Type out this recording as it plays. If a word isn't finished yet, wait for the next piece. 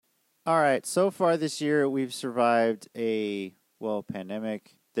All right. So far this year, we've survived a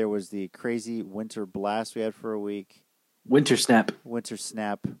pandemic. There was the crazy winter blast we had for a week. Winter snap,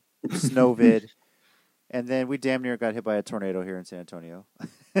 snowvid, and then we damn near got hit by a tornado here in San Antonio.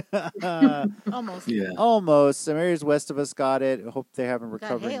 Almost. Yeah. Almost. Some areas west of us got it. I hope they haven't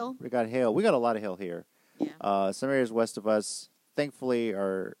recovered. hail. We got hail. We got a lot of hail here. Yeah. Some areas west of us, thankfully,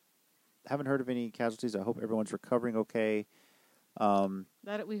 haven't heard of any casualties. I hope everyone's recovering okay.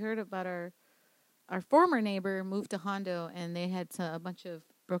 That we heard about our former neighbor moved to Hondo, and they had a bunch of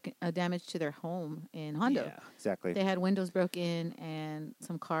damage to their home in Hondo. Yeah, exactly. They had windows broken and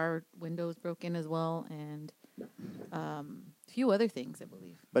some car windows broken as well, and a few other things, I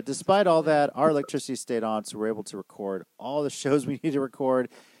believe. But despite all that, our electricity stayed on, so we're able to record all the shows we need to record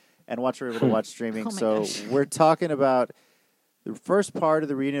and we're able to watch streaming. Oh gosh. We're talking about the first part of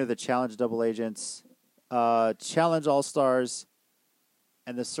the reading of the Challenge Double Agents, Challenge All-Stars,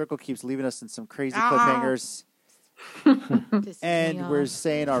 and the circle keeps leaving us in some crazy cliffhangers. And we're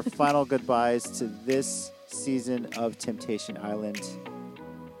saying our final goodbyes to this season of Temptation Island.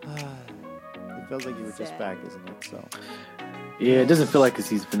 It feels like you were just back, isn't it? So Yeah, it doesn't feel like a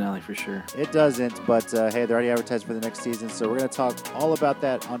season finale for sure. it doesn't, but hey, they're already advertised for the next season, so we're going to talk all about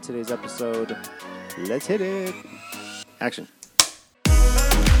that on today's episode. Let's hit it. Action.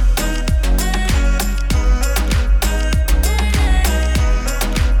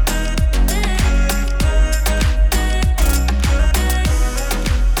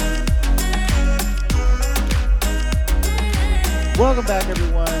 Welcome back,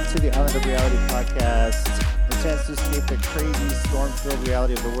 everyone, to the Island of Reality podcast. A chance to escape the crazy, storm-filled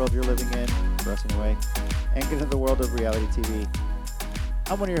reality of the world you're living in, for us anyway, and get into the world of reality TV.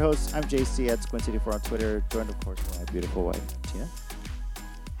 I'm one of your hosts. I'm JC at Squint84 on Twitter, joined, of course, by my beautiful wife, Tina.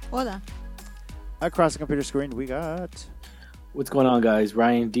 Hola. Across the computer screen, we got... What's going on, guys?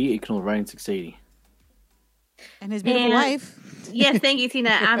 Ryan D. Equal Ryan 680. And his beautiful wife. Yes, thank you,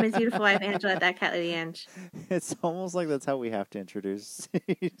 Tina. I'm his beautiful wife, Angela, that cat lady Ange. It's almost like that's how we have to introduce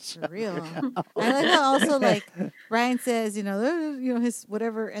each For real. I like how also, like, Ryan says, his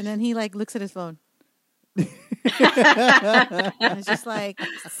whatever, and then he, like, looks at his phone. And it's just like,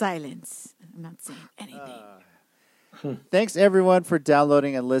 silence. I'm not saying anything. Thanks, everyone, for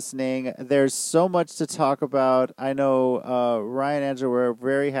downloading and listening. There's so much to talk about. I know Ryan and Angela, we're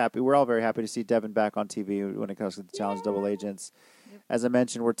very happy. We're all very happy to see Devin back on TV when it comes to the Challenge Double Agents. Yep. As I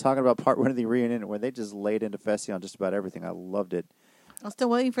mentioned, we're talking about part 1 of the reunion where they just laid into Fessy on just about everything. I loved it. I'm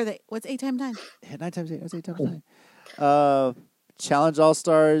still waiting for what's 8 times 9? 9 times 8. What's 8 times 9? Challenge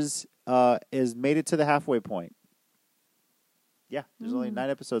All-Stars is made it to the halfway point. Yeah, there's only 9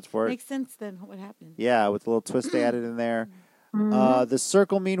 episodes for it. Makes sense then what happened. Yeah, with a little twist they added in there. The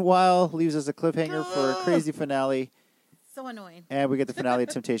circle, meanwhile, leaves us a cliffhanger for a crazy finale. So annoying. And we get the finale of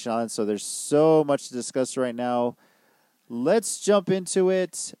Temptation Island, so there's so much to discuss right now. Let's jump into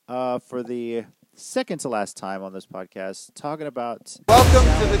it for the second to last time on this podcast, talking about...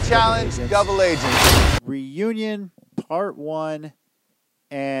 Welcome to the Challenge Double Agents. Reunion, part 1.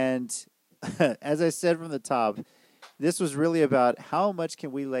 And as I said from the top... This was really about how much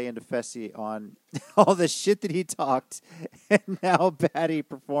can we lay into Fessy on all the shit that he talked and how bad he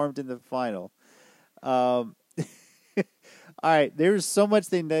performed in the final. All right, there was so much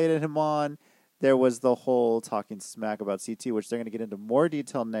they nailed him on. There was the whole talking smack about CT, which they're going to get into more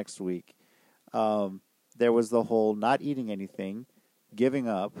detail next week. There was the whole not eating anything, giving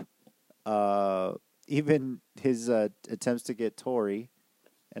up, even his attempts to get Tori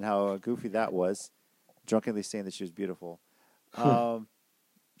and how goofy that was. Drunkenly saying that she was beautiful.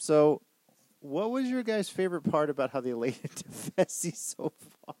 So, what was your guys' favorite part about how they laid into Fessy so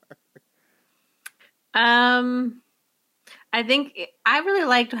far? I think I really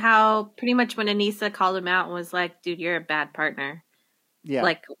liked how pretty much when Anissa called him out and was like, dude, you're a bad partner. Yeah.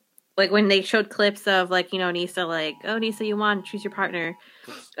 Like when they showed clips of Anissa like, oh, Anissa, you won, choose your partner.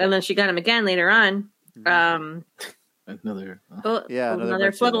 And then she got him again later on. Another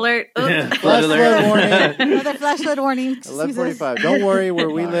flood alert. Oh. Flash flood warning. Another flash flood warning. 11:45. Don't worry, where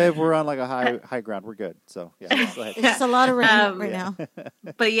we live, we're on like a high ground. We're good. So yeah, go ahead. It's just a lot of rain right now.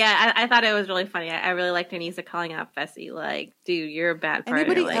 But yeah, I thought it was really funny. I really liked Anissa calling out Fessy like, dude, you're a bad partner.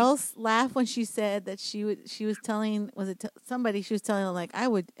 Anybody else laugh when she said that she was telling somebody she was telling like I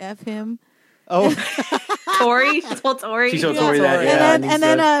would F him. Oh, Tori. She told Tori. She told Tori that. Yeah, and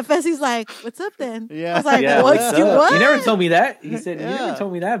then Fessy's like, "What's up then?" Yeah. I was like, yeah, "What? You never told me that." He said, "You never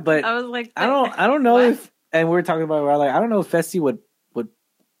told me that." But I was like, I don't know if. And we were talking about where I don't know if Fessy would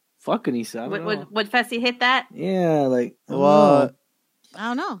fuck Anissa. Would Fessy hit that? Yeah, like well, I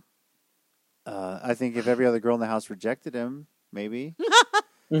don't know. I think if every other girl in the house rejected him, maybe.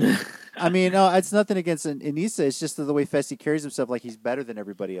 I mean, no, it's nothing against Anissa. It's just the way Fessy carries himself, like he's better than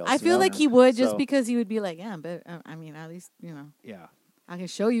everybody else. I you feel know? like he would just So- because he would be like, yeah, but I mean, at least Yeah. I can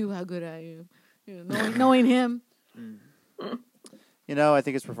show you how good I am. Knowing him. I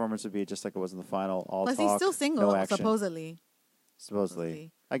think his performance would be just like it was in the final. All Plus, talk, he's still single, no action. supposedly.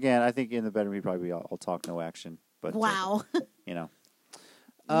 Supposedly. Again, I think in the bedroom he'd probably be all talk, no action. But Wow.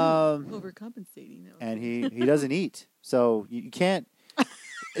 Overcompensating. And he doesn't eat, so you can't.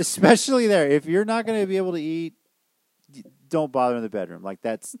 Especially there, if you're not going to be able to eat, don't bother in the bedroom. Like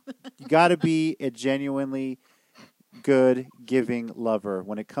that's you got to be a genuinely good, giving lover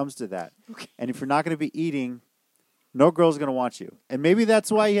when it comes to that. Okay. And if you're not going to be eating, no girl's going to want you. And maybe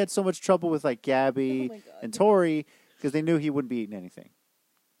that's why he had so much trouble with like Gabby Oh my God. and Tori because they knew he wouldn't be eating anything.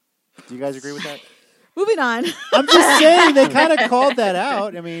 Do you guys agree with that? Moving on. I'm just saying they kind of called that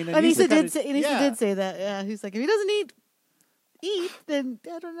out. I mean, Anissa kinda- did say that. Yeah, he's like, if he doesn't eat, then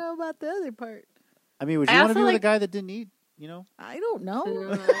I don't know about the other part. I mean, would I you want to also be with a like- guy that didn't eat? I don't know. I don't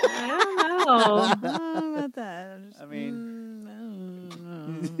know. I don't know about that. I mean- I don't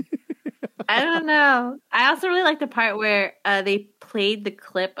know. I don't know. I also really like the part where they played the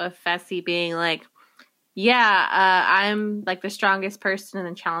clip of Fessy being like, "Yeah, I'm like the strongest person in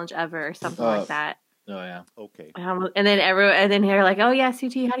the challenge ever," or something like that. Oh yeah. Okay. And then they're like, "Oh yeah,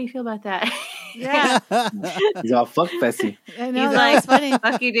 CT, how do you feel about that?" Yeah, He's all fuck Fessy. I know. He's That like, was funny.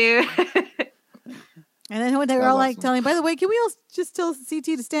 "Fuck you, dude." And then when they were That's all like awesome. telling, by the way, can we all just tell CT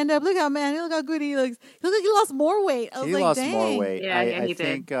to stand up? Look how good he looks. He looks like he lost more weight. I was He like, lost dang. more weight. Yeah, I he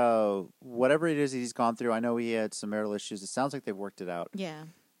did. think whatever it is he's gone through, I know he had some marital issues. It sounds like they've worked it out. Yeah.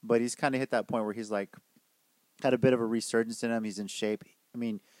 But he's kind of hit that point where he's like had a bit of a resurgence in him. He's in shape. I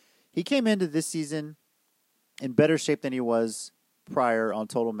mean, he came into this season in better shape than he was prior on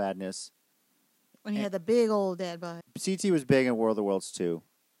Total Madness. When he had the big old dad bod. CT was big in World of the Worlds too.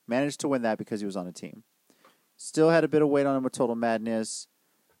 Managed to win that because he was on a team. Still had a bit of weight on him with Total Madness.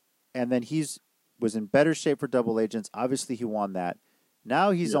 And then was in better shape for Double Agents. Obviously, he won that. Now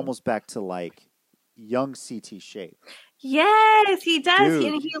he's almost back to like young CT shape. Yes, he does,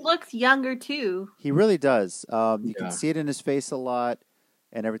 Dude. and he looks younger too. He really does. You can Yeah. see it in his face a lot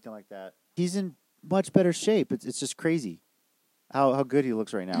and everything like that. He's in much better shape. It's just crazy how good he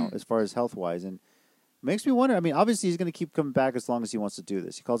looks right now as far as health-wise. And it makes me wonder. I mean, obviously, he's going to keep coming back as long as he wants to do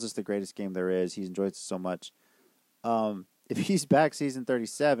this. He calls this the greatest game there is. He enjoys it so much. If he's back season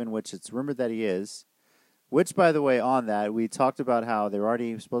 37, which it's rumored that he is, which, by the way, on that, we talked about how they're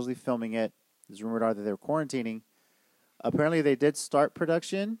already supposedly filming it. It's rumored that they're quarantining. Apparently, they did start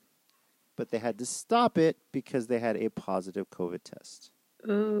production, but they had to stop it because they had a positive COVID test.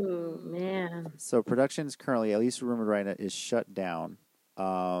 Ooh, man. So production is currently, at least rumored right now, is shut down.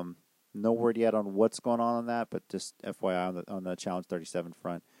 No word yet on what's going on that, but just FYI on the Challenge 37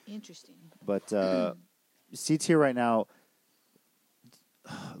 front. Interesting. But CT right now,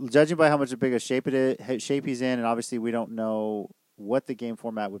 judging by how much big a shape he's in, and obviously we don't know what the game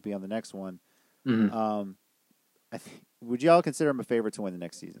format would be on the next one. Mhm. Would y'all consider him a favorite to win the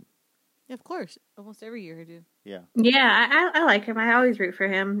next season? Yeah, of course. Almost every year I do. Yeah. Yeah, I like him. I always root for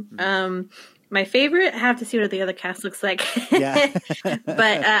him. My favorite, I have to see what the other cast looks like. Yeah.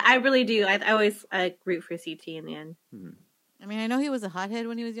 But I really do. I always root for CT in the end. I mean, I know he was a hothead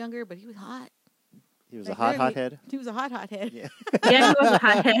when he was younger, but he was hot. He was Like, a hot literally- head. He was a hothead. Yeah. Yeah, he was a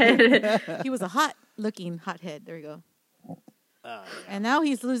hothead. He was a hot-looking hothead. There we go. And now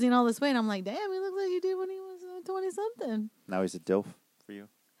he's losing all this weight. I'm like, damn, he looks like he did when he was 20-something. Now he's a DILF for you.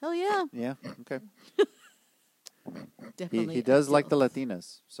 Hell yeah. Yeah. Okay. Definitely. He does a like the dilf.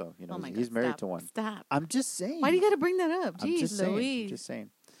 Latinas, so Oh my he's God, married stop, to one. Stop. I'm just saying. Why do you got to bring that up? I'm Jeez, just saying. Louise. Just saying.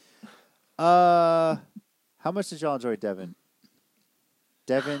 How much did y'all enjoy Devin?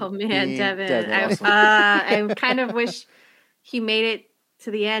 Devin. Oh man, being Devin. Awesome. I kind of wish he made it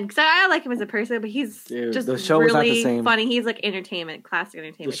to the end because I like him as a person, but he's Dude, just the show was not the really same. funny. He's like entertainment, classic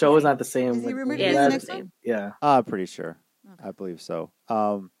entertainment. The show is not the same. Is he with- rumored to with be in the that. next one? Yeah. I'm pretty sure. Okay. I believe so.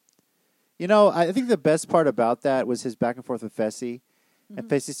 I think the best part about that was his back and forth with Fessy. And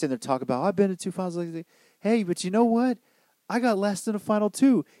Fessy's sitting there talking about, I've been to 2 finals. Hey, but you know what? I got last in a final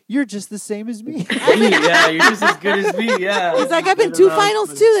too. You're just the same as me. Yeah, you're just as good as me. Yeah. He's like, I've been 2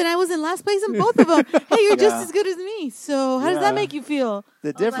 finals too, and I was in last place in both of them. Hey, you're just Yeah. as good as me. So how does that Yeah. make you feel? The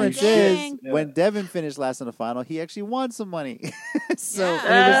like, difference dang. is when Devin finished last in the final, he actually won some money. So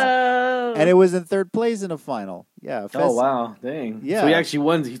Yeah. and it was in 3rd place in a final. Yeah. Oh Fessy- wow, dang. Yeah. So he actually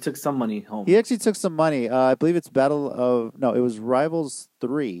won. He took some money home. He actually took some money. I believe it's it was Rivals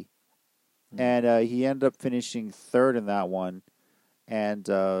 3. And he ended up finishing 3rd in that one. And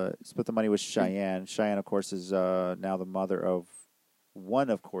split the money with Cheyenne. Cheyenne, of course, is now the mother of one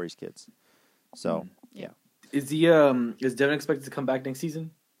of Corey's kids. So yeah, Is Devin expected to come back next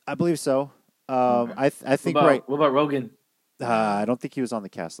season? I believe so. Okay. I think What about Rogan? I don't think he was on the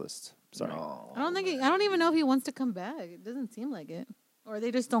cast list. Sorry. No. I don't even know if he wants to come back. It doesn't seem like it, or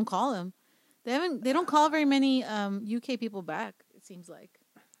they just don't call him. They don't call very many UK people back. It seems like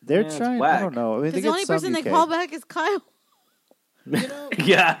They're it's trying. I whack. don't know. I mean, they because the get only some person they UK. call back is Kyle.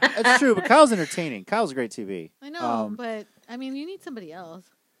 Yeah. That's true, but Kyle's entertaining. Kyle's great TV. I know, but I mean, you need somebody else.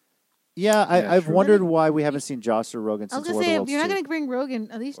 Yeah, Yeah, I've true. wondered why we haven't seen Josh or Rogan I was since gonna War of say the if Worlds you're not 2, gonna bring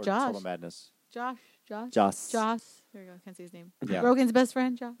Rogan, at least or Josh. Total Madness. Josh. Josh. There you go. I can't say his name. Yeah. Rogan's best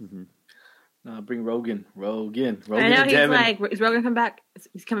friend, Josh. Mhm. No, bring Rogan. Rogan I know and he's Devin. like, is Rogan come back?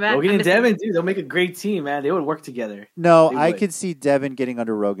 He's coming back. Rogan I and miss him. Devin, dude, they'll make a great team, man. They would work together. No, They I would. could see Devin getting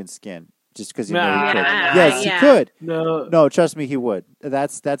under Rogan's skin just because he Nah. know he could. Yeah, Yes, yeah. he could. No. No, trust me, he would.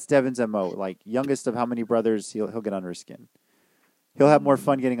 That's Devin's MO. Like youngest of how many brothers, he'll get under his skin. He'll have more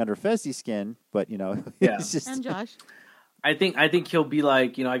fun getting under Fezzi's skin, but Yeah. it's just And Josh. I think he'll be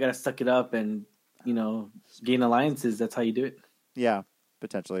like, I gotta suck it up and gain alliances. That's how you do it. yeah,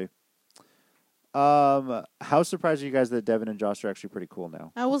 potentially. How surprised are you guys that Devin and Josh are actually pretty cool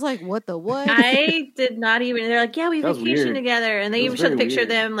now? I was like, what the what? I did not even. They're like, yeah, we That was vacation weird. together, and they That even was showed a very picture of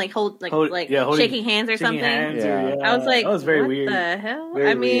weird. them like holding Shaking shaking hands or something. hands Yeah. I was like, that was very what weird. the hell? Very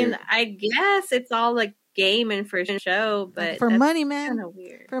I mean, weird. I guess it's all like game and for show, but for money, man. kind of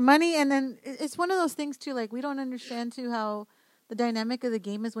weird. For money, and then it's one of those things too. Like we don't understand too how the dynamic of the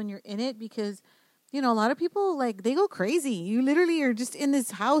game is when you're in it because a lot of people like they go crazy. You literally are just in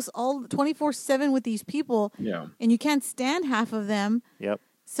this house all 24/7 with these people, Yeah. and you can't stand half of them. Yep.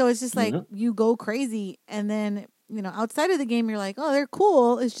 So it's just like you go crazy, and then outside of the game, you're like, oh, they're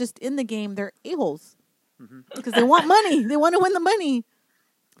cool. It's just in the game, they're a-holes because they want money. They want to win the money.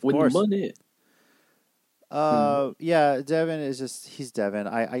 With course. money. Yeah, Devin is he's Devin.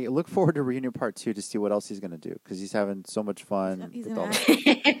 I look forward to Reunion Part 2 to see what else he's going to do because he's having so much fun. He's with gonna all ask- that.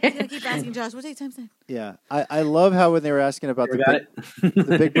 He's gonna keep asking Josh, "What's 8 times 9?" Yeah, I love how when they were asking about Got it.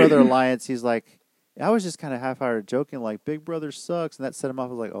 the Big Brother Alliance, he's like, I was just kind of half-hearted joking, like, Big Brother sucks, and that set him off.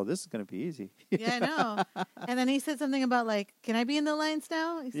 I was like, oh, this is going to be easy. Yeah, I know. And then he said something about like, "Can I be in the alliance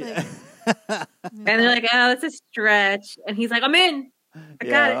now?" He's Yeah. like, And they're like, oh, that's a stretch, and he's like, I'm in. I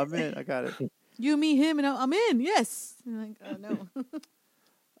got it. I'm in. I got it. "You, me, him," and I'm in. Yes. And I'm like, oh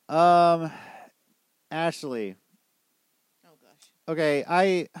no. Ashley. Oh gosh.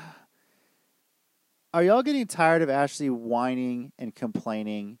 Okay, are y'all getting tired of Ashley whining and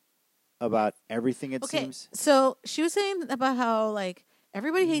complaining about everything? It Okay, seems. so she was saying about how like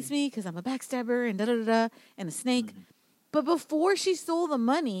everybody hates me because I'm a backstabber and da da da and a snake. But before she stole the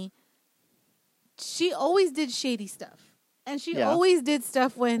money, she always did shady stuff, and she Yeah. always did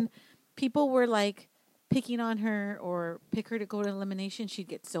stuff when people were like picking on her or pick her to go to elimination. She'd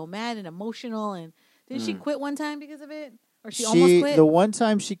get so mad and emotional, and didn't she quit one time because of it, or she almost quit? The one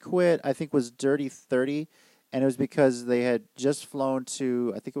time she quit, I think, was Dirty 30, and it was because they had just flown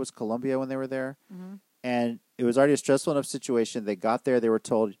to, I think it was Colombia when they were there, and it was already a stressful enough situation. They got there, they were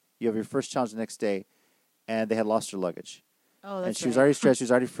told, you have your first challenge the next day, and they had lost her luggage. Oh, And that's she was right. already stressed, she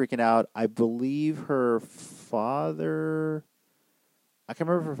was already freaking out. I believe her father, I can't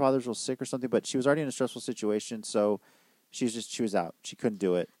remember if her father was sick or something, but she was already in a stressful situation, so she was out. She couldn't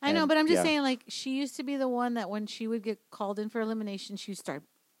do it. I know, And, but I'm just yeah. saying, like, she used to be the one that when she would get called in for elimination, she would start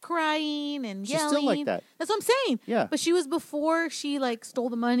crying and She's yelling. still like that. That's what I'm saying. Yeah. But she was before she like stole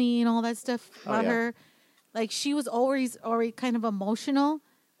the money and all that stuff about yeah. her. Like she was always already kind of emotional.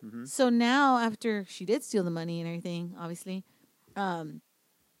 Mm-hmm. So now after she did steal the money and everything, obviously, and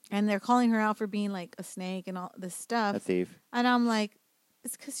they're calling her out for being like a snake and all this stuff. A thief. And I'm like,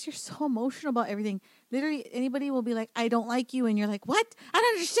 it's because you're so emotional about everything. Literally, anybody will be like, I don't like you. And you're like, what? I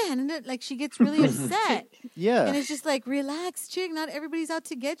don't understand. And then, like, she gets really upset. Yeah. And it's just like, relax, chick. Not everybody's out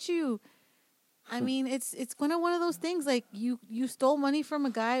to get you. I mean, it's one of those things. Like, you stole money from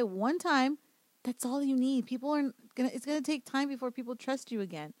a guy one time. That's all you need. People are it's gonna take time before people trust you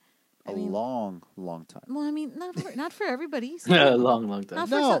again. I mean, long time. well, I mean, not for everybody. A long time. Not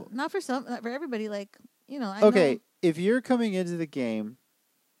No. for everybody. Like, I Okay, know. if you're coming into the game,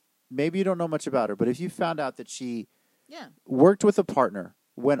 maybe you don't know much about her, but if you found out that she Yeah. worked with a partner,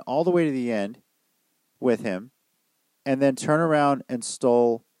 went all the way to the end with him, and then turn around and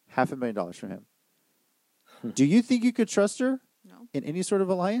stole $500,000 from him, do you think you could trust her No. in any sort of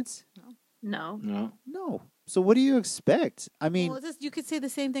alliance? No. No. No. So what do you expect? I mean, Well, you could say the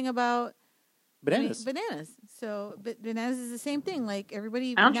same thing about bananas. bananas. So, but bananas is the same thing. Like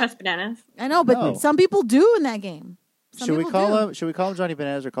everybody, I don't trust bananas. I know, but No. some people do in that game. Some Should we people do. call him Johnny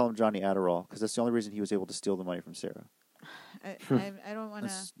Bananas or call him Johnny Adderall? Because that's the only reason he was able to steal the money from Sarah. I don't want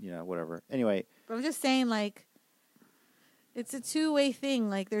to. Whatever. Anyway, But I'm just saying, like, it's a two-way thing.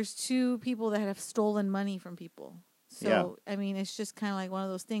 Like, there's two people that have stolen money from people. So, I mean, it's just kind of like one of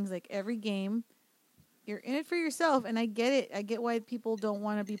those things. Like, every game, you're in it for yourself. And I get it. I get why people don't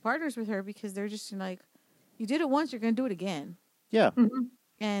want to be partners with her because they're just like, you did it once, you're going to do it again. yeah. Mm-hmm.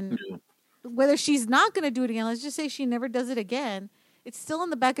 And whether she's not going to do it again, let's just say she never does it again, it's still in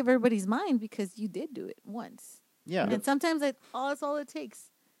the back of everybody's mind because you did do it once. Yeah. And sometimes that's all it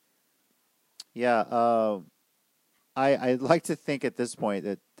takes. Yeah. I'd like to think at this point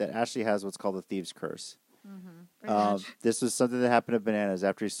that Ashley has what's called the thieves' curse. Pretty much. This was something that happened to Bananas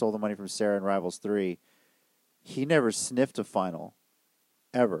after he stole the money from Sarah in Rivals 3. He never sniffed a final,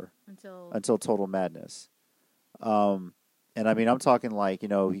 ever, until Total Madness. And I mean, I'm talking like,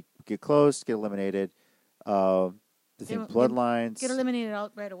 he get close, get eliminated. The thing, Bloodlines. Get eliminated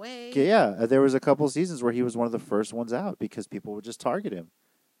out right away. Yeah, there was a couple seasons where he was one of the first ones out because people would just target him.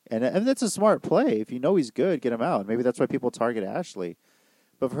 And that's a smart play. If you know he's good, get him out. Maybe that's why people target Ashley.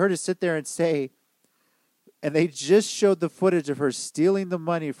 But for her to sit there and say, and they just showed the footage of her stealing the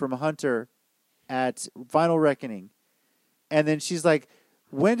money from Hunter at Final Reckoning. And then she's like,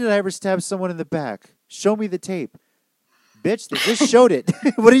 when did I ever stab someone in the back? Show me the tape. Bitch, they just showed it.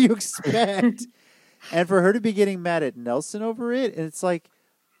 What do you expect? And for her to be getting mad at Nelson over it, and it's like,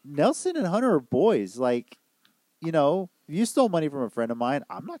 Nelson and Hunter are boys. Like, if you stole money from a friend of mine,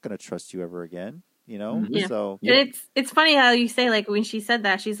 I'm not going to trust you ever again. Yeah. So And it's funny how you say, like, when she said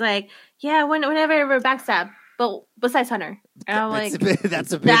that, she's like, yeah, whenever I ever backstab, but besides Hunter. And I'm like,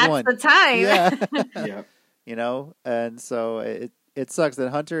 that's a big one. That's the time. Yeah. And so it sucks that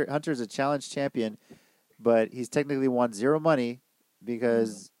Hunter's a challenge champion, but he's technically won zero money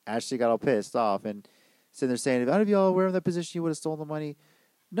because Ashley got all pissed off and sitting there saying, if any of y'all were in that position, you would have stolen the money.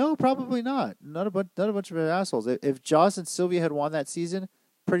 No, probably not. Not a bunch of assholes. If Joss and Sylvia had won that season,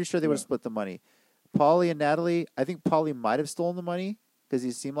 pretty sure they would have split the money. Paulie and Natalie, I think Paulie might have stolen the money because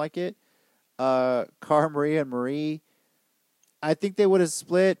he seemed like it. Cara Maria and Marie, I think they would have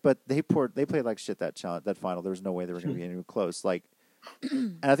split, but they played like shit that final. There was no way they were going to be anywhere close. Like,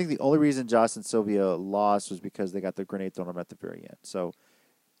 and I think the only reason Joss and Sylvia lost was because they got the grenade thrown at them at the very end. So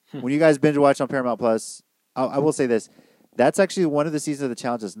when you guys binge watch on Paramount Plus, I will say this. That's actually one of the seasons of the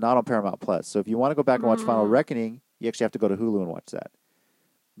challenge that's not on Paramount Plus. So if you want to go back and watch Final Reckoning, you actually have to go to Hulu and watch that.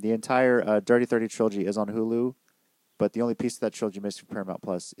 The entire Dirty 30 trilogy is on Hulu, but the only piece of that trilogy missing from Paramount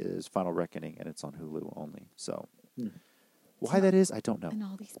Plus is Final Reckoning, and it's on Hulu only. So why that is, I don't know. In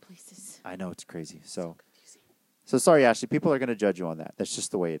all these places. I know, it's crazy. So sorry, Ashley. People are going to judge you on that. That's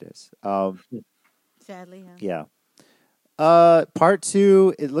just the way it is. Sadly, yeah. Part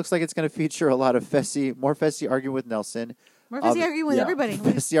 2, it looks like it's going to feature a lot of more Fessy arguing with Nelson. More Fessy arguing with everybody.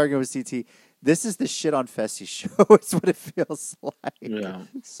 Fessy arguing with CT. This is the shit on Fessy show. It's what it feels like. Yeah.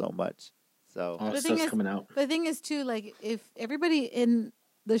 So much. So All The stuff's thing is- coming out. The thing is, too, like, if everybody in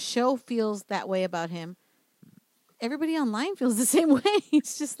the show feels that way about him, everybody online feels the same way.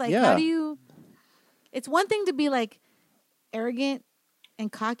 It's just like, Yeah. how do you... It's one thing to be, like, arrogant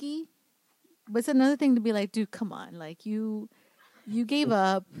and cocky, but it's another thing to be like, dude, come on. Like, you gave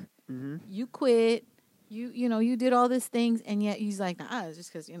up. You quit. You did all these things, and yet he's like, nah, it's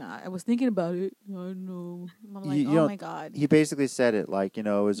just because, I was thinking about it. I know. I'm like, my God. he basically said it like,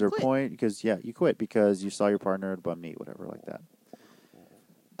 is there a point? Because, you quit because you saw your partner at bum meat, whatever, like that.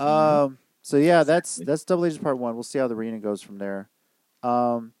 So, yeah, that's Double Agents Part 1. We'll see how the reunion goes from there.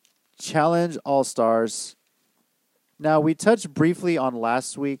 Challenge All-Stars. Now, we touched briefly on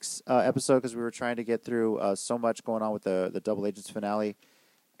last week's episode because we were trying to get through so much going on with the Double Agents finale.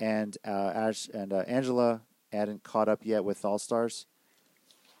 And Ash and Angela hadn't caught up yet with All-Stars.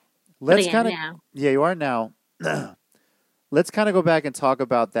 Let's kind of... Yeah, you are now. Let's kind of go back and talk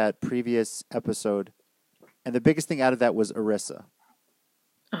about that previous episode. And the biggest thing out of that was Arisa.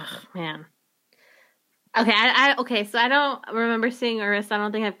 Oh, man. Okay, so I don't remember seeing Arisa. I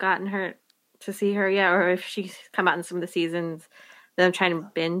don't think I've gotten her to see her yet, or if she's come out in some of the seasons that I'm trying to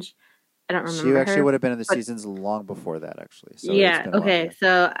binge. I don't remember. She actually her, would have been in the seasons long before that, actually. So yeah. Okay.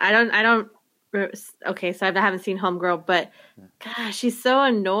 So I don't. Okay. So I haven't seen Homegirl, but gosh, she's so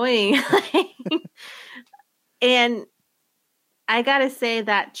annoying. And I gotta say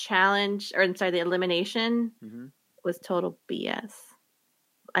that challenge, the elimination was total BS.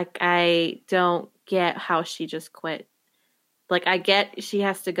 Like, I don't get how she just quit. Like, I get she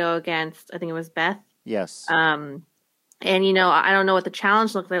has to go against, I think it was Beth. Yes. And, I don't know what the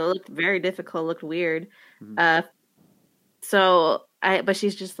challenge looked like. It looked very difficult. It looked weird. But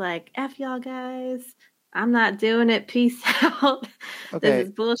she's just like, F y'all guys. I'm not doing it. Peace out. Okay. This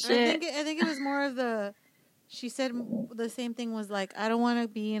is bullshit. I think it was more of she said the same thing was like, I don't want to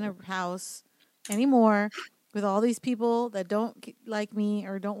be in a house anymore with all these people that don't like me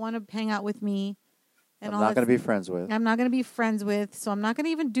or don't want to hang out with me. And I'm not going to be friends with. I'm not going to be friends with. So I'm not going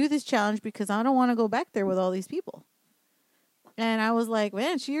to even do this challenge because I don't want to go back there with all these people. And I was like,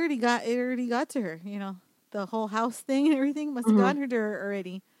 man, it already got to her. You know, the whole house thing and everything must have gotten to her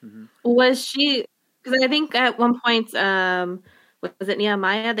already. Mm-hmm. Was she? Because I think at one point, was it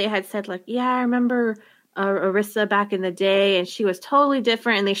Nehemiah? They had said like, yeah, I remember Arissa back in the day, and she was totally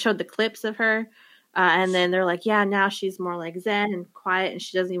different. And they showed the clips of her, and then they're like, yeah, now she's more like zen and quiet, and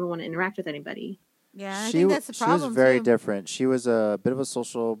she doesn't even want to interact with anybody. Yeah, I think that's the problem. She was very different. She was a bit of a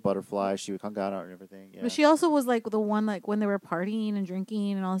social butterfly. She would hung out and everything. Yeah. But she also was like the one, like when they were partying and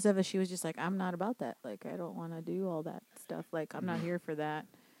drinking and all this stuff. She was just like, I'm not about that. Like, I don't want to do all that stuff. Like, I'm not here for that.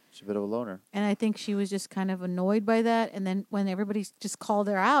 She's a bit of a loner. And I think she was just kind of annoyed by that. And then when everybody just called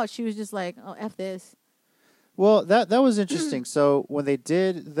her out, she was just like, oh, F this. Well, that was interesting. So when they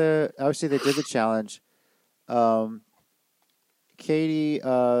did obviously they did the challenge, Katie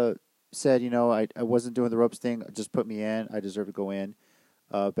said, you know, I wasn't doing the ropes thing. Just put me in. I deserve to go in.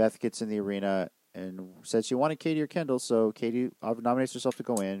 Beth gets in the arena and said she wanted Katie or Kendall. So Katie nominates herself to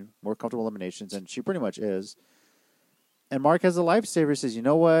go in. More comfortable eliminations. And she pretty much is. And Mark has a lifesaver. Says, you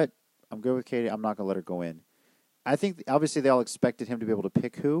know what? I'm good with Katie. I'm not going to let her go in. I think, obviously, they all expected him to be able to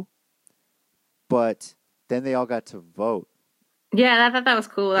pick who. But then they all got to vote. Yeah, I thought that was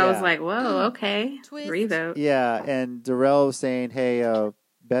cool. I was like, whoa, okay. Twist. Revote. Yeah, and Darrell was saying, hey,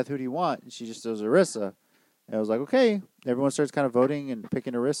 Beth, who do you want? And she just does Arissa. And I was like, okay. Everyone starts kind of voting and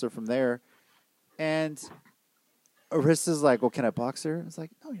picking Arissa from there. And Arissa's like, well, can I box her? It's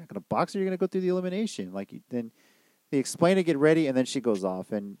like, no, you're not going to box her. You're going to go through the elimination. Like, then they explain to get ready, and then she goes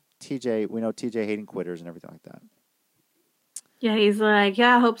off. And TJ, we know TJ hating quitters and everything like that. Yeah, he's like,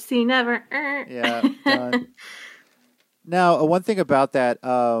 yeah, hope to see you never. Yeah, done. Now, one thing about that,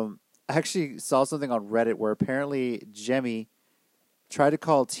 I actually saw something on Reddit where apparently Jemmye tried to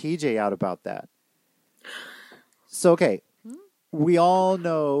call TJ out about that. So, okay, we all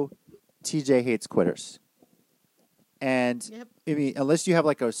know TJ hates quitters. And, I mean, unless you have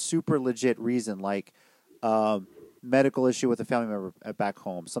like a super legit reason, like medical issue with a family member back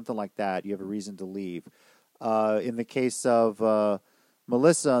home, something like that, you have a reason to leave. In the case of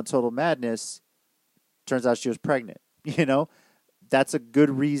Melissa on Total Madness, turns out she was pregnant. You know, that's a good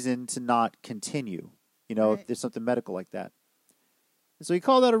reason to not continue, you know, if there's something medical like that. And so he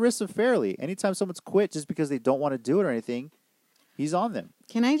called out Arissa fairly. Anytime someone's quit just because they don't want to do it or anything, he's on them.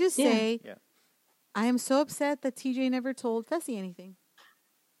 Can I just say, I am so upset that TJ never told Fessy anything.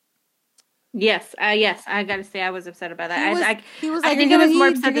 Yes, yes, I got to say I was upset about that. He was like, I think he was more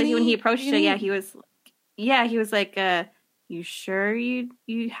upset that when he approached her. Yeah, he was like, you sure you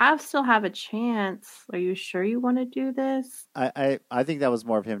still have a chance? Are you sure you want to do this? I think that was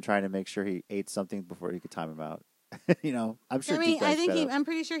more of him trying to make sure he ate something before he could time him out. You know, I'm sure. I mean, I'm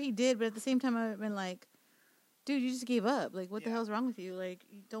pretty sure he did, but at the same time, I've been like, dude, you just gave up. Like, what the hell's wrong with you? Like,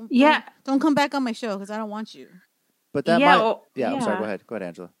 don't come back on my show because I don't want you. But that I'm sorry. Go ahead,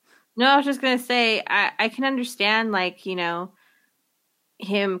 Angela. No, I was just gonna say I can understand, like, you know,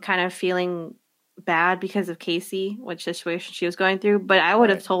 him kind of feeling bad because of Casey, which situation she was going through. But I would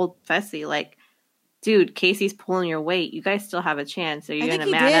have told Fessy, like, dude, Casey's pulling your weight. You guys still have a chance. Are you going to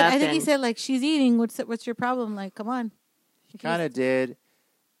man up? I think he said, like, she's eating. What's your problem? Like, come on. He kind of did.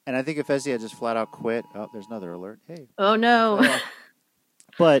 And I think if Fessy had just flat out quit. Oh, there's another alert. Hey. Oh, no.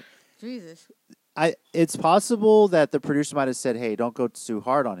 But Jesus. It's possible that the producer might have said, hey, don't go too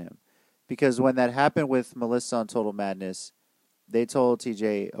hard on him. Because when that happened with Melissa on Total Madness, they told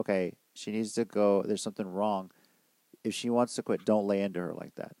TJ, okay, she needs to go. There's something wrong. If she wants to quit, don't lay into her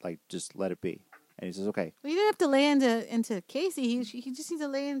like that. Like, just let it be. And he says, okay. Well, you didn't have to lay into Casey. He just needs to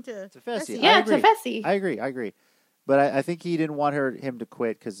lay into Fessy. Yeah, to Fessy. I agree. But I think he didn't want him to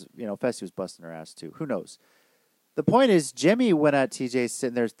quit because, you know, Fessy was busting her ass too. Who knows? The point is, Jemmye went at TJ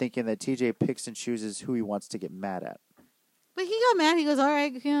sitting there thinking that TJ picks and chooses who he wants to get mad at. But he got mad. He goes, all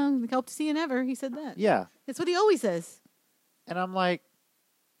right, hope to see you never. He said that. Yeah. It's what he always says. And I'm like,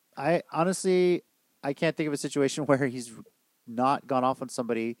 I can't think of a situation where he's not gone off on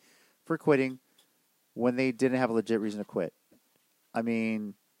somebody for quitting when they didn't have a legit reason to quit. I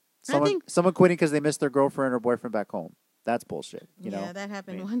mean, someone quitting because they missed their girlfriend or boyfriend back home. That's bullshit. You know? That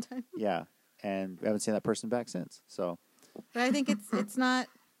happened one time. Yeah. And we haven't seen that person back since. So, but I think it's not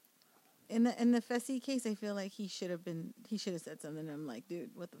in the Fessy case. I feel like he should have said something. I'm like,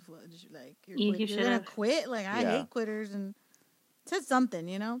 dude, what the fuck? Like, you're gonna quit? Like, I hate quitters, and said something,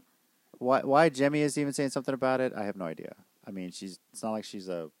 you know. Why Jemmye is even saying something about it? I have no idea. I mean, it's not like she's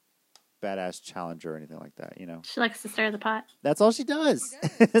a badass challenger or anything like that. You know, She likes to stir the pot. that's all she does.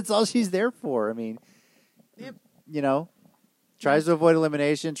 That's all she's there for. I mean, Yep. you know, tries to avoid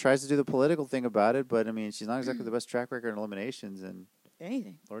elimination, tries to do the political thing about it, but I mean, she's not exactly the best track record in eliminations, and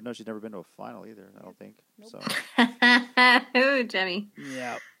Anything. Lord knows she's never been to a final either. I don't think so. Ooh, Jemmy.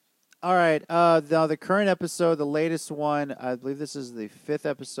 Yeah. All right. Now the current episode, the latest one, I believe this is the 5th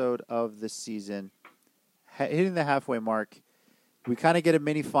episode of the season, hitting the halfway mark. We kind of get a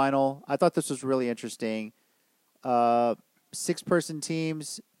mini final. I thought this was really interesting. 6-person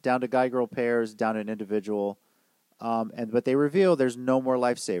teams down to guy-girl pairs, down to an individual. But they reveal there's no more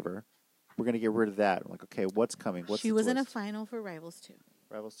lifesaver. We're gonna get rid of that. I'm like, okay, what's coming? What's She the was in a twist? final for Rivals 2.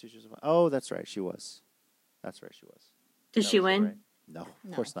 Rivals 2. Oh, that's right. She was. That's right. She was. Did That she was it, win? right? No,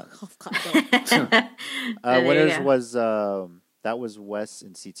 of course not. Oh, God, no. There you Winners go. was that was Wes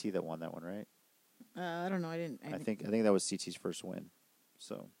and CT that won that one, right? I don't know. I didn't. I think that was CT's first win.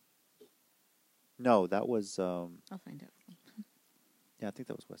 So no, that was I'll find out. yeah, I think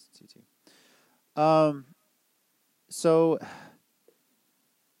that was Wes and CT. So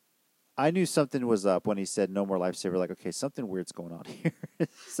I knew something was up when he said no more lifesaver. Like, okay, something weird's going on here.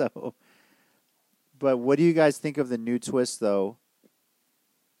 So, but what do you guys think of the new twist, though?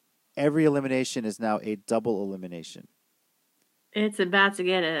 Every elimination is now a double elimination. It's about to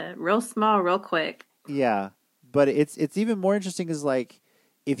get real small, real quick. Yeah, but it's even more interesting is like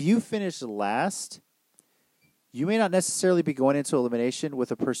if you finish last, you may not necessarily be going into elimination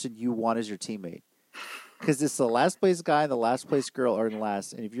with a person you want as your teammate. Because it's the last place guy and the last place girl are in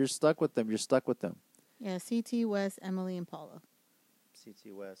last. And if you're stuck with them, you're stuck with them. Yeah, CT, Wes, Emily, and Paula.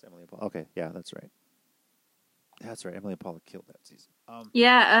 CT West, Emily and Paula. Okay, yeah, that's right. That's right. Emily and Paula killed that season.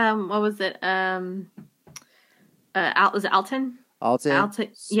 Yeah, what was it? Was it Alton? Alton. Alton.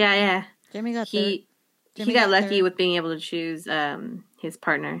 Yeah. Jamie got He Jimmy got got lucky third. with being able to choose his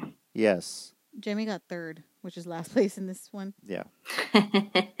partner. Yes. third. Jamie got third, which is last place in this one. Yeah.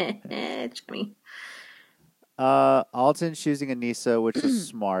 Jimmy. Alton choosing Anissa, which was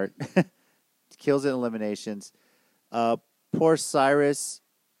smart. Kills it in eliminations. Poor Cyrus,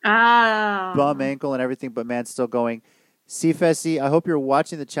 Oh. bum ankle and everything, but man, still going. C-Fessy, I hope you're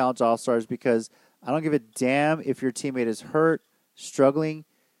watching the Challenge All-Stars because I don't give a damn if your teammate is hurt, struggling.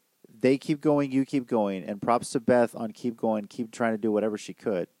 They keep going, you keep going. And props to Beth on keep going, keep trying to do whatever she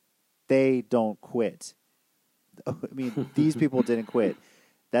could. They don't quit. I mean, these people didn't quit.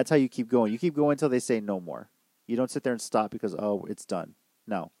 That's how you keep going. You keep going until they say no more. You don't sit there and stop because, oh, it's done.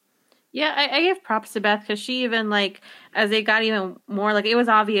 No. Yeah, I give props to Beth because she even, like, as they got even more, like, it was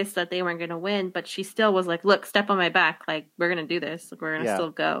obvious that they weren't going to win, but she still was like, look, step on my back. Like, we're going to do this. Like, we're going to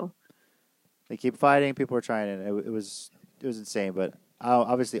still go. They keep fighting. People are trying, and it was insane. But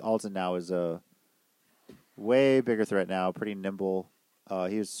obviously, Alton now is a way bigger threat now, pretty nimble.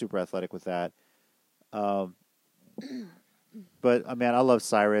 He was super athletic with that. But, man, I love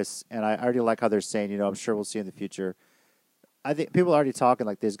Cyrus, and I already like how they're saying, I'm sure we'll see in the future. I think people are already talking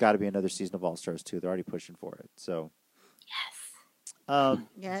like there's got to be another season of All-Stars, too. They're already pushing for it. So, Yes.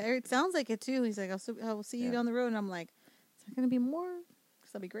 Yeah, it sounds like it too. He's like, I'll see you Yeah. down the road. And I'm like, is there going to be more?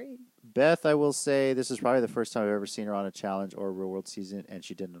 Because that'd be great. Beth, I will say, this is probably the first time I've ever seen her on a challenge or a Real World season, and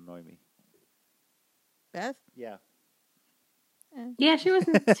she didn't annoy me. Beth? Yeah. Yeah, she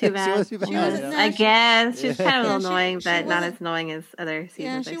wasn't too bad. She wasn't too bad. She wasn't- yeah. I guess. She's kind of a Yeah, little annoying, she but not wasn't- as annoying as other seasons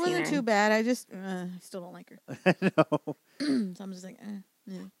Yeah, I've she seen wasn't her too in. bad. I just, I still don't like her. No. So I'm just like,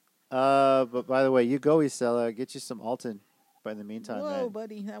 yeah. But by the way, you go, Isela. Get you some Alton. But in the meantime, Whoa, man.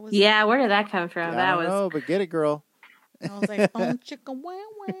 buddy. That was, Yeah, where did that come from? I That don't was know, but get it, girl. I was like, chicka wow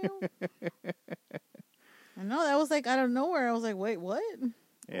wow. I know, that was like out of nowhere. I was like, wait, what?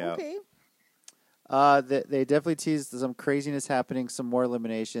 Yeah. Okay. They definitely teased some craziness happening, some more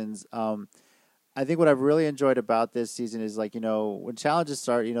eliminations. I think what I've really enjoyed about this season is like, when challenges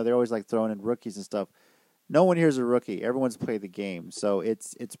start, they're always like throwing in rookies and stuff. No one here is a rookie. Everyone's played the game. So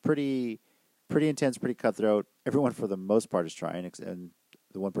it's pretty intense, pretty cutthroat. Everyone for the most part is trying, and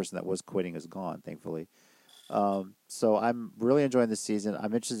the one person that was quitting is gone, thankfully. So I'm really enjoying this season.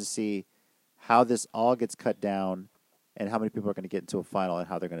 I'm interested to see how this all gets cut down and how many people are going to get into a final and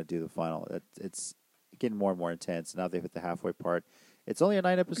how they're going to do the final. It's getting more and more intense. Now they've hit the halfway part. It's only a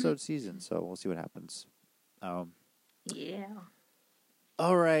 9-episode season, so we'll see what happens. yeah.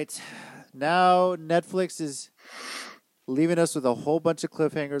 All right. Now Netflix is leaving us with a whole bunch of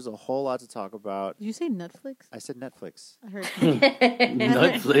cliffhangers, a whole lot to talk about. Did you say Netflix? I said Netflix. I heard.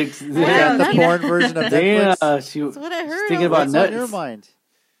 Netflix. Is that the Tina. porn version of Damn, Netflix? she was That's what I heard. thinking I was about What's on nuts. your mind?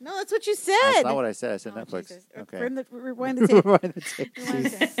 No, that's what you said. That's not what I said. I said Oh, Netflix. Jesus. Okay. Rewind the tape. Rewind the tape. Rewind the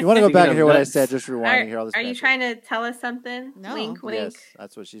tape. You want to go back and hear what I nuts. said? Just rewind and hear all this. Are you banter. trying to tell us something? No. Wink, wink. Yes,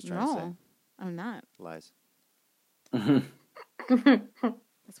 that's what she's trying to say. No, I'm not. Lies. That's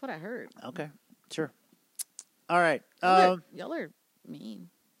what I heard. Okay, sure. All right. Y'all are mean.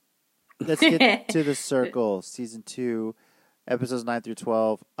 Let's get to The Circle, season 2, episodes 9 through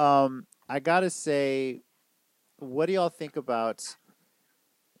 12. I gotta say, what do y'all think about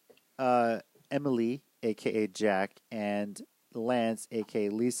Emily, aka Jack, and Lance, aka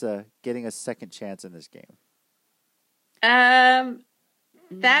Lisa, getting a second chance in this game?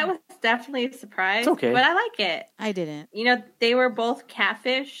 That was definitely a surprise. It's okay. But I like it. I didn't. You know, they were both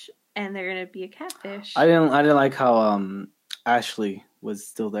catfish, and they're gonna be a catfish. I didn't like how Ashley was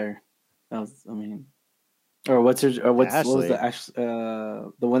still there. That was, I mean, or what was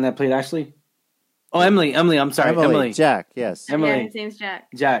the the one that played Ashley? Oh, Emily. I'm sorry, Emily. Jack, yes. Yeah, Emily. his name's Jack.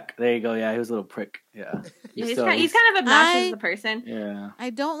 Jack. There you go. Yeah, he was a little prick. Yeah. Yeah, he's So kind of obnoxious as a I- person. Yeah. I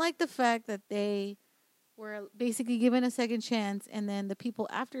don't like the fact that they were basically given a second chance, and then the people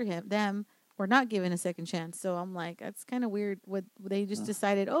after them were not given a second chance. So I'm like, that's kind of weird. What they just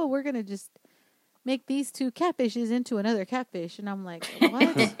decided? Oh, we're gonna just make these two catfishes into another catfish, and I'm like,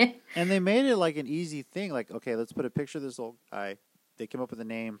 what? And they made it like an easy thing. Like, okay, let's put a picture of this old guy. They came up with a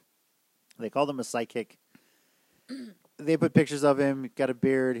name. They called him a psychic. They put pictures of him, got a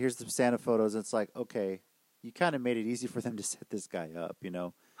beard. Here's some Santa photos. It's like, okay, you kind of made it easy for them to set this guy up, you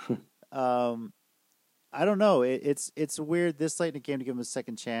know? I don't know. It's weird this late in the game to give him a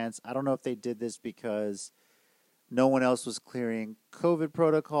second chance. I don't know if they did this because no one else was clearing COVID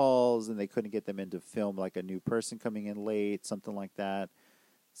protocols and they couldn't get them into film like a new person coming in late, something like that.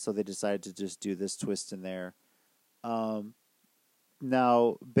 So they decided to just do this twist in there.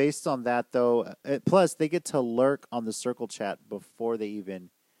 Now, based on that, though, plus they get to lurk on the circle chat before they even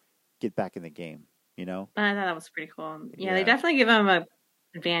get back in the game, you know? I thought that was pretty cool. Yeah, Yeah. they definitely give him a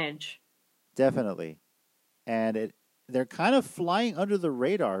advantage. Definitely. And they're kind of flying under the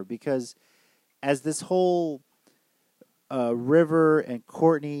radar because as this whole River and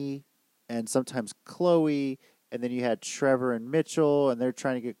Courtney and sometimes Chloe, and then you had Trevor and Mitchell, and they're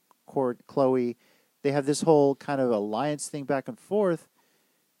trying to get Chloe. They have this whole kind of alliance thing back and forth.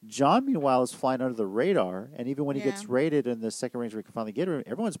 John, meanwhile, is flying under the radar, and even when he gets rated in the second range where he can finally get her,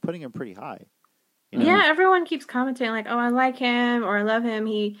 everyone's putting him pretty high. You know? Yeah, everyone keeps commenting like, "Oh, I like him," or "I love him."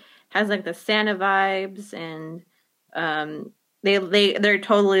 He has like the Santa vibes, and they're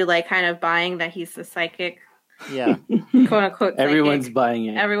totally like kind of buying that he's the psychic, Yeah. quote unquote. Everyone's psychic. buying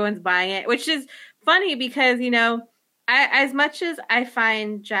it. Everyone's buying it, which is funny because as much as I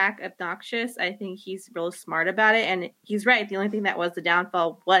find Jack obnoxious, I think he's real smart about it, and he's right. The only thing that was the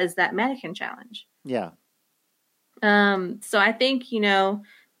downfall was that mannequin challenge. Yeah. So I think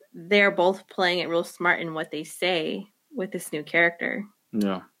they're both playing it real smart in what they say with this new character.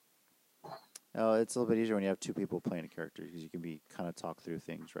 Yeah. Oh, it's a little bit easier when you have two people playing a character because you can be kind of talk through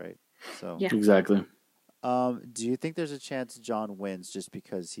things, right? So, Yeah. Exactly. do you think there's a chance John wins just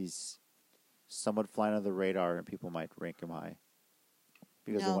because he's somewhat flying under the radar and people might rank him high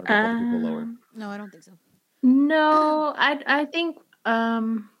because they No. want to make other people lower? No, I don't think so. No, I think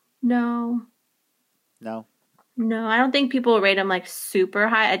no. No. I don't think people will rate him like super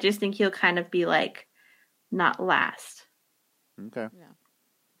high. I just think he'll kind of be like not last. Okay. Yeah.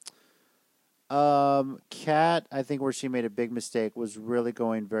 Kat, I think where she made a big mistake was really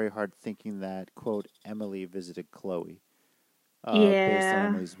going very hard thinking that, quote, Emily visited Chloe. Based on Yeah.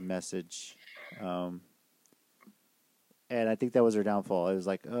 Emily's message. And I think that was her downfall. It was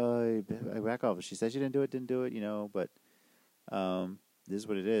like, back off. She said she didn't do it, but this is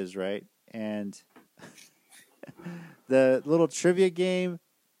what it is, right? And the little trivia game,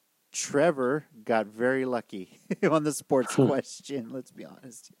 Trevor got very lucky on the sports question. Let's be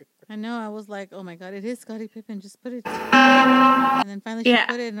honest here. I know. I was like, oh my God, it is Scottie Pippen. Just put it. And then finally she Yeah.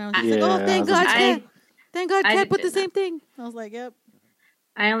 put it, and I was like, Yeah, oh, thank God, I- Kat. Thank God, I Kat put the didn't know. same thing. I was like, yep.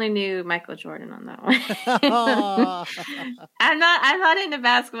 I only knew Michael Jordan on that one. Aw. I'm not into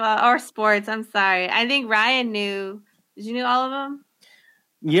basketball or sports. I'm sorry. I think Ryan knew. Did you know all of them?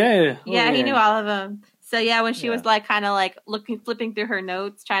 Yeah. Yeah, he knew all of them. So yeah, when she Yeah. was like kind of like flipping through her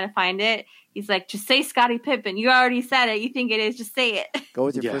notes, trying to find it, he's like, "Just say Scottie Pippen. You already said it. You think it is? Just say it." Go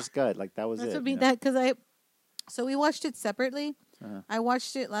with your Yeah. first gut. Like, that was That's it. what be you know? that because so we watched it separately. Uh-huh. I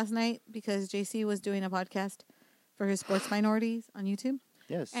watched it last night because JC was doing a podcast for his sports minorities on YouTube.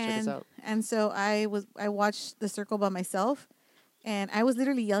 Yes, check us out. And so I watched The Circle by myself, and I was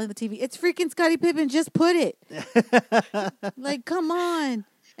literally yelling at the TV, "It's freaking Scottie Pippen! Just put it! Like, come on!"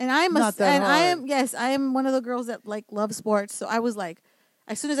 And Not that I hard. am one of the girls that like love sports. So I was like,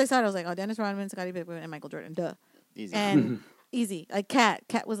 As soon as I saw it, I was like, oh, Dennis Rodman, Scottie Pippen, and Michael Jordan. Duh. Easy. And easy. Like Kat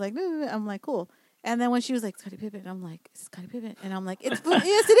was like, no. I'm like, cool. And then when she was like, Scottie Pippen, I'm like, it's Scottie Pippen. And I'm like, yes,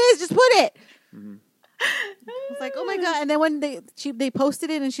 it is. Just put it. Mm-hmm. I was like, oh my God. And then when they posted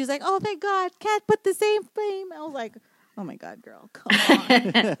it and she's like, oh, thank God, Kat put the same thing. I was like, oh my God, girl, come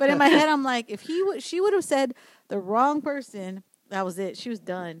on. But in my head, I'm like, if she would have said the wrong person, that was it. She was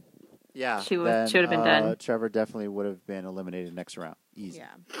done. Yeah. She would have been done. Trevor definitely would have been eliminated next round. Easy.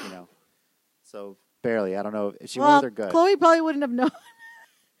 Yeah. You know. So barely. I don't know if she won with her gut. Chloe probably wouldn't have known.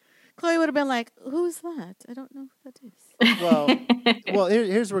 Chloe would have been like, who's that? I don't know who that is. Well,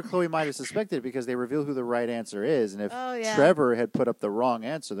 here's where Chloe might have suspected because they reveal who the right answer is. And if Trevor had put up the wrong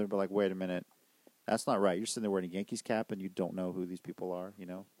answer, they'd be like, wait a minute. That's not right. You're sitting there wearing a Yankees cap and you don't know who these people are, you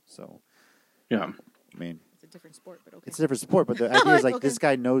know? So, yeah. I mean, it's a different sport, but okay. It's a different sport, but the idea is like this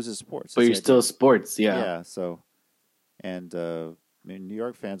guy knows his sports. But you're still sports, yeah. Yeah, so, and I mean, New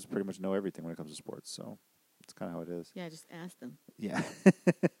York fans pretty much know everything when it comes to sports, so it's kind of how it is. Yeah, just ask them. Yeah.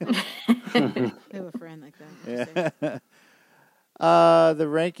 They have a friend like that. Yeah. The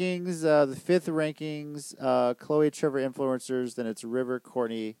rankings, the fifth rankings, Chloe, Trevor influencers, then it's River,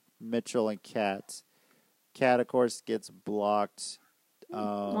 Courtney, Mitchell, and Kat. Kat, of course, gets blocked.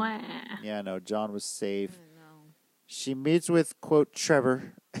 Yeah, no, John was safe. She meets with, quote,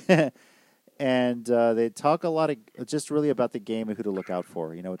 Trevor, and they talk a lot of, just really about the game and who to look out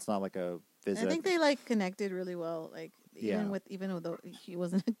for. You know, it's not like a visit. I think they, like, connected really well, like, even though he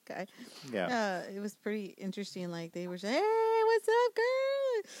wasn't a guy. Yeah. It was pretty interesting. Like, they were saying, hey, what's up, girl?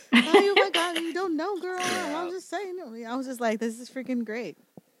 Oh, my God, you don't know, girl. Yeah. I was just saying. I was just like, this is freaking great.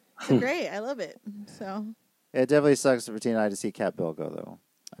 It's great. I love it. So. It definitely sucks for Tina and I to see Kat Bill go, though.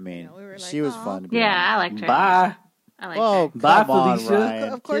 I mean, she was fun. I liked her. Bye. I liked her. Bye, on, Felicia.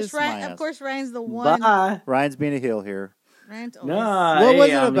 Ryan. Of course, Ryan's the one. Bye. Ryan's being a heel here. What was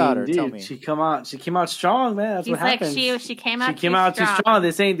it about her? Dude, Tell me. She came out strong, man. That's what happened. She came out too strong.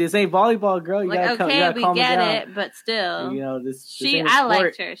 This ain't volleyball, girl. You gotta we calm get down. it, but still, you know this. I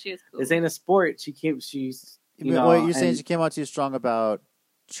liked her. She was cool. This ain't a sport. She's. You're saying she came out too strong about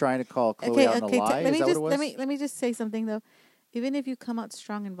trying to call Chloe out on a lie? Is that what it was? Let me just say something though. Even if you come out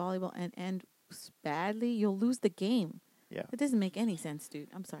strong in volleyball and end badly, you'll lose the game. Yeah. It doesn't make any sense, dude.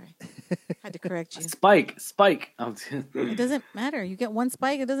 I'm sorry. Had to correct you. Spike. It doesn't matter. You get one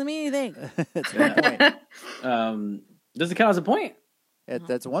spike, it doesn't mean anything. That's 1 point. Does it count as a point?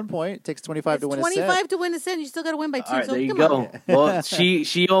 That's 1 point. It takes 25 to win a set. 25 to win a set. You still got to win by 2. All right, so there you come go. on. Well,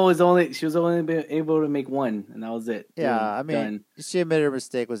 she was only able to make one, and that was it. Yeah, I mean, she admitted her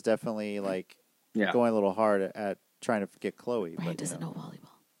mistake was definitely like going a little hard at trying to get Chloe. Ryan doesn't know volleyball.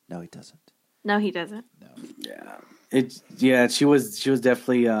 No, he doesn't. No, he doesn't. No. She was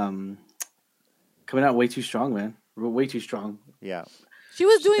definitely coming out way too strong, man. Way too strong. Yeah. She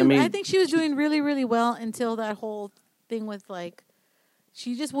was doing. I think she was doing really, really well until that whole thing with like.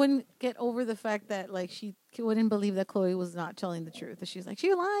 She just wouldn't get over the fact that like she wouldn't believe that Chloe was not telling the truth. She's like,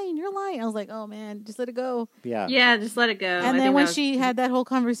 you're lying. I was like, oh man, just let it go. Yeah, just let it go. And then when she had that whole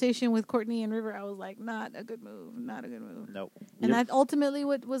conversation with Courtney and River, I was like, not a good move. Nope. And that ultimately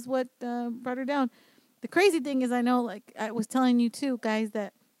was what brought her down. The crazy thing is, I know, like I was telling you too, guys,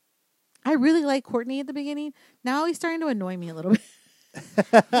 that I really liked Courtney at the beginning. Now he's starting to annoy me a little bit.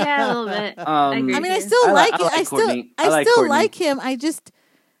 Yeah, a little bit. I mean, I still like it. I still like him.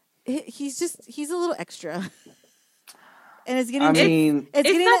 He's a little extra, and it's getting. It's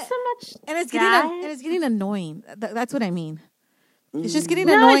not so much, and it's getting annoying. That's what I mean. It's just getting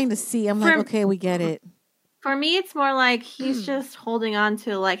annoying to see. I'm like, okay, we get it. For me, it's more like he's just holding on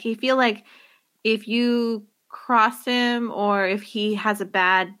to like he feel like if you cross him or if he has a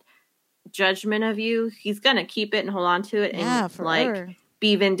bad judgment of you, he's gonna keep it and hold on to it and like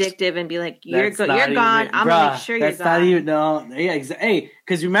be vindictive and be like, you're gone. I'm gonna make sure you're gone. That's not even Hey,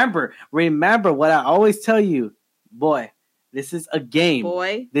 because remember what I always tell you, boy. This is a game.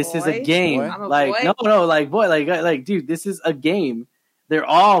 This is a game. Like dude, this is a game. They're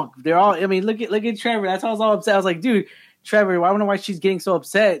all. I mean, look at Trevor. That's why I was all upset. I was like, dude, Trevor, I wonder why she's getting so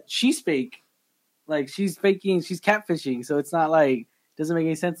upset. She's fake. Like she's faking. She's catfishing. So it's not like. Doesn't make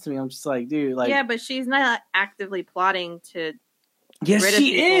any sense to me. I'm just like, dude, like. Yeah, but she's not actively plotting to. Yes,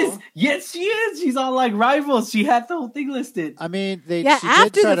 she is. Yes, she is. She's all like rivals. She had the whole thing listed. I mean,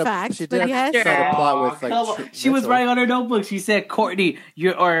 after the fact, she did try to plot with like. She was writing on her notebook. She said, "Courtney, she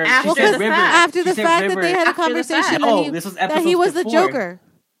said River." After the fact that they had a conversation that he was the Joker.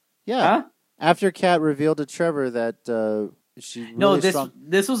 Yeah. Huh? After Kat revealed to Trevor that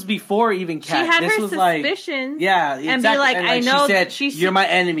This was before even Kat. She had this her was suspicions. Like, yeah, exactly. And be like, I know she said, you're my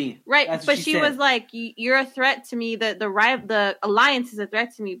enemy. Right, but she was like, you're a threat to me. The alliance is a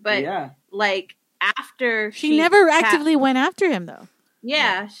threat to me. But like after she never actively went after him though.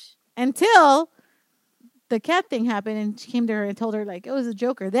 Yeah. Until the cat thing happened and she came to her and told her like it was a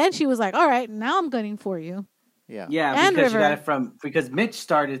Joker. Then she was like, all right, now I'm gunning for you. Yeah, and because River. you got it because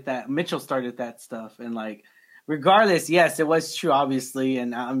Mitchell started that stuff, and like regardless, yes, it was true, obviously,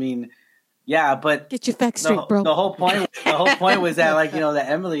 and I mean, yeah, but get your facts straight, bro. The whole point was that like that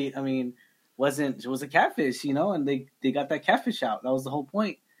Emily, I mean, was a catfish, and they got that catfish out. That was the whole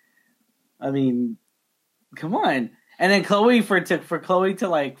point. I mean, come on. And then Chloe for Chloe to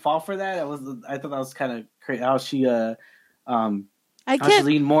like fall for that, I thought that was kind of crazy how she she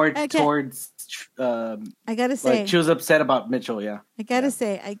leaned more towards. I gotta say, like she was upset about Mitchell. Yeah, I gotta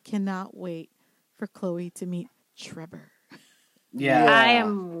say, I cannot wait for Chloe to meet Trevor. Yeah, I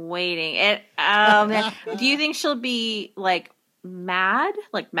am waiting. Do you think she'll be like mad?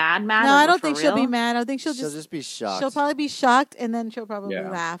 Like mad? No, I don't think she'll be mad. I think she'll just be shocked. She'll probably be shocked, and then she'll probably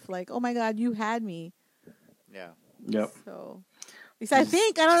laugh. Like, "Oh my god, you had me." Yeah. Yep. So, at least I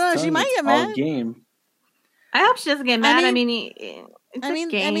think. I don't know. She might get mad. Game. I hope she doesn't get mad. I mean,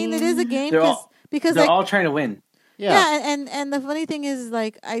 it is a game because they're like, all trying to win. Yeah, and the funny thing is,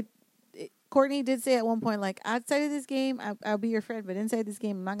 like, Courtney did say at one point, like, outside of this game, I'll be your friend, but inside this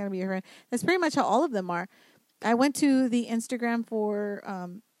game, I'm not going to be your friend. That's pretty much how all of them are. I went to the Instagram for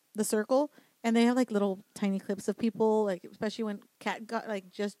the Circle, and they have like little tiny clips of people, like especially when Kat got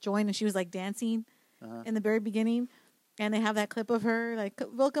like just joined and she was like dancing in the very beginning, and they have that clip of her like,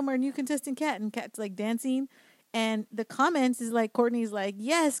 "Welcome our new contestant, Kat," and Kat's like dancing, and the comments is like Courtney's like,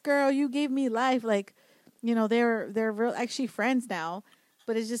 "Yes, girl, you gave me life," like, they're real actually friends now.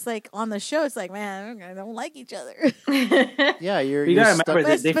 But it's just like on the show, it's like, man, I don't like each other. Yeah, you gotta remember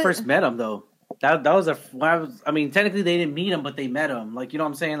that they first met him though. That was technically they didn't meet him, but they met him. Like, you know what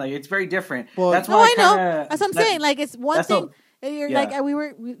I'm saying? Like, it's very different. Well, that's why I know. That's what I'm saying. Like, it's one thing. Like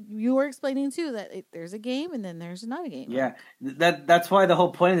you were explaining too that there's a game and then there's not a game. Yeah, that's why the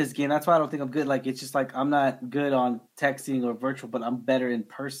whole point of this game. That's why I don't think I'm good. Like, it's just like I'm not good on texting or virtual, but I'm better in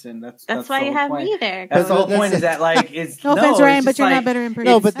person. That's why you have me there. That's the whole point. Is that like it's no offense, Ryan, but you're not better in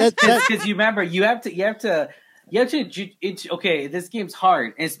person. No, but that's because you remember you have to. Okay, this game's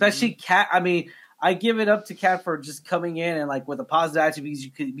hard, and especially Kat. I mean, I give it up to Kat for just coming in and like with a positive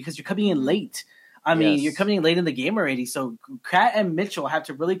attitude because you're coming in late. I mean, you're coming in late in the game already. So Kat and Mitchell have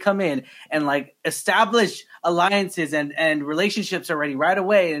to really come in and like establish alliances and relationships already right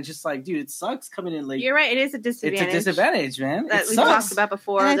away. And it's just like, dude, it sucks coming in late. You're right. It is a disadvantage. It's a disadvantage, man. That we talked about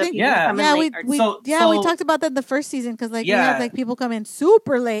before. We talked about that in the first season because like we had like people come in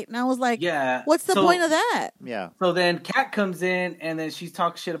super late, and I was like, what's the point of that? Yeah. So then Kat comes in and then she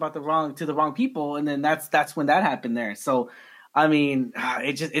talks shit about the wrong people, and then that's when that happened there. So I mean,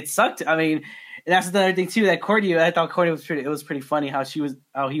 it sucked. I mean. And that's another thing too. That Courtney, I thought Courtney was pretty funny. How he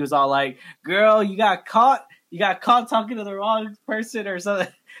was all like, "Girl, you got caught talking to the wrong person or something.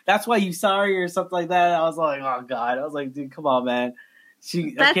 That's why you sorry or something like that." I was like, "Oh God!" I was like, "Dude, come on, man."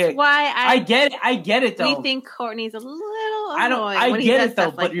 That's why I get it though. We think Courtney's a little annoying. I get it though,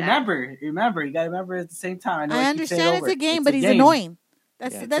 but remember, you got to remember at the same time. I understand it's a game, but he's annoying.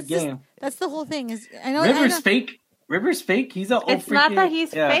 That's the whole thing. Is I know River's fake. River's fake. He's It's not that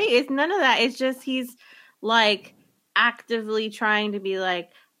he's fake. It's none of that. It's just he's like actively trying to be like,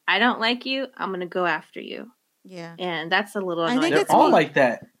 I don't like you. I'm gonna go after you. Yeah, and that's a little annoying. They're all like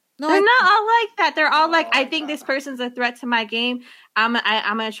that. No, they're not all like that. They're all like, I think this person's a threat to my game. I'm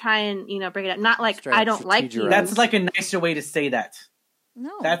gonna try and break it up. Not like I don't like you. That's like a nicer way to say that.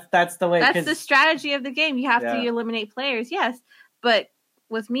 No, that's the way. That's the strategy of the game. You have to eliminate players. Yes, but.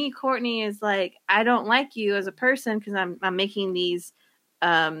 With me, Courtney is like, I don't like you as a person because I'm making these.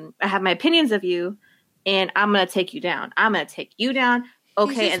 I have my opinions of you, and I'm gonna take you down. I'm gonna take you down.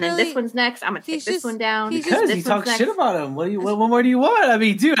 Okay, and then this one's next. I'm gonna take this one down because you talk shit about him. What more do you want? I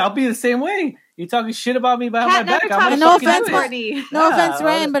mean, dude, I'll be the same way. You talking shit about me behind my back? No offense, Courtney. No offense,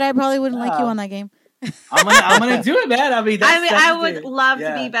 Ryan, but I probably wouldn't like you on that game. I'm gonna do it, man. I mean, I would love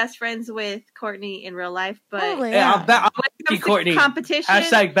to be best friends with Courtney in real life, but I'm back Courtney.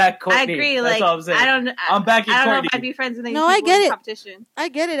 Competition. #back Courtney. I agree. That's all I'm saying. I'm backing Courtney. I don't know if I'd be friends with any people I get in it. Competition. I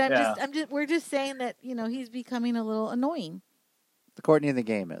get it. We're just saying that he's becoming a little annoying. The Courtney in the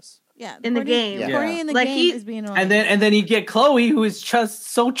game is. Yeah, in the game. Courtney in the game is being annoying. And then you get Chloe, who is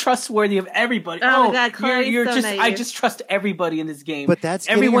just so trustworthy of everybody. Oh my God, Chloe's you're so just naive. I just trust everybody in this game. But that's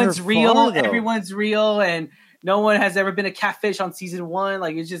everyone's her real. far, everyone's real, and no one has ever been a catfish on season 1.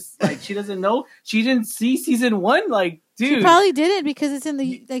 Like, it's just like she doesn't know. She didn't see season 1. Like, dude, she probably didn't because it's in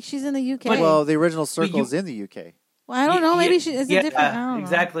the she's in the UK. Well, the original Circle's in the UK. Well, I don't know. Maybe she is it different. I don't know.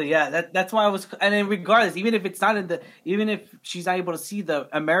 Exactly. Yeah, that's why I was. And then regardless, even if it's not even if she's not able to see the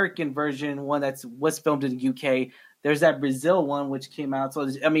American version one was filmed in the UK. There's that Brazil one which came out. So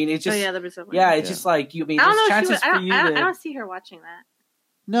I mean, it's just the Brazil one. Yeah, it's just like you. I mean, I don't there's know. chances for you. I don't see her watching that.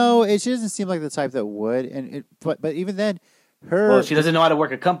 No, she doesn't seem like the type that would. And but even then, she doesn't know how to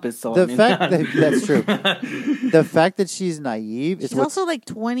work a compass. So that's true. The fact that she's naive. She's also like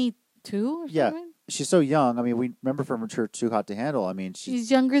 22. Or yeah, something? She's so young. I mean, we remember from her Too Hot to Handle. I mean,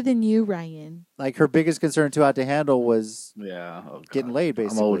 she's younger than you, Ryan. Like her biggest concern in Too Hot to Handle was getting laid,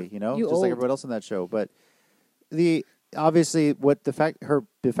 basically. Like everybody else on that show. But the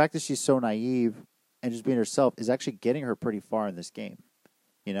fact that she's so naive and just being herself is actually getting her pretty far in this game.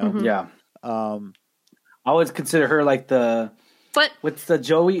 You know? Mm-hmm. Yeah. I always consider her like what's the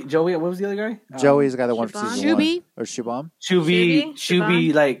Joey? What was the other guy? Joey's the guy that won for season 1. Or Shubham.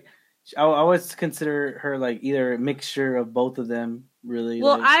 Shubi, like I always consider her like either a mixture of both of them. Really.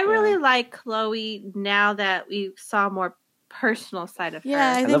 Well, I really like Chloe now that we saw more personal side of her.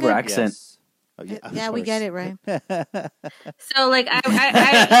 I love her accent. Yes. Oh, yeah, we get it, right? So like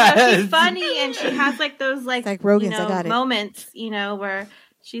she's funny and she has like those like Rogan's, I got it. moments, where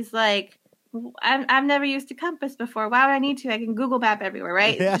she's like, I've never used a compass before. Why would I need to? I can Google Map everywhere,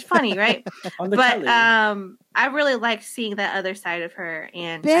 right? It's funny, right? But I really like seeing that other side of her,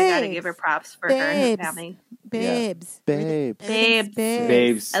 and I gotta give her props for her and her family. Babes. I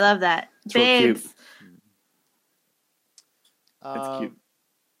love that. So Babes. cute. That's cute.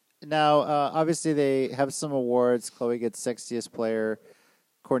 Now, obviously, they have some awards. Chloe gets Sexiest Player.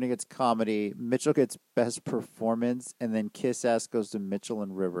 Courtney gets Comedy. Mitchell gets Best Performance. And then Kiss Ass goes to Mitchell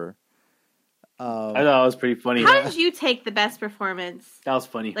and River. I thought that was pretty funny. How did you take the Best Performance? That was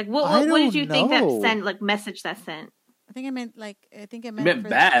funny. Like, what did you think that sent, like, message that sent? I think it meant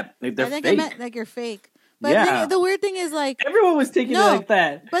bad. Like, they're fake. It meant like you're fake. But the weird thing is like everyone was taking it like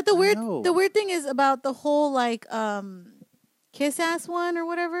that. But the weird thing is about the whole like Kiss Ass one or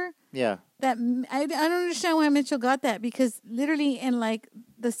whatever. Yeah. That I don't understand why Mitchell got that, because literally in like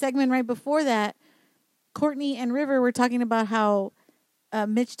the segment right before that, Courtney and River were talking about how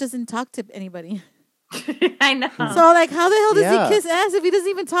Mitch doesn't talk to anybody. I know. So like, how the hell does he kiss ass if he doesn't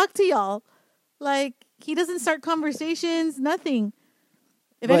even talk to y'all? Like, he doesn't start conversations, nothing.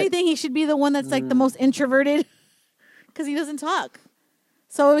 If anything, he should be the one that's like the most introverted because he doesn't talk.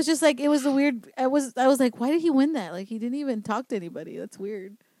 So it was just like, it was a weird. I was like, why did he win that? Like, he didn't even talk to anybody. That's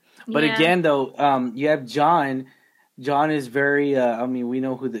weird. But again, though, you have John. John is very. I mean, we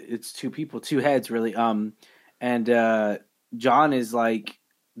know it's two people, two heads, really. And John is like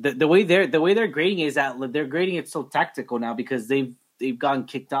the way they're grading is that they're grading it so tactical now because they've gotten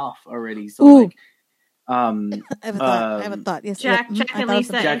kicked off already. So like, I have a thought. Yes, Jack and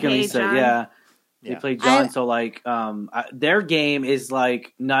Lisa. Jack and Lisa. John. Yeah. They played John. So like, their game is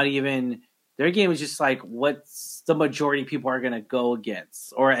like not even. Their game is just like what's the majority of people are going to go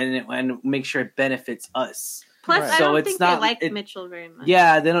against, and make sure it benefits us. Plus, I don't think they like Mitchell very much.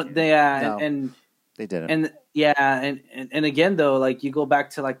 Yeah, they don't. No, and they didn't. And again though, like you go back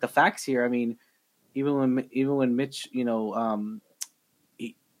to like the facts here. I mean, even when Mitch,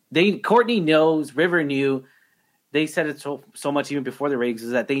 Courtney knows, River knew. They said it so much even before the ratings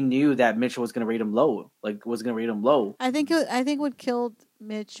is that they knew that Mitchell was going to rate him low. I think what killed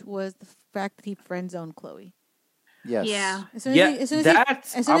Mitch was the fact that he friend zoned Chloe. Yes. Yeah. As soon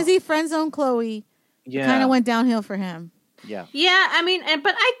as he friend zoned Chloe, it kind of went downhill for him. Yeah. Yeah, I mean,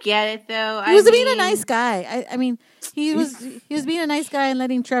 but I get it though. He was being a nice guy. I mean, he was being a nice guy and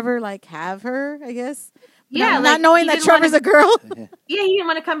letting Trevor like have her, I guess. Yeah, not knowing that Trevor's a girl. Yeah, he didn't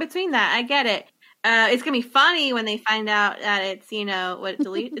want to come between that. I get it. It's gonna be funny when they find out that it's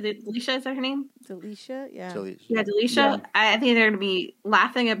Delisha, is that her name? Delisha, yeah. Delisha. Yeah. I think they're gonna be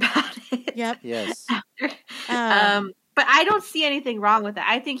laughing about it. Yep. Yes. But I don't see anything wrong with it.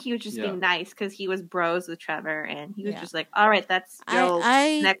 I think he was just being nice because he was bros with Trevor, and he was just like, "All right, that's Joe's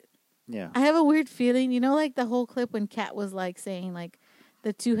next." Yeah. I have a weird feeling, like the whole clip when Kat was like saying like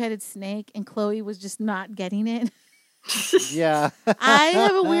the two-headed snake, and Chloe was just not getting it. Yeah. I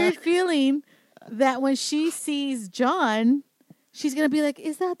have a weird feeling that when she sees John, she's going to be like,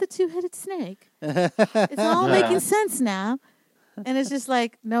 is that the two-headed snake? It's all making sense now. And it's just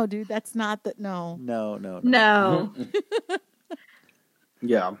like, no, dude, that's not the... No. No.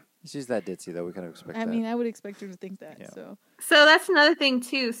 Yeah. She's that ditzy, though. We kind of expect that. I mean, I would expect her to think that. Yeah. So that's another thing,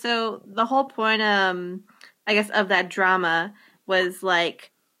 too. So the whole point, I guess, of that drama was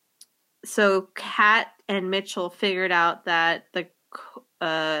like, so Kat and Mitchell figured out that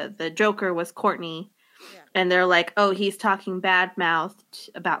the Joker was Courtney, and they're like, "Oh, he's talking bad mouthed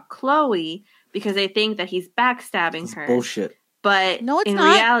about Chloe because they think that he's backstabbing her." Bullshit. But no, it's in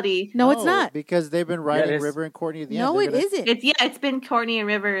not. reality, no, it's not, because they've been writing River and Courtney at the end. No, it isn't. It's been Courtney and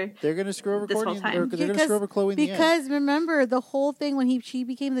River. They're going to screw over this Courtney. Whole time. They're going to screw over Chloe in the end. Because remember, the whole thing when she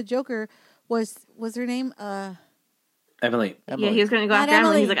became the Joker was her name Emily. Yeah, he was going to go after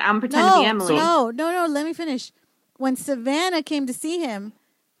Emily. He's like, I'm pretending to be Emily. No. Let me finish. When Savannah came to see him,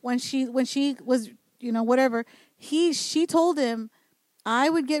 when she was whatever, she told him,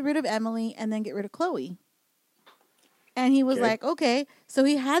 I would get rid of Emily and then get rid of Chloe. And he was like, okay. So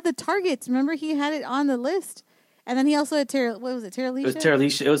he had the targets. Remember, he had it on the list. And then he also had Tara. What was it? Tara Alicia?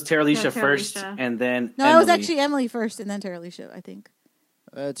 It was Tara Alicia first, and then Emily. It was actually Emily first, and then Tara Alicia, I think.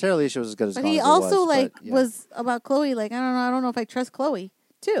 Tara Alicia was as good as. But he also was about Chloe. Like, I don't know if I trust Chloe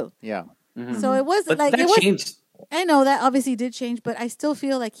too. Yeah. Mm-hmm. So it wasn't but that changed. I know that obviously did change, but I still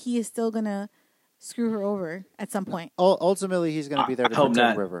feel like he is still gonna screw her over at some point. Ultimately, he's going to be there to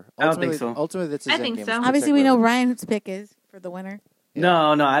protect River. I don't think so. Ultimately, that's his end game. So. Obviously, we know Ryan's pick is for the winner.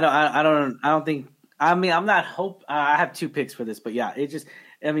 Yeah. No, I don't think. I mean, I'm not I have 2 picks for this, but yeah, it's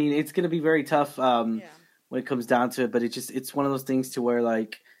going to be very tough when it comes down to it. But it's one of those things to where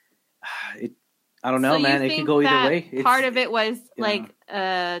like, I don't know, man. It could go either way. Part of it was like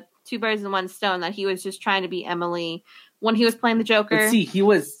 2 birds and 1 stone, that he was just trying to be Emily when he was playing the Joker. But see, he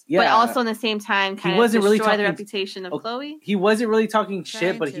was, but also in the same time, kind of destroy the reputation of Chloe. He wasn't really talking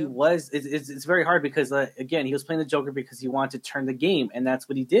shit, but he was. It's very hard because again, he was playing the Joker because he wanted to turn the game, and that's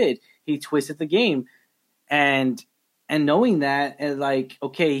what he did. He twisted the game, and knowing that, and like,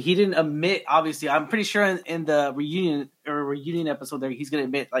 okay, he didn't admit. Obviously, I'm pretty sure in the reunion episode there, he's gonna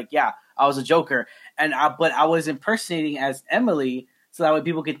admit like, yeah, I was a Joker, but I was impersonating as Emily. So that way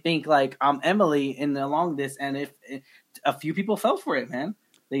people could think like I'm Emily along this, and if a few people fell for it, man,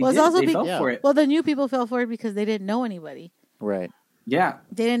 they fell for it. Well, the new people fell for it because they didn't know anybody. Right. Yeah.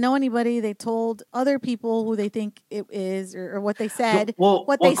 They didn't know anybody. They told other people who they think it is or what they said.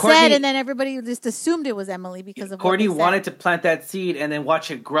 Courtney said, and then everybody just assumed it was Emily because of Courtney what they wanted to plant that seed and then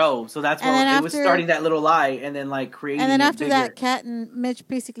watch it grow. So that's why it was starting that little lie and then like creating. And then after bigger. that, Kat and Mitch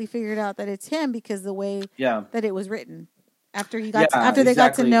basically figured out that it's him because the way that it was written. After they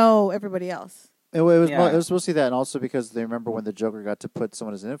got to know everybody else. It was mostly that, and also because they remember when the Joker got to put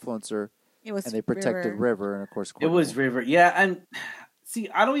someone as an influencer, and they protected River, and of course Courtney. It was River, yeah. And see,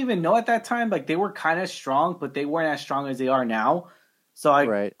 I don't even know at that time. Like they were kind of strong, but they weren't as strong as they are now.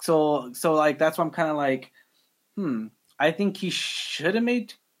 So so like that's why I'm kind of like, I think he should have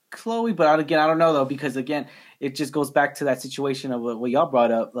made Chloe, but again, I don't know though because again, it just goes back to that situation of what y'all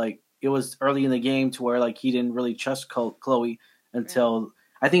brought up, like. It was early in the game to where like he didn't really trust Chloe until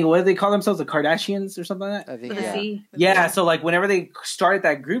I think what did they call themselves, the Kardashians or something like that? I think yeah. So like whenever they started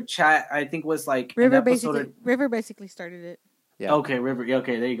that group chat, I think was like River basically started it. Yeah. Okay, River. Yeah,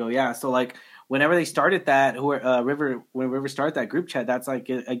 okay, there you go. Yeah. So like whenever they started that, when River started that group chat, that's like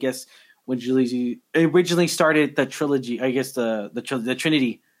I guess when Julie originally started the trilogy. I guess the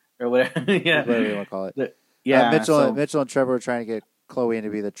Trinity or whatever. Yeah. Whatever you want to call it. Mitchell and Trevor were trying to get Chloe to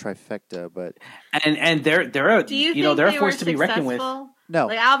be the trifecta, but and they're they're a force to be reckoned with. No,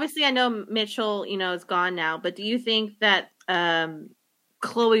 like obviously I know Mitchell, is gone now, but do you think that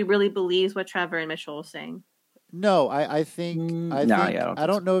Chloe really believes what Trevor and Mitchell are saying? No, I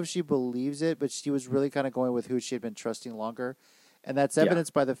don't know if she believes it, but she was really kind of going with who she had been trusting longer, and that's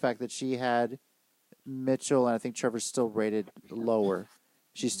evidenced by the fact that she had Mitchell and I think Trevor still rated lower.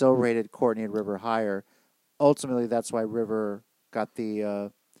 She still rated Courtney and River higher. Ultimately, that's why River got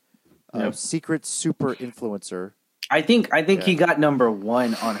the secret super influencer. I think he got number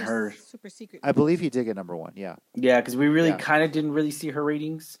 1 on her. Super secret. I believe he did get number 1. Yeah. Yeah, because we really kind of didn't really see her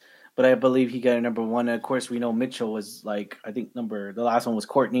ratings, but I believe he got a number 1. And of course, we know Mitchell was like I think the last one was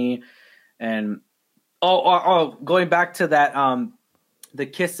Courtney, and going back to that the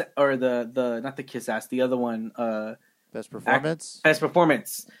kiss or the not the kiss ass, the other one best performance. Best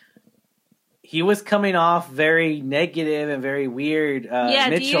performance. He was coming off very negative and very weird.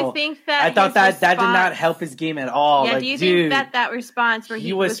 Mitchell. Do you think that I thought that did not help his game at all? Yeah, do you think that response where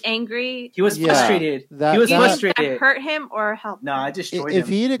he was angry? He was frustrated. He was frustrated. That hurt him or helped? No, I destroyed him. If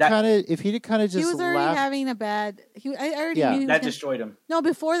he'd kind of just he was already laughed. having a bad. I already knew that destroyed him. No,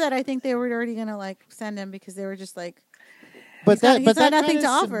 before that, I think they were already gonna like send him because they were just like. But that nothing to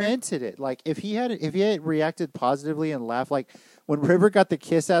offer. Cemented it. Like if he had reacted positively and laughed, like when River got the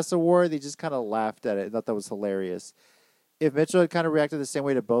Kiss Ass Award, they just kind of laughed at it and thought that was hilarious. if Mitchell had kind of reacted the same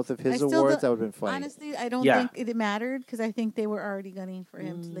way to both of his awards, that would have been funny. Honestly, I don't think it mattered because I think they were already gunning for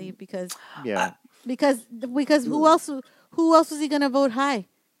him to leave because who else was he going to vote high?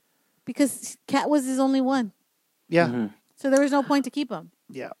 Because Kat was his only one. Yeah. Mm-hmm. So there was no point to keep him.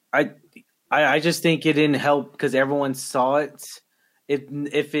 Yeah. I just think it didn't help because everyone saw it.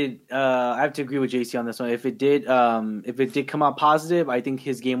 If it I have to agree with JC on this one. If it did come out positive, I think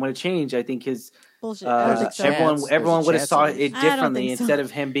his game would have changed. I think his bullshit. Everyone would have saw it differently instead of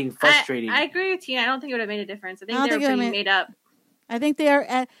him being frustrated. I agree with Tina. I don't think it would have made a difference. I think they were pretty made up. I think they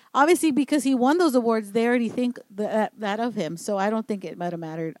are obviously because he won those awards. They already think that of him. So I don't think it might have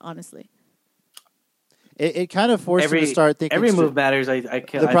mattered. Honestly, it kind of forced him to start thinking. Every move matters. I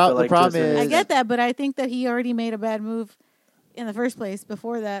can't. The problem is, I get that, but I think that he already made a bad move in the first place.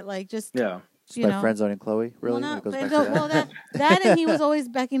 Before that, just by friend zoning Chloe. Really, that and he was always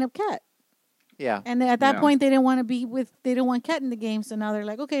backing up Kat. Yeah, and at that point they didn't want Kat in the game. So now they're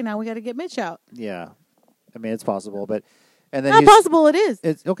like, okay, now we got to get Mitch out. Yeah, I mean it's possible, but. And then not possible. It is.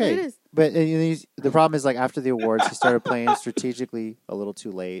 It's okay. It is. But the problem is, like after the awards, he started playing strategically a little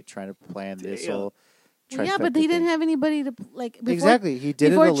too late, trying to plan this whole. Yeah, but he didn't have anybody to like. Before, exactly, he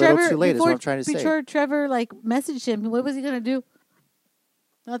did it a little too late. Is what I'm trying to say. Before Trevor messaged him, what was he gonna do?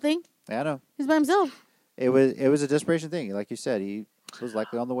 Nothing. Yeah, I know. He's by himself. It was a desperation thing, like you said. He was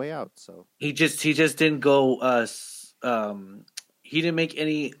likely on the way out. So he just didn't go. He didn't make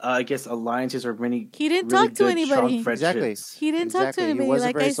any, I guess, alliances or many. He didn't talk to anybody. Exactly. He didn't talk to anybody.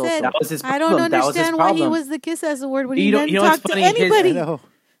 Like I said, that was his I don't understand why he was the kiss ass award when he didn't talk to anybody.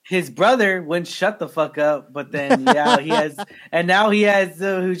 His brother wouldn't shut the fuck up, but then he has, and now he has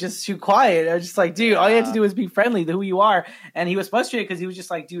who's just too quiet. I was just like, dude, all you have to do is be friendly to who you are. And he was frustrated because he was just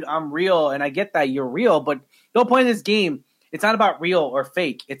like, dude, I'm real, and I get that you're real, but the whole point of this game, it's not about real or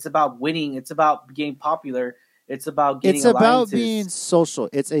fake. It's about winning. It's about getting popular. It's about getting alliances. Being social.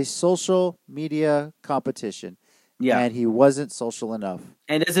 It's a social media competition. Yeah. And he wasn't social enough.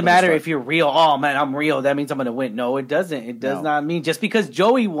 And it doesn't matter if you're real. Oh, man, I'm real. That means I'm going to win. No, it doesn't. It does not mean just because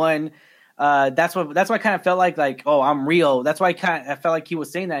Joey won. That's why I kind of felt like, oh, I'm real. That's why I felt like he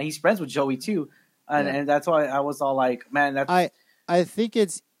was saying that. He's friends with Joey too. And that's why I was all like, man, that's. I think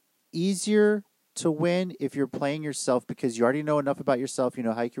it's easier to win if you're playing yourself because you already know enough about yourself. You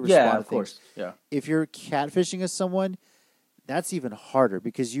know how you can respond to things. Yeah. If you're catfishing as someone, that's even harder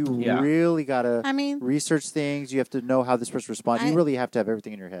because you really got to research things. You have to know how this person responds. You really have to have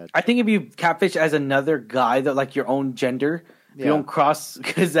everything in your head. I think if you catfish as another guy that like your own gender, you don't cross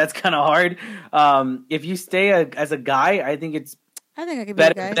because that's kind of hard. If you stay as a guy, I think I could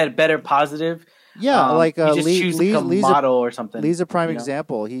be better positive. Yeah, like Lee's a model or something. Lee's a prime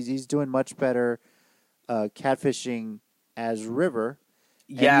example. He's doing much better catfishing as River.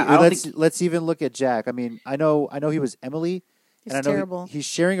 Yeah, let's even look at Jack. I mean, I know he was Emily, and I know terrible. He's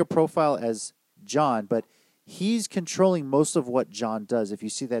sharing a profile as John, but he's controlling most of what John does. If you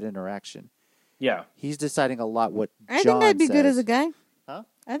see that interaction, yeah, he's deciding a lot what. I think I'd be good as a guy. Huh?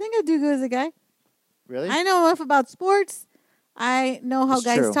 I think I'd do good as a guy. Really? I know enough about sports. I know how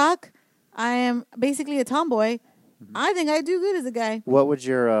guys talk. I am basically a tomboy. Mm-hmm. I think I do good as a guy. What would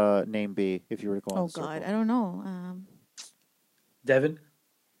your name be if you were to go on the God, circle? I don't know. Devin?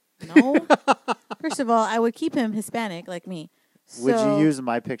 No. First of all, I would keep him Hispanic like me. So, would you use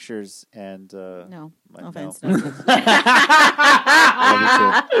my pictures and... no offense. No.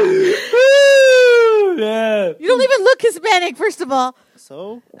 Yeah. You don't even look Hispanic, first of all.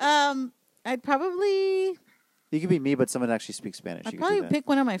 So? I'd probably... You could be me, but someone actually speaks Spanish. I'd probably pick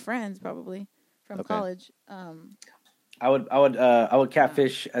one of my friends, probably from college. I would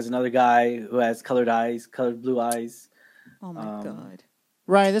catfish as another guy who has colored blue eyes. Oh my God,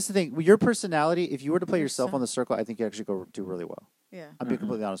 Ryan, this is the thing. Your personality, if you were to play yourself on the circle, I think you actually do really well. Yeah, I'll be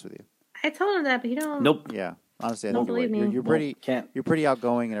completely honest with you. I told him that, but he don't. Nope. Yeah, honestly, I don't think believe me. You're pretty. You're pretty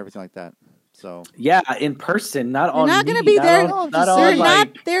outgoing and everything like that. So yeah, in person, not on. You're not going to be there. You're not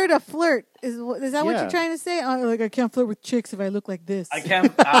there to flirt. Is that what you're trying to say? I can't flirt with chicks if I look like this. I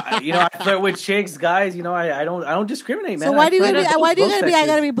can't. I flirt with chicks, guys. I don't discriminate, man. So why do you gotta be? I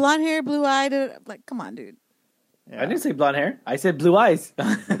gotta be blonde hair, blue eyed. Like, come on, dude. Yeah. I didn't say blonde hair. I said blue eyes.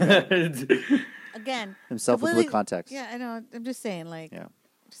 Again, himself with blue contacts. Yeah, I know. I'm just saying,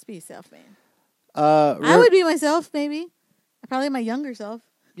 just be yourself, man. I would be myself, maybe. Probably my younger self.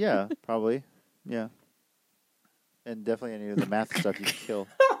 Yeah, probably. Yeah. And definitely any of the math stuff you could kill.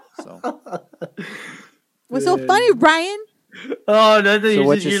 So. What's so funny, Brian? Oh, nothing. So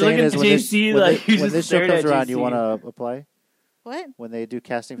what you're looking saying is when this show comes around, you want to apply? What? When they do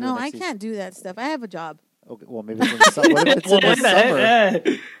casting for No, the next I can't do that stuff. I have a job. Okay, well, maybe it's in the summer. What if it's in the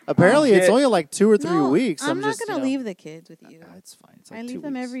summer? Apparently, it's only like 2 or 3 weeks. I'm not going to leave the kids with you. It's fine. It's like I 2 leave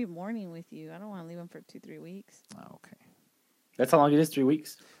them weeks. every morning with you. I don't want to leave them for 2-3 weeks. Oh, okay. That's how long it is. 3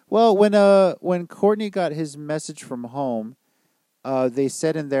 weeks. Well, when Courtney got his message from home, they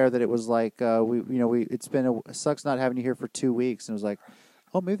said in there that it was like it's been sucks not having you here for 2 weeks, and it was like,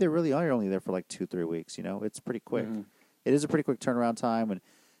 oh, maybe they really are only there for like 2-3 weeks. It's pretty quick. Mm-hmm. It is a pretty quick turnaround time when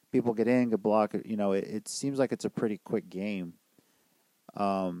people get in, get blocked. It seems like it's a pretty quick game.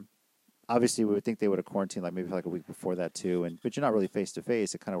 Obviously, we would think they would have quarantined like maybe like a week before that too, but you're not really face to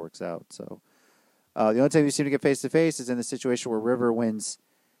face. It kind of works out. So the only time you seem to get face to face is in the situation where River wins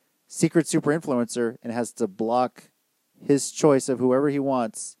Secret Super Influencer and has to block his choice of whoever he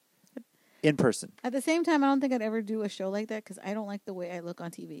wants in person. At the same time, I don't think I'd ever do a show like that because I don't like the way I look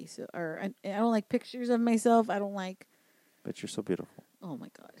on TV. I don't like pictures of myself. I don't like. But you're so beautiful. Oh my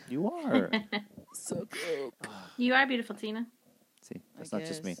God, you are so cute. You are beautiful, Tina. See, that's not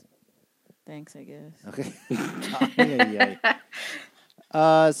just me. Thanks, I guess. Okay.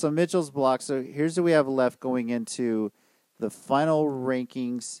 So Mitchell's blocked. So here's what we have left going into the final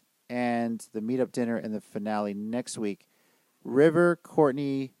rankings and the meetup dinner and the finale next week. River,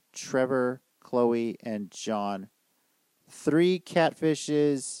 Courtney, Trevor, Chloe, and John. 3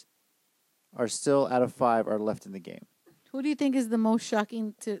 catfishes are still out of 5 are left in the game. Who do you think is the most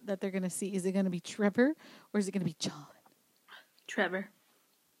shocking that they're going to see? Is it going to be Trevor or is it going to be John? Trevor.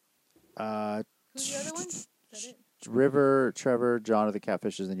 Who's the other one? Is that it? River, Trevor, John are the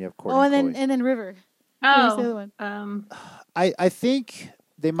catfishes, and you have Courtney. Oh, and then River. Oh, Who's the other one? I think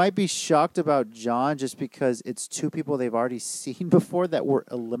they might be shocked about John just because it's 2 people they've already seen before that were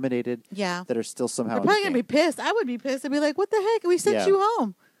eliminated. Yeah, that are still somehow. They're probably gonna be pissed. I would be pissed. I'd be like, "What the heck? We sent you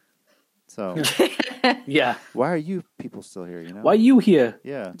home." So, yeah. Why are you people still here? Why are you here?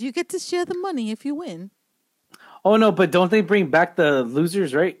 Yeah. Do you get to share the money if you win? Oh no, but don't they bring back the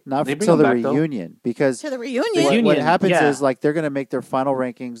losers? Right? Not until the reunion, because to the reunion. What happens is like they're going to make their final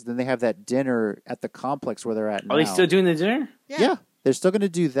rankings. Then they have that dinner at the complex where they're at now. Are they still doing the dinner? Yeah. They're still going to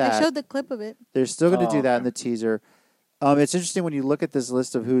do that. I showed the clip of it. They're still going to do that in the teaser. It's interesting when you look at this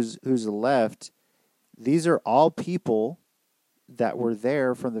list of who's left. These are all people that were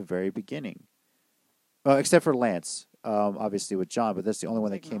there from the very beginning, except for Lance, obviously with John, but that's the only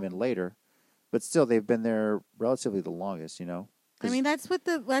one that came in later. But still, they've been there relatively the longest. I mean, that's what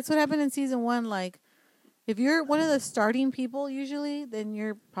happened in season 1. Like, if you're one of the starting people, usually, then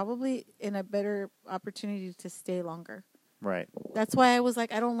you're probably in a better opportunity to stay longer. Right. That's why I was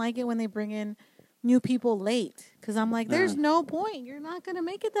like, I don't like it when they bring in new people late. Because I'm like, there's no point. You're not going to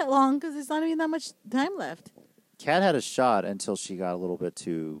make it that long because there's not even that much time left. Kat had a shot until she got a little bit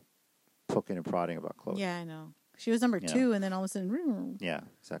too poking and prodding about Chloe. Yeah, I know. She was number 2, and then all of a sudden, yeah,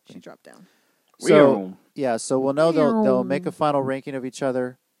 exactly. She dropped down. So we'll know they'll make a final ranking of each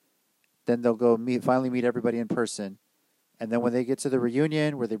other. Then they'll go finally meet everybody in person, and then when they get to the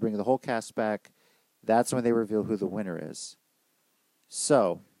reunion where they bring the whole cast back, that's when they reveal who the winner is.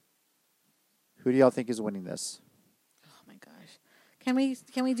 So, who do y'all think is winning this? Oh my gosh, can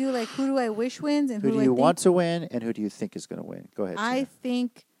we do like who do I wish wins and who do you want to win and who do you think is going to win? Go ahead. I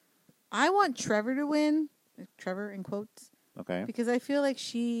think I want Trevor to win. Trevor in quotes. Okay. Because I feel like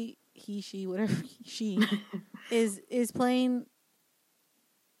she is playing.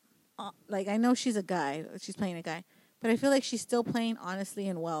 Like I know she's a guy. She's playing a guy, but I feel like she's still playing honestly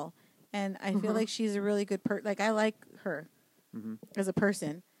and well. And I feel like she's a really good person. Like I like her as a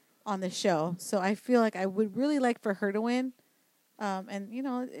person on the show. So I feel like I would really like for her to win. And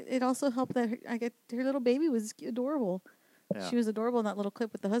it also helped that her little baby was adorable. Yeah. She was adorable in that little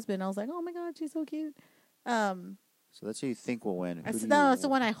clip with the husband. I was like, oh my God, she's so cute. So that's who you think will win. That's the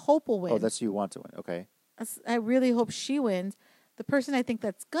one I hope will win. Oh, that's who you want to win. Okay. I really hope she wins. The person I think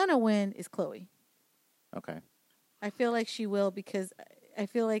that's gonna win is Chloe. Okay. I feel like she will because I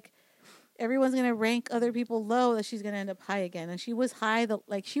feel like everyone's gonna rank other people low that she's gonna end up high again, and she was high.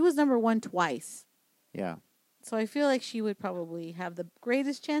 She was number 1 twice. Yeah. So I feel like she would probably have the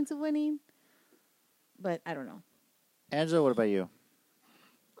greatest chance of winning, but I don't know. Angela, what about you?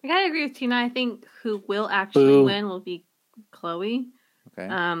 I gotta agree with Tina. I think who will actually win will be Chloe. Okay.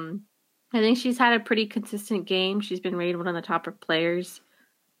 I think she's had a pretty consistent game. She's been rated one of the top players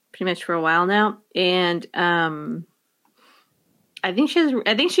pretty much for a while now, and I think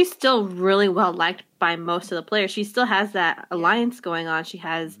she's still really well liked by most of the players. She still has that alliance going on. She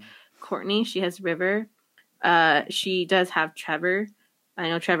has Courtney. She has River. She does have Trevor. I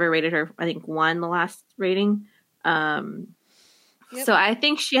know Trevor rated her, I think, 1 the last rating. So I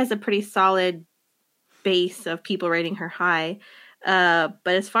think she has a pretty solid base of people rating her high. But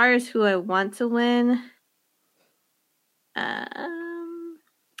as far as who I want to win, I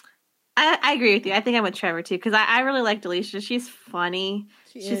agree with you. I think I went Trevor too because I really like Delisha. She's funny.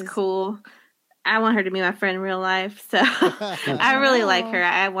 She's cool. I want her to be my friend in real life. So I really like her.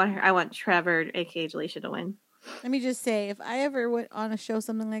 I want Trevor, aka Delisha, to win. Let me just say, if I ever went on a show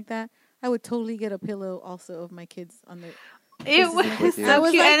something like that, I would totally get a pillow also of my kids on their. It was so cute. I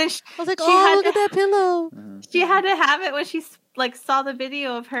was like, oh, look at that pillow. She had to have it when she saw the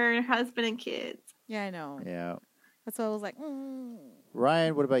video of her and her husband and kids. Yeah, I know. Yeah. That's why I was like,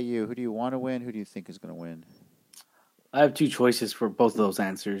 Ryan, what about you? Who do you want to win? Who do you think is going to win? I have two choices for both of those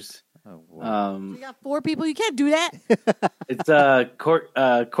answers. Oh, wow. you got 4 people. You can't do that. It's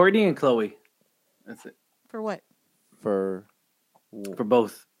Courtney and Chloe. That's it. For what? For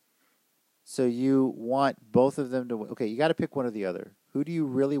both. So you want both of them to win. Okay, you got to pick one or the other. Who do you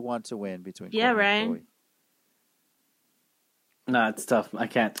really want to win between Courtney Ryan. and Chloe? Nah, it's tough. I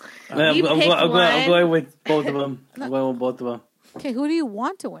can't. I'm going with both of them. I'm going with both of them. Okay, who do you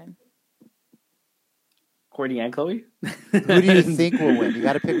want to win? Courtney and Chloe? Who do you think will win? You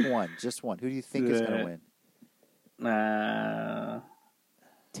got to pick one. Just one. Who do you think is going to win?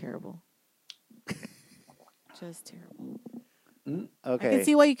 Terrible. Just terrible. Okay. I can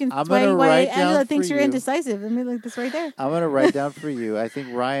see why you can. Why Angela thinks you're indecisive. I mean, like this right there. I'm going to write down for you. I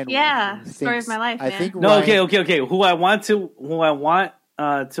think Ryan. Yeah, story of my life. Man. I think Ryan, okay. Who I want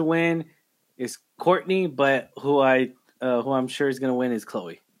to win is Courtney, but who I'm sure is going to win is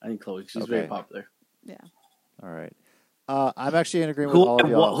Chloe. I think Chloe. She's very popular. Yeah. All right. I'm actually in agreement with all of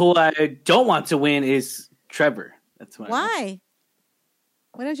y'all. Who I don't want to win is Trevor. That's why.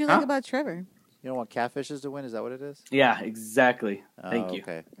 What don't you like about Trevor? You don't want catfishes to win? Is that what it is? Yeah, exactly. Thank you.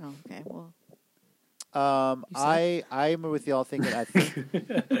 Okay. Oh, okay. Well. I'm with y'all thinking.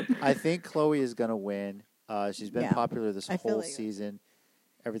 I think Chloe is gonna win. She's been popular this whole season.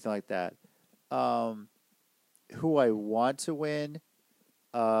 Everything like that. Who I want to win,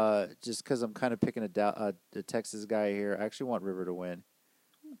 just because I'm kind of picking a Texas guy here. I actually want River to win.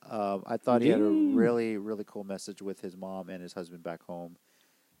 I thought he had a really, really cool message with his mom and his husband back home.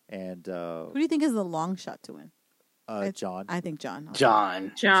 And who do you think is the long shot to win? John. I think John.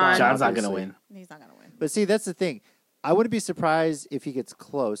 John's not going to win. He's not going to win. But see, that's the thing. I wouldn't be surprised if he gets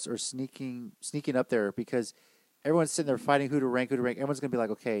close or sneaking up there because everyone's sitting there fighting who to rank. Everyone's going to be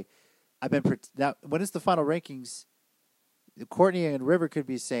like, okay, now when it's the final rankings, Courtney and River could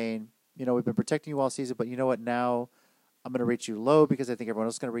be saying, we've been protecting you all season, but you know what? Now I'm going to rate you low because I think everyone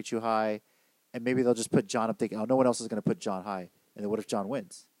else is going to rate you high, and maybe they'll just put John up thinking, no one else is going to put John high. And then what if John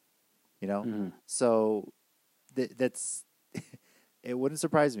wins? So that's it wouldn't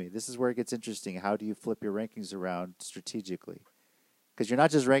surprise me. This is where it gets interesting. How do you flip your rankings around strategically? Because you're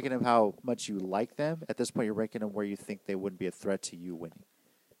not just ranking them how much you like them. At this point, you're ranking them where you think they wouldn't be a threat to you winning.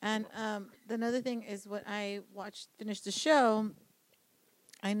 And another thing is when I finished the show,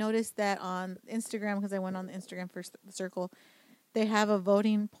 I noticed that on Instagram, because I went on the Instagram for the Circle, they have a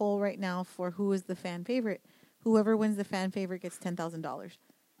voting poll right now for who is the fan favorite. Whoever wins the fan favorite gets $10,000.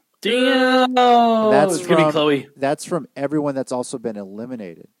 Damn! That's from Chloe. That's from everyone that's also been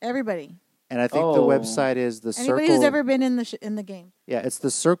eliminated. Everybody. And I think the website is the Circle. Anybody who's ever been in the game. Yeah, it's the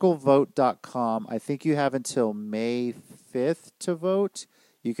circlevote.com. I think you have until May 5th to vote.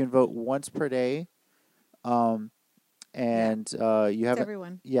 You can vote once per day. You have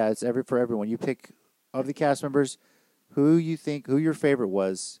everyone. Yeah, it's for everyone. You pick of the cast members who your favorite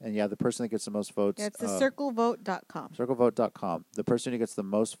was, and the person that gets the most votes. Yeah, it's the circlevote.com. Circlevote.com. The person who gets the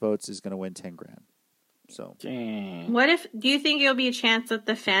most votes is going to win $10,000. So, dang. Do you think it'll be a chance that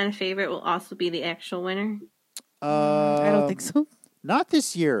the fan favorite will also be the actual winner? I don't think so. Not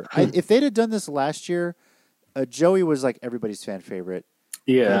this year. If they'd have done this last year, Joey was like everybody's fan favorite.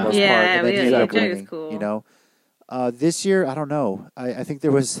 Yeah, Joey was cool. This year, I don't know. I think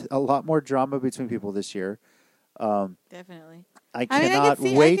there was a lot more drama between people this year. Definitely. I cannot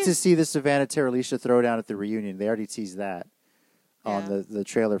wait to see the Savannah Terralisha throwdown at the reunion. They already teased that on the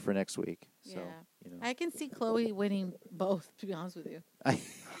trailer for next week. So, I can see Chloe winning both, to be honest with you.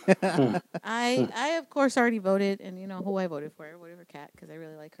 I of course already voted, and you know who I voted for. I voted for Kat because I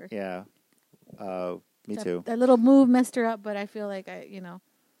really like her. Yeah. Me too. That little move messed her up, but I feel like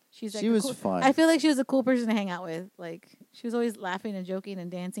she was fun. I feel like she was a cool person to hang out with. Like she was always laughing and joking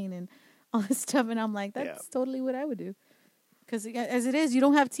and dancing and all this stuff, and I'm like, that's totally what I would do. Because as it is, you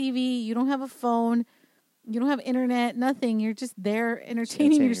don't have TV, you don't have a phone, you don't have internet, nothing. You're just there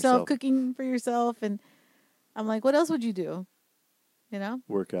entertaining yourself, cooking for yourself, and I'm like, what else would you do?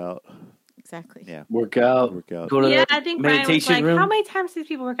 Work out. Exactly. Yeah. Work out. Go to I think Brian was like, room. How many times do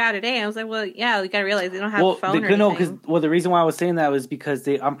people work out a day? I was like, well, yeah, you got to realize they don't have a phone or anything. The reason why I was saying that was because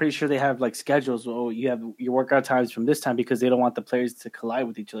I'm pretty sure they have like schedules. Oh, you have your workout times from this time because they don't want the players to collide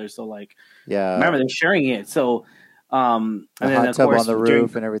with each other. So like, remember they're sharing it. So, and then hot of tub course on the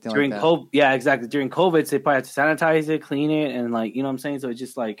roof and everything during like that. COVID, yeah, exactly. During COVID, they probably have to sanitize it, clean it, and like, you know what I'm saying? So it's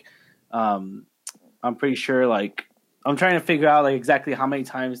just like, I'm pretty sure like, I'm trying to figure out like exactly how many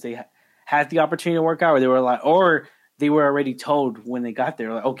times they had the opportunity to work out, or they were already told when they got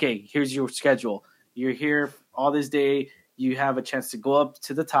there, like, okay, here's your schedule. You're here all this day. You have a chance to go up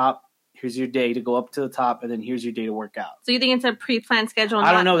to the top. Here's your day to go up to the top, and then here's your day to work out. So you think it's a pre-planned schedule?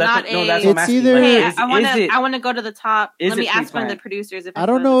 I don't know. That's what I'm asking. Either, hey, I want to go to the top. Let me ask one of the producers. If I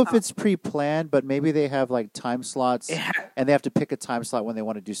don't know if it's pre-planned, but maybe they have like time slots, and they have to pick a time slot when they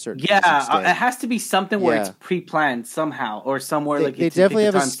want to do certain. Yeah, it has to be something where it's pre-planned somehow, or somewhere they definitely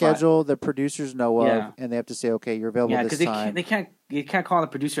have a schedule the producers know of, and they have to say, okay, you're available this time. You can't call the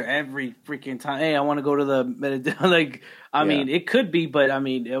producer every freaking time. Hey, I want to go to the like. I mean, it could be, but I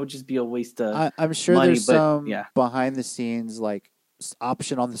mean, it would just be a waste of. I'm sure money, there's some behind the scenes like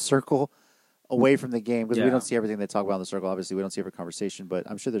option on the circle away from the game because we don't see everything they talk about in the circle. Obviously, we don't see every conversation, but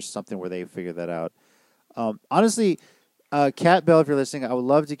I'm sure there's something where they figure that out. Honestly, Kat Bell, if you're listening, I would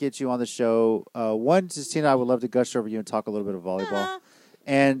love to get you on the show. One, Justina, I would love to gush over you and talk a little bit of volleyball.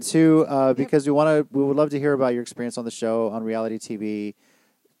 And two, because we would love to hear about your experience on the show, on reality TV,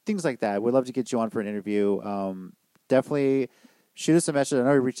 things like that. We'd love to get you on for an interview. Definitely shoot us a message. I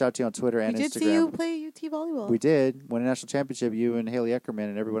know we reached out to you on Twitter and Instagram. We did see you play UT volleyball. We did. Won a national championship, you and Haley Eckerman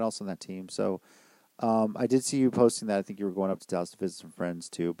and everyone else on that team. So I did see you posting that. I think you were going up to Dallas to visit some friends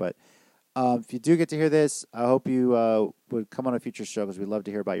too. But if you do get to hear this, I hope you would come on a future show because we'd love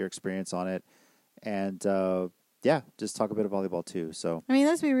to hear about your experience on it. And just talk a bit of volleyball too. So I mean,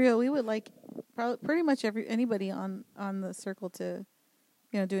 let's be real. We would like pretty much anybody on the circle to,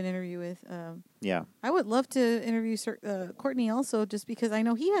 do an interview with. I would love to interview Courtney also, just because I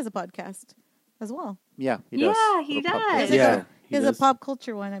know he has a podcast as well. Yeah, he does. Yeah, he does. He has a pop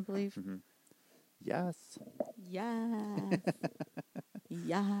culture one, I believe. Mm-hmm. Yes. Yeah.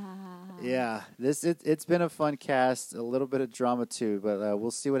 Yeah. It's been a fun cast, a little bit of drama too, but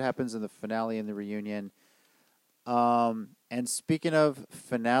we'll see what happens in the finale and the reunion. And speaking of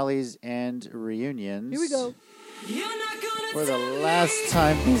finales and reunions, here we go. For the last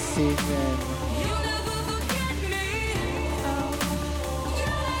time this season.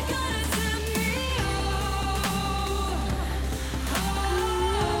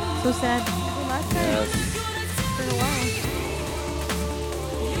 So sad. Last time. For a while.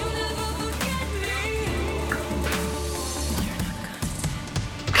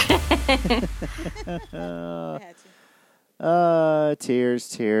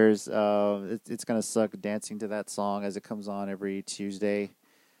 Tears. It's gonna suck dancing to that song as it comes on every Tuesday.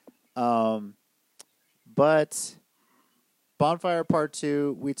 But Bonfire Part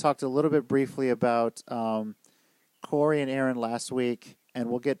 2, we talked a little bit briefly about Corey and Aaron last week, and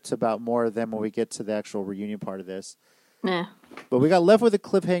we'll get to about more of them when we get to the actual reunion part of this. Yeah. But we got left with a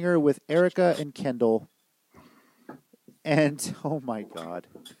cliffhanger with Erica and Kendall. And, oh my God.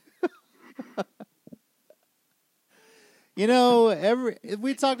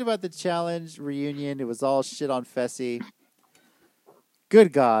 We talked about the challenge reunion. It was all shit on Fessy.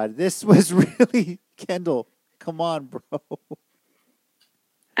 Good God. This was really Kendall. Come on, bro.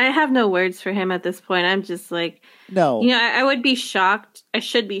 I have no words for him at this point. I'm just like, no. I would be shocked. I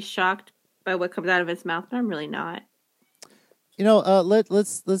should be shocked by what comes out of his mouth, but I'm really not.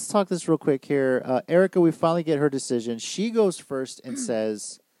 Let's talk this real quick here. Erica, we finally get her decision. She goes first and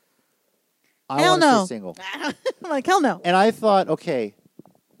says, I want to stay single. I'm like, hell no. And I thought, okay,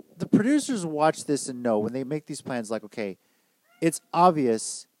 the producers watch this and know when they make these plans, like, okay, it's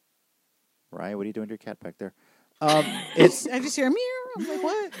obvious. Ryan, what are you doing to your cat back there? I just hear a meow. I'm like,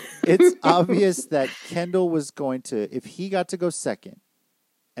 what? It's obvious that Kendall was going to, if he got to go second,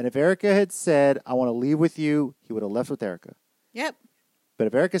 and if Erica had said, I want to leave with you, he would have left with Erica. Yep. But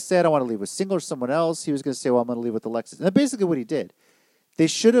if Erica said, I want to leave with Single or someone else, he was going to say, well, I'm going to leave with Alexis. And that's basically what he did. They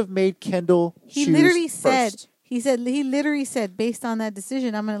should have made Kendall choose first. He literally said, based on that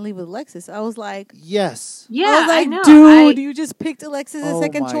decision, I'm going to leave with Alexis. I was like, yes. Yeah, I was like, I know. Dude, you just picked Alexis as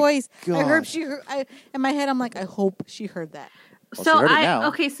second choice. God. I heard in my head, I'm like, I hope she heard that. Well, so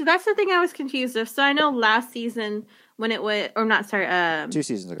so that's the thing I was confused of. So I know last season when it was, or not, sorry, 2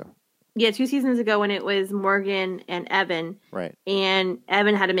 seasons ago. Yeah, 2 seasons ago when it was Morgan and Evan. Right. And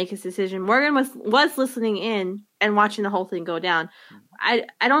Evan had to make his decision. Morgan was listening in and watching the whole thing go down. I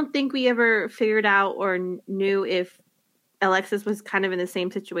don't think we ever figured out or knew if Alexis was kind of in the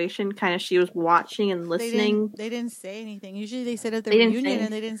same situation. Kind of, she was watching and listening. They didn't say anything. Usually they said at the reunion,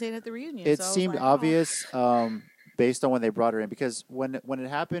 and they didn't say it at the reunion. It seemed obvious based on when they brought her in, because when it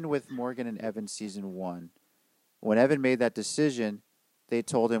happened with Morgan and Evan season 1, when Evan made that decision, they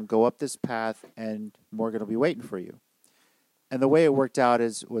told him, go up this path and Morgan will be waiting for you. And the way it worked out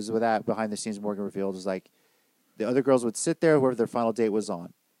was with that behind the scenes Morgan revealed was like the other girls would sit there wherever their final date was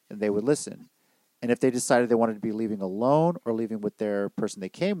on, and they would listen. And if they decided they wanted to be leaving alone or leaving with their person they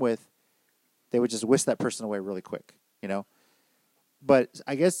came with, they would just whisk that person away really quick, you know? But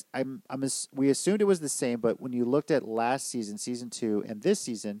I guess we assumed it was the same, but when you looked at last season, season 2, and this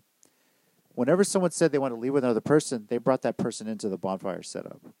season, whenever someone said they want to leave with another person, they brought that person into the bonfire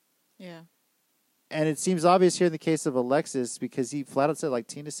setup. Yeah. And it seems obvious here in the case of Alexis, because he flat out said, like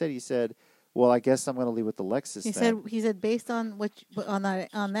Tina said, he said, well, I guess I'm going to leave with Alexis. He said based on on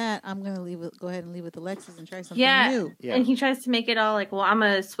that, I'm going to go ahead and leave with Alexis and try something new. Yeah, and he tries to make it all like, well, I'm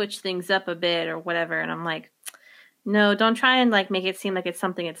going to switch things up a bit or whatever, and I'm like, no, don't try and like make it seem like it's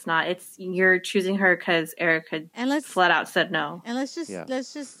something it's not. It's you're choosing her because Erica flat out said no. And let's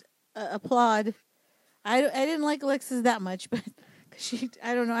just applaud. I didn't like Alexis that much, but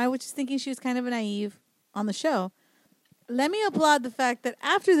I don't know. I was just thinking she was kind of naive on the show. Let me applaud the fact that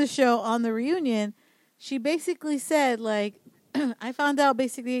after the show on the reunion, she basically said, like, I found out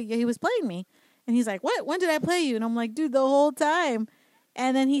basically he was playing me. And he's like, what? When did I play you? And I'm like, dude, the whole time.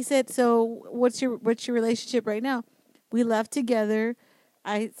 And then he said, so what's your relationship right now? We left together.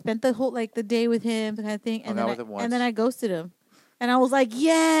 I spent the whole, like, the day with him, kind of thing. And then I ghosted him. And I was like,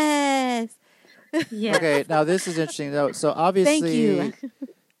 yes. Yeah. Okay, now this is interesting, though. So obviously, thank you.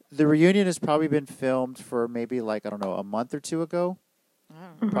 The reunion has probably been filmed for maybe like, I don't know, a month or two ago,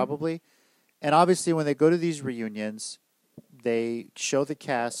 probably. And obviously when they go to these reunions, they show the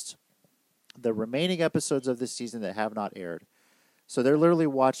cast the remaining episodes of this season that have not aired. So they're literally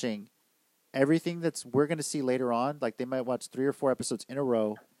watching everything we're going to see later on. Like they might watch 3 or 4 episodes in a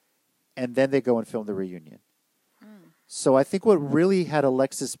row, and then they go and film the reunion. So I think what really had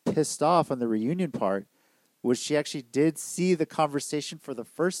Alexis pissed off on the reunion part was she actually did see the conversation for the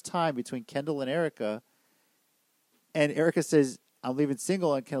first time between Kendall and Erica. And Erica says, I'm leaving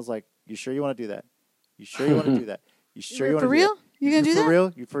single. And Kendall's like, you sure you want to do that? You sure you want to do that? You sure you want to do that? For real? You going to do that? For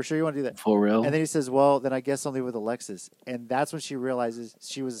real? You for sure you want to do that? For real? And then he says, well, then I guess I'll leave with Alexis. And that's when she realizes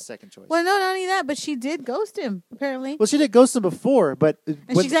she was a second choice. Well, no, not only that, but she did ghost him, apparently. Well, she did ghost him before, but...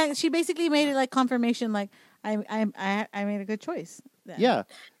 And she basically made it like confirmation, like, I made a good choice. Then. Yeah.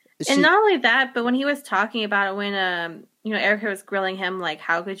 And not only that, but when he was talking about it, when Erica was grilling him, like,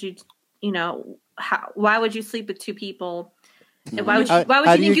 how could you, why would you sleep with 2 people? And why would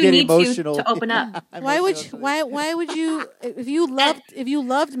you think you need to open up? Why would you if you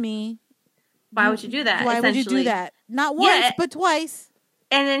loved me? Why would you do that? Why would you do that? Not once, but twice.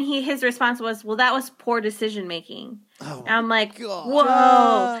 And then his response was, "Well, that was poor decision making." Oh, and I'm like, God.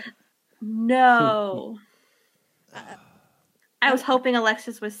 "Whoa, no." I was hoping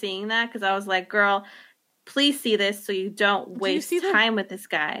Alexis was seeing that because I was like, girl, please see this so you don't waste time with this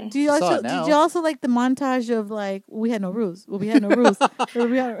guy. Did you also like the montage of like, we had no rules? Well, we had no rules. I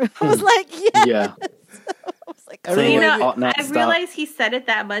was like, yes. Yeah. I was like, I realized he said it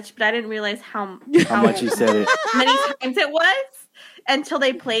that much, but I didn't realize how much he said it. Many times it was until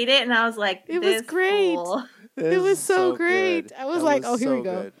they played it, and I was like, it was great. It was so great. Good. I was like, oh, here we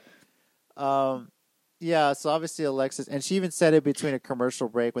go. Good. Yeah, so obviously Alexis, and she even said it between a commercial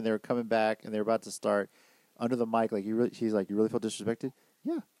break when they were coming back and they were about to start under the mic. Like she's like, you really felt disrespected?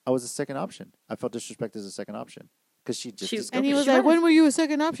 Yeah, I was a second option. I felt disrespected as a second option because she and he was like, when were you a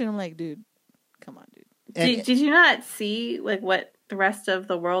second option? I'm like, dude, come on, dude. Did you not see like what the rest of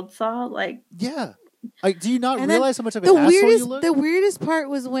the world saw? Like, yeah. Like, do you not realize how much of an asshole you look? The weirdest part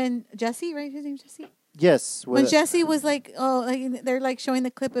was when Jesse, right? His name's Jesse. Yes. When Jesse was like, they're like showing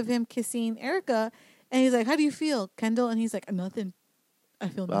the clip of him kissing Erica. And he's like, how do you feel, Kendall? And he's like, nothing. I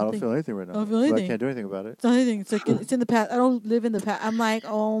feel nothing. I don't feel anything right now. I don't feel anything. I can't do anything about it. It's not anything. It's like it's in the past. I don't live in the past. I'm like,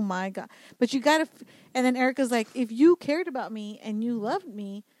 oh my God. But you gotta. And then Erica's like, if you cared about me and you loved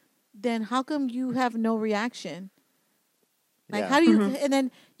me, then how come you have no reaction? Like, how do you? Mm-hmm. And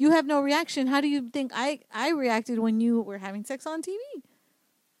then you have no reaction. How do you think I reacted when you were having sex on TV?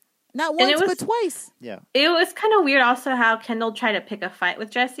 Not once, but twice. Yeah. It was kind of weird also how Kendall tried to pick a fight with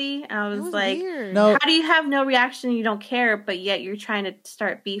Jesse. I was like, weird. No. How do you have no reaction and you don't care, but yet you're trying to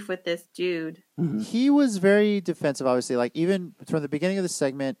start beef with this dude? Mm-hmm. He was very defensive, obviously. Like, even from the beginning of the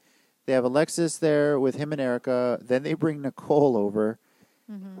segment, they have Alexis there with him and Erica. Then they bring Nicole over.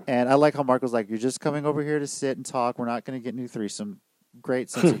 Mm-hmm. And I like how Mark was like, you're just coming over here to sit and talk. We're not going to get into threesome great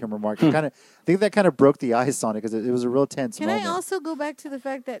sense of humor mark. I think that kind of broke the ice on it because it was a real tense moment. Can I also go back to the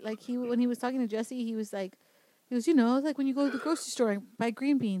fact that like when he was talking to Jesse, he was like, you know, it's like when you go to the grocery store and buy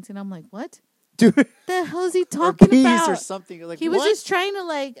green beans, and I'm like, what? Dude, the hell is he talking peas about? Or something. Like, he was just trying to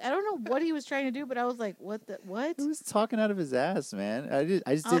like, I don't know what he was trying to do, but I was like, what? He was talking out of his ass, man. I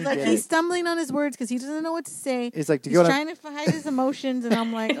just didn't like, get he's it. stumbling on his words because he doesn't know what to say. It's like, he's trying to hide his emotions, and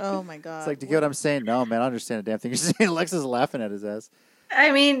I'm like, oh my god. It's like, do you get what I'm saying? No, man, I don't understand a damn thing you're saying. Alexa's laughing at his ass.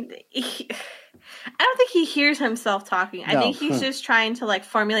 I mean, I don't think he hears himself talking. I think he's just trying to like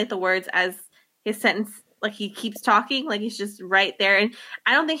formulate the words as his sentence. Like he keeps talking, like he's just right there, and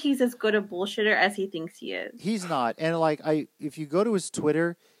I don't think he's as good a bullshitter as he thinks he is. He's not, and like if you go to his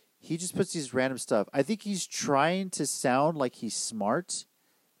Twitter, he just puts these random stuff. I think he's trying to sound like he's smart,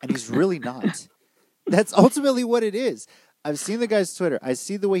 and he's really not. That's ultimately what it is. I've seen the guy's Twitter. I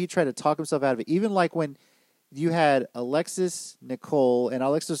see the way he tried to talk himself out of it. Even like when you had Alexis, Nicole, and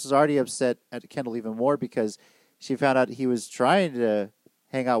Alexis was already upset at Kendall even more because she found out he was trying to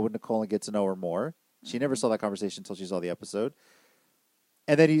hang out with Nicole and get to know her more. She never saw that conversation until she saw the episode.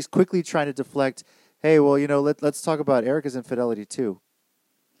 And then he's quickly trying to deflect, hey, well, you know, let's talk about Erica's infidelity too.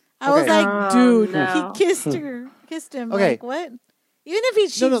 I was like, dude, no. he kissed him. Okay. Like, what? Even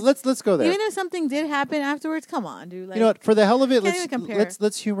if he No, let's go there. Even if something did happen afterwards, come on, dude. Like, you know what? For the hell of it, can't even compare.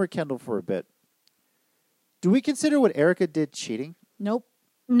 let's humor Kendall for a bit. Do we consider what Erica did cheating? Nope.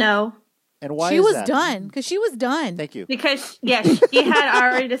 No. And why she is was that? done because she was done. Thank you. Because he had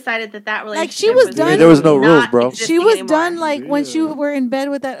already decided that relationship Like, she was done. Yeah, there was no rules, not bro. existing She was anymore. done like when she were in bed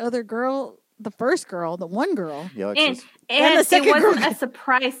with that other girl, the first girl, the one girl. Yeah, Alexis. And And the second it wasn't girl- a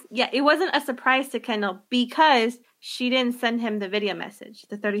surprise. Yeah, it wasn't a surprise to Kendall because she didn't send him the video message,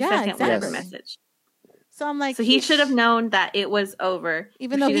 the 30-second exactly. whatever Yes. message. So I'm like, So he should have known that it was over.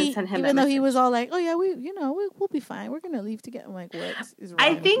 Even if though she he, didn't send him even that though he message. was all like, oh yeah, we'll be fine. We're gonna leave together. I'm like, what is wrong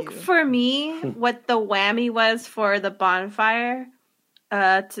I with think you? for me, what the whammy was for the bonfire, to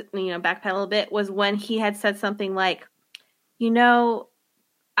backpedal a little bit, was when he had said something like,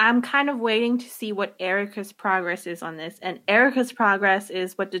 I'm kind of waiting to see what Erica's progress is on this, and Erica's progress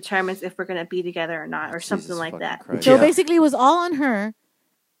is what determines if we're going to be together or not, or something Jesus like fucking that. Christ. So Yeah. basically, it was all on her.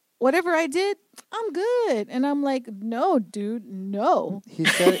 Whatever I did, I'm good. And I'm like, no, dude, no. He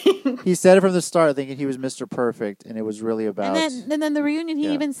said it from the start, thinking he was Mr. Perfect, and it was really about. And then the reunion, he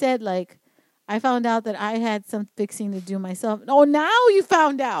Yeah. even said like, I found out that I had some fixing to do myself. Oh, now you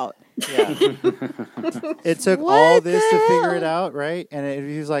found out. Yeah. It took What all this the to figure it hell? out, right? And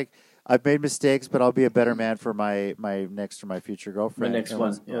he was like, "I've made mistakes, but I'll be a better man for my next or my future girlfriend." My next And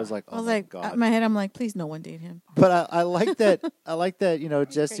one, It was like, oh I was my like, God. in my head, I'm like, please, no one date him. But I like that. I like that.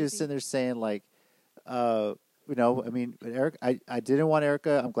 Jesse was crazy. sitting there saying like, I mean, Eric. I didn't want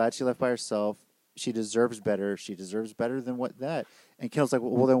Erica. I'm glad she left by herself. She deserves better. She deserves better than what that. And Kendall's like,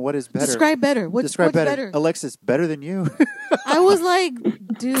 well, then what is better? Describe better. Describe what's better. Alexis, better than you. I was like,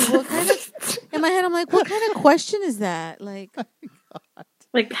 dude, what kind of? In my head, I'm like, what kind of question is that? Like,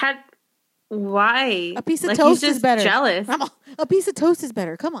 Why? a piece of Like, toast he's just is better. jealous. A piece of toast is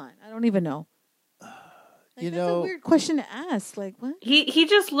better. Come on, I don't even know. Like, that's a weird question to ask. Like, what? He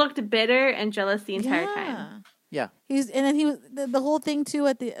just looked bitter and jealous the entire time. Yeah. And then he was the whole thing too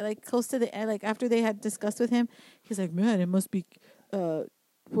at the close to the end, like after they had discussed with him, he's like, man, it must be,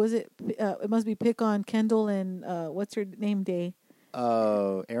 it must be pick on Kendall and what's her name, Day.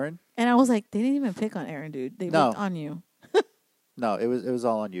 Aaron. And I was like, they didn't even pick on Aaron, dude. They No. picked on you. No, it was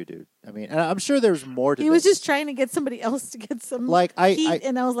all on you, dude. I mean, and I'm sure there's more to. He was this. just trying to get somebody else to get some Like, heat,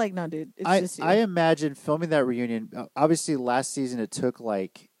 and I was like, no, dude, it's just you. I imagine filming that reunion. Obviously, last season it took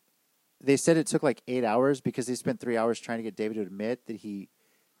they said it took 8 hours because they spent 3 hours trying to get David to admit that he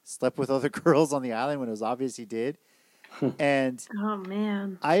slept with other girls on the island when it was obvious he did. And Oh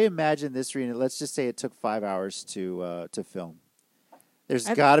man. I imagine this reunion. Let's just say it took 5 hours to film. There's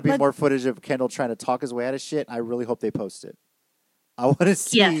I- got to be but- more footage of Kendall trying to talk his way out of shit. I really hope they post it. I want to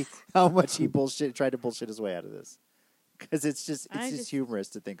see Yes. how much he tried to bullshit his way out of this, because it's just I just- humorous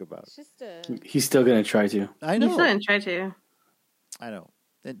to think about. It's just He's still gonna try to. I He's know. still gonna try to. I know.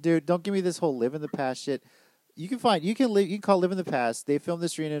 And dude, don't give me this whole live in the past shit. You can call live in the past. They filmed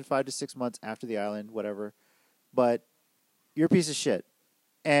this reunion 5 to 6 months after the island, whatever. But you're a piece of shit.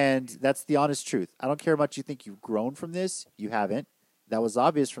 And that's the honest truth. I don't care how much you think you've grown from this. You haven't. That was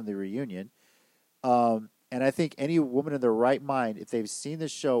obvious from the reunion. And I think any woman in their right mind, if they've seen the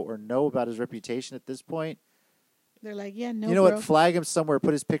show or know about his reputation at this point, they're like, yeah, no, you know bro. what? Flag him somewhere.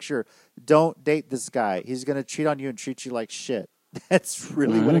 Put his picture. Don't date this guy. He's going to cheat on you and treat you like shit. That's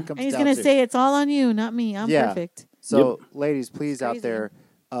really what it comes And he's down gonna to. say it's all on you, not me. I'm Yeah. perfect. So, ladies, please out Crazy. there,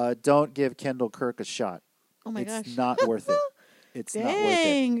 don't give Kendall Kirk a shot. Oh my it's gosh. not worth it. It's not worth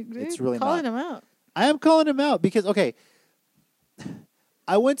it. Dude, It's really calling not. him out. I am calling him out because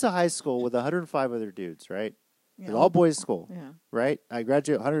I went to high school with 105 other dudes, right? It's all boys school, right? I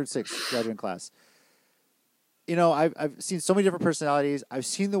graduated 106 graduating class. You know, I've seen so many different personalities. I've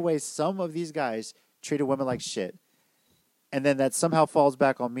seen the way some of these guys treated women like shit, and then that somehow falls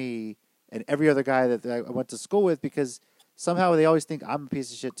back on me and every other guy that I went to school with because somehow they always think I'm a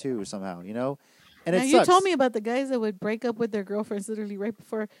piece of shit too. Somehow, you know. And now, it you sucks. told me about the guys that would break up with their girlfriends literally right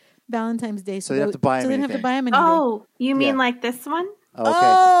before Valentine's Day, So they have to buy 'em so they didn't have to anything. buy them anything. Oh, you mean Yeah. like this one? Oh, okay.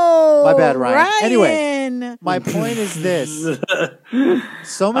 Oh, My bad, Ryan. Anyway, Ryan. my point is this: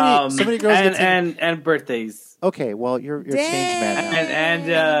 so many girls get to, and birthdays. Okay, well, you're a changed man now.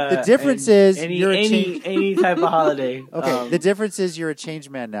 And The difference and is any you're a change- any type of holiday. Okay, the difference is you're a changed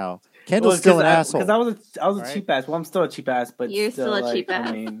man now. Kendall's still an asshole. Because I was a Right? cheap ass. Well, I'm still a cheap ass, but You're still a like, cheap ass.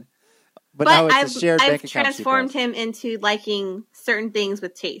 I mean, but now it's a shared bank I've account. transformed cheap ass. him into liking certain things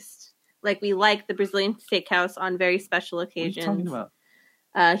with taste. Like we like the Brazilian steakhouse on very special what are you occasions. talking about?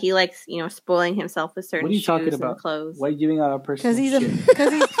 He likes, spoiling himself with certain What are you shoes talking and about? clothes. Why are you giving out our personal?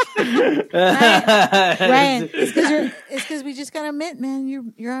 Because he's Ryan. It's Ryan. because we just gotta admit, man,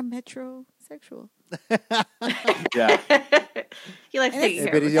 you're a metrosexual. Yeah. He likes And taking Hey,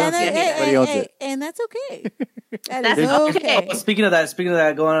 care but of he owns himself. it. Yeah, But he owns it. And that's okay. That That's is okay. okay. Speaking of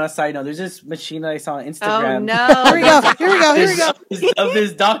that, going on a side note, there's this machine that I saw on Oh Instagram. no! Here we go. Here we go. Here we go. Of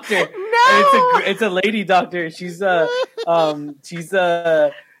this doctor. No! And it's a lady doctor. She's Oh my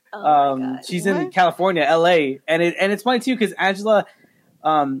God. she's in What? California, LA, and it's funny too because Angela,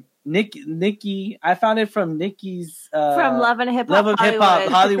 Nikki, I found it from Nikki's From Love and Hip Hop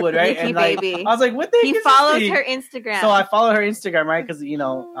Hollywood, right? Nikki And like, baby. I was like, what the heck He is this follows thing? her Instagram. So I follow her Instagram, right? Because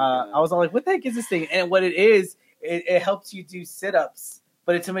I was all like, "What the heck is this thing?" And what it is, it helps you do sit-ups,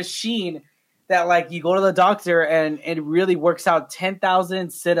 but it's a machine that like you go to the doctor and it really works out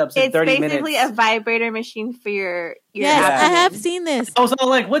 10,000 sit-ups in it's 30 minutes. basically a vibrator machine for your Yes, I abdomen. have seen this. I was all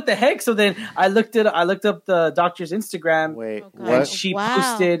like, "What the heck?" So then I looked up the doctor's Instagram, Wait, Oh, God. and what? she Wow.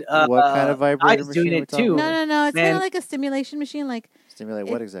 posted What kind of vibrator guys machine doing are we it talking too. about? No, it's Man. kind of like a stimulation machine. Like Stimulate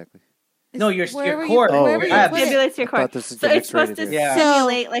what exactly? No, your wherever core. Oh, wherever okay. you Abs. put it. Stimulates your I core. thought this was So getting it's supposed to X-rated here. Yeah.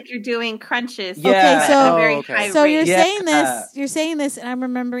 stimulate like you're doing crunches. Yeah. Okay, so- at a very okay. high So rate. you're Yeah. saying this, and I'm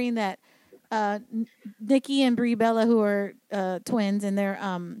remembering that Nikki and Brie Bella, who are twins, and they're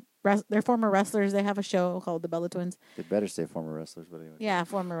former wrestlers. They have a show called the Bella Twins. They better say former wrestlers, but anyway. Yeah,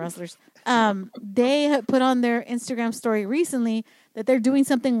 former wrestlers. They have put on their Instagram story recently that they're doing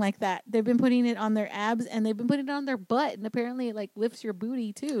something like that. They've been putting it on their abs and they've been putting it on their butt, and apparently it like lifts your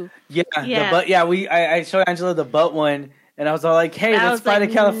booty too. Yeah, Yeah. the butt. Yeah, I showed Angela the butt one, and I was all like, "Hey, I let's was fly like,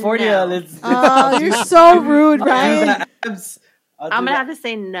 to California. no. Let's Oh, you're so rude, I'll do Ryan. the abs. I'm gonna have to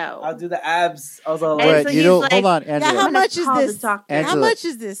say no. I'll do the abs. I was all And like, Wait, so you he's don't. like- Hold on, Yeah, Angela. how I'm gonna much is call the this? doctor. Angela, How much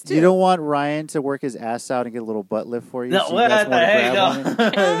is this? Too? You don't want Ryan to work his ass out and get a little butt lift for you? "No, so you what guys the wanna heck? grab on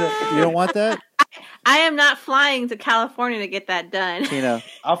it? No." You don't want that, I am not flying to California to get that done. Tina?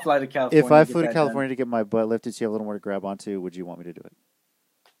 I'll fly to California. If I and get flew to that California to get my butt lifted, so you have a little more to grab onto, would you want me to do it?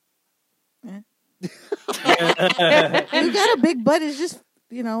 You got a big butt. It's just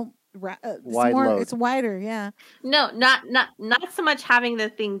it's Wide more, load. It's wider. Yeah, No, not so much having the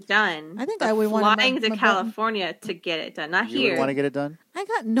thing done. I think but I would want flying my to butt- California to get it done. Not You here. would want to get it done. I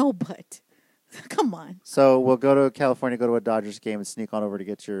got no butt. Come on, So we'll go to California, go to a Dodgers game, and sneak on over to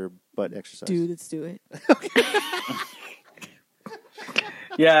get your butt exercise. dude. Let's do it.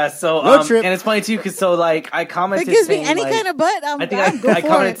 Yeah, so Road trip. and it's funny too because I If commented it gives me saying, any like, kind of butt, I I'll think go I for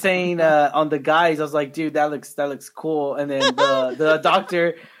commented it. saying on the guys, I was like, dude, that looks cool. And then the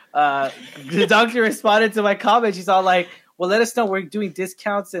doctor responded to my comment. She's all like, well, let us know. We're doing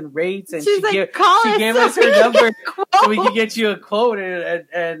discounts and rates, and She's like, she call us gave so us we her can number get a so we quote. can get you a quote and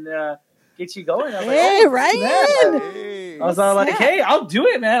get you going. I was Hey, like, Ryan. I was all like, Snap. hey, I'll do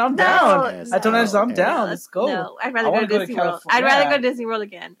it, man. I'm No, down. Yes, I told Angela I'm yes. down. Let's go. No, I'd I rather go wanna to go to Disney World. California. I'd rather Yeah. go to Disney World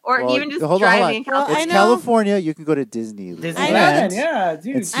again, or Well, even just hold on, driving in Well, California. I It's know- California. You can go to Disney. I Disneyland, know. yeah,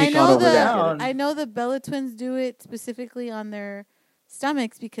 dude. It's- I Sneak on know over there. I know the Bella twins do it specifically on their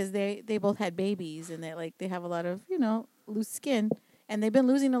stomachs because they both had babies and they have a lot of loose skin and they've been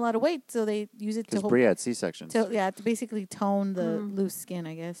losing a lot of weight, so they use it to Because Brie had C-sections. to basically tone the loose skin,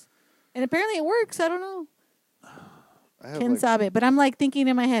 I guess. And apparently it works. I don't know. I have, Ken Sabe, but I'm thinking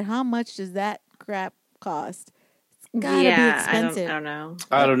in my head, how much does that crap cost? It's gotta be expensive. I don't know.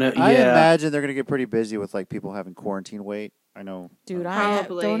 I don't know. I yeah. imagine they're going to get pretty busy with people having quarantine weight. I know. Dude, I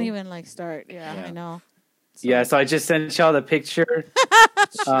Probably. don't even start. Yeah, Yeah. I know. So- Yeah, so I just sent y'all the picture.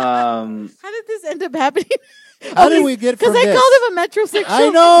 How did this end up happening? How did we get from Because I this? called him a metrosexual. I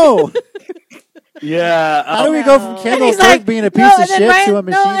know. Yeah. How do we go from Kendall Kirk being a piece of shit to a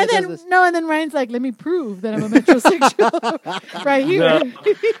machine that does this? No, and then Ryan's like, let me prove that I'm a metrosexual right here. No.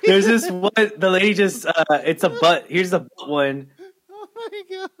 There's this one, the lady just, it's a butt. Here's the butt one. Oh my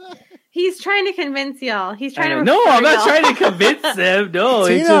God. He's trying to convince y'all. He's trying to. No, I'm not y'all. trying to convince them. No,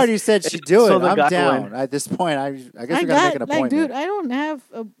 Tina already said she'd do it. I'm down. One. At this point, I guess we got to make an appointment. Dude, I don't have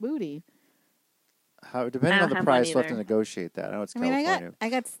a booty. Depending on the price, we'll have to negotiate that. I know it's California. I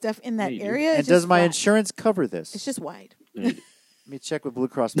got stuff in that area. And does my insurance cover this? It's just wide. Let me check with Blue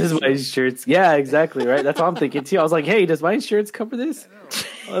Cross. This is my insurance. Yeah, exactly. Right. That's what I'm thinking too. I was like, hey, does my insurance cover this?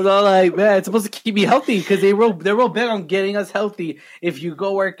 I was all like, man, it's supposed to keep me healthy because they're real big on getting us healthy. If you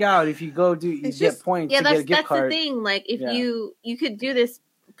go work out, if you go get points. Yeah, to get a gift that's card. the thing. Like if you could do this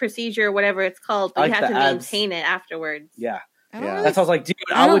procedure, or whatever it's called, but you have to maintain it afterwards. Yeah. Yeah. That's what I was like, dude,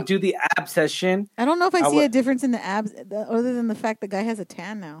 I would do the ab session. I don't know if I see a difference in the abs other than the fact the guy has a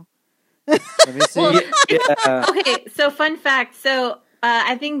tan now. Let me see. Okay, so fun fact. So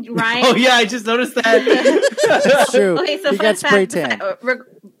I think Ryan. Oh yeah, I just noticed that. That's true. Okay, so he got spray tan.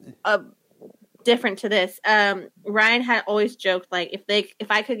 Different to this. Ryan had always joked like if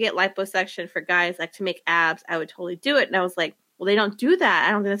I could get liposuction for guys like to make abs, I would totally do it. And I was like, well, they don't do that.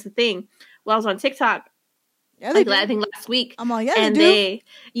 I don't think that's a thing. Well, I was on TikTok. Yeah, I think last week. I'm all, yeah, and they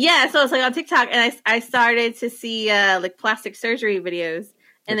do. So I was like on TikTok, and I started to see like plastic surgery videos,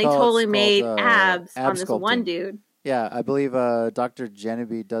 and they totally made abs on this one dude. Yeah, I believe Dr.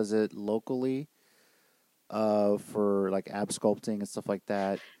 Genevieve does it locally for like ab sculpting and stuff like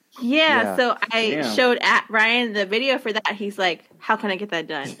that. Yeah. So I showed Ryan the video for that. He's like, "How can I get that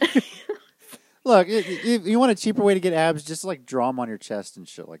done?" Look, if you want a cheaper way to get abs, just like draw them on your chest and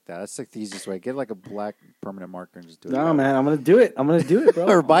shit like that. That's like the easiest way. Get like a black permanent marker and just do it. No, man, I'm gonna do it. bro.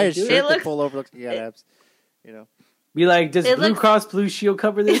 Or buy a shirt that pull over, looks like you got abs. You know, be like, does Blue Cross Blue Shield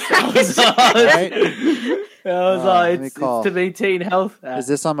cover this? It's to maintain health. Is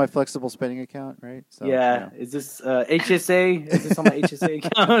this on my flexible spending account? Right. So, yeah. Is this HSA? Is this on my HSA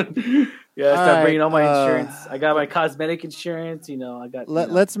account? Yeah. Start bringing all my insurance. I got my cosmetic insurance. You know, I got.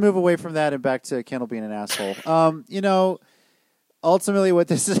 Let's move away from that and back to Kendall being an asshole. You know, ultimately, what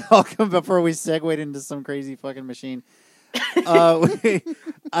this is all before we segued into some crazy fucking machine. I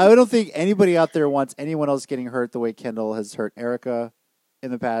don't think anybody out there wants anyone else getting hurt the way Kendall has hurt Erica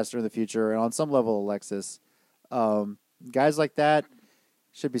in the past or in the future, and on some level, Alexis. Guys like that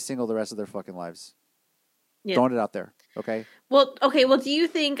should be single the rest of their fucking lives. Yeah. Throwing it out there, okay? Well, do you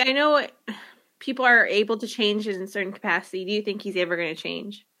think, I know people are able to change in a certain capacity. Do you think he's ever going to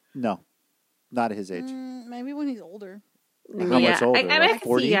change? No. Not at his age. Maybe when he's older. How much older? Like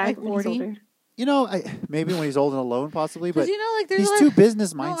 40? Yeah, like 40. You know, maybe when he's old and alone, possibly, but you know, like, there's he's too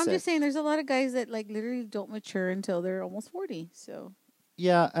business mindset. No, I'm just saying there's a lot of guys that like literally don't mature until they're almost 40, so...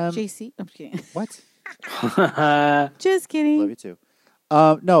 Yeah. JC? I'm kidding. What? Just kidding. Love you too.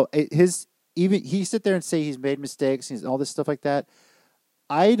 No, he sit there and say he's made mistakes, he's all this stuff like that.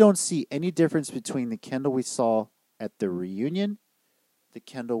 I don't see any difference between the Kendall we saw at the reunion, the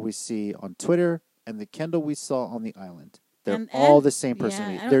Kendall we see on Twitter, and the Kendall we saw on the island. They're all the same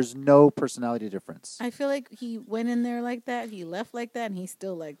personality. Yeah, there's no personality difference. I feel like he went in there like that, he left like that, and he's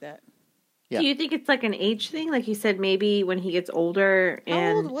still like that. Yeah. Do you think it's like an age thing? Like you said, maybe when he gets older.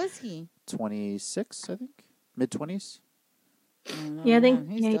 How old was he? 26, I think. Mid-20s. Yeah, I think.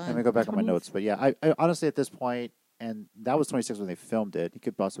 Let me go back on my notes. But yeah, I honestly at this point, and that was 26 when they filmed it. He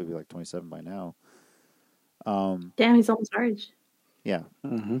could possibly be like 27 by now. Damn, he's almost our age. Yeah.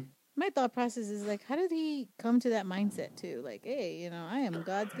 Mm-hmm. My thought process is like, how did he come to that mindset too? Like, hey, you know, I am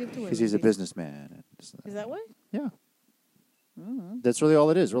God's gift to women. Because he's a businessman. Is that what? Yeah. Mm-hmm. That's really all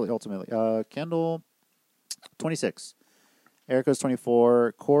it is, really, ultimately. Kendall, 26. Erica's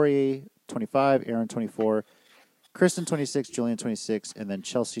 24. Corey, 25. Aaron, 24. Kristen, 26. Julian, 26. And then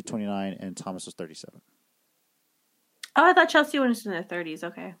Chelsea, 29. And Thomas was 37. Oh, I thought Chelsea was in her 30s.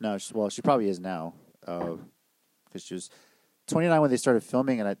 Okay. No, she probably is now. Because she was 29 when they started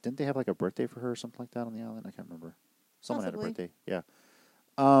filming. And didn't they have like a birthday for her or something like that on the island? I can't remember. Someone had a birthday. Yeah.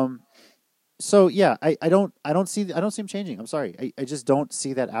 So yeah, I don't see him changing. I'm sorry, I just don't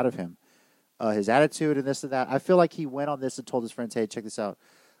see that out of him. His attitude and this and that. I feel like he went on this and told his friends, "Hey, check this out.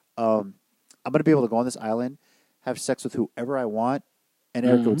 I'm gonna be able to go on this island, have sex with whoever I want, and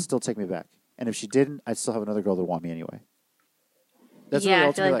Erica would still take me back. And if she didn't, I'd still have another girl that would want me anyway." That's really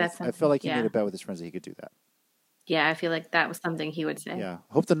ultimately. I feel like he made a bet with his friends that he could do that. Yeah, I feel like that was something he would say. Yeah,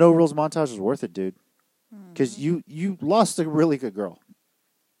 hope the no rules montage was worth it, dude. Because you lost a really good girl.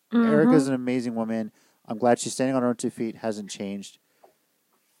 Mm-hmm. Erica's an amazing woman. I'm glad she's standing on her own 2 feet, hasn't changed.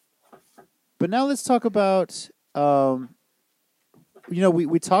 But now let's talk about,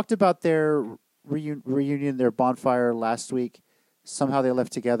 we talked about their reunion, their bonfire last week. Somehow they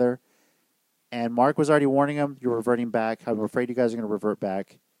left together. And Mark was already warning him, you're reverting back. I'm afraid you guys are going to revert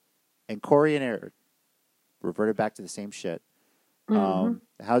back. And Corey and Aaron reverted back to the same shit.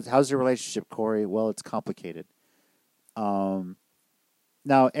 Mm-hmm. How's your relationship, Corey? Well, it's complicated. Now,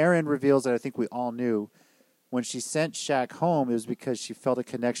 Aaron reveals that I think we all knew when she sent Shaq home, it was because she felt a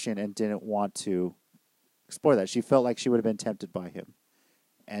connection and didn't want to explore that. She felt like she would have been tempted by him.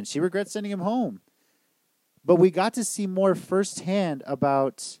 And she regrets sending him home. But we got to see more firsthand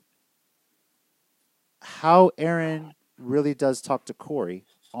about how Aaron really does talk to Corey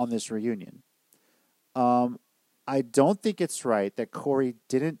on this reunion. I don't think it's right that Corey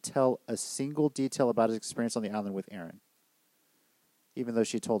didn't tell a single detail about his experience on the island with Aaron, even though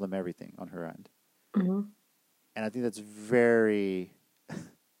she told him everything on her end. Mm-hmm. And I think that's very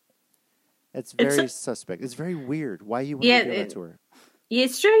suspect. It's very weird. Why you wouldn't give that to her?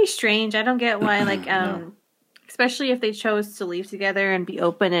 It's very strange. I don't get why, like, no. Especially if they chose to leave together and be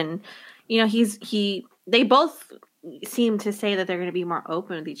open, and they both seem to say that they're going to be more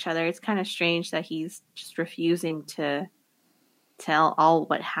open with each other. It's kind of strange that he's just refusing to tell all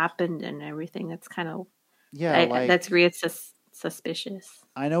what happened and everything. That's kind of that's weird. Suspicious.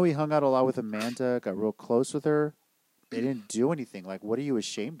 I know he hung out a lot with Amanda, got real close with her. They didn't do anything. Like, what are you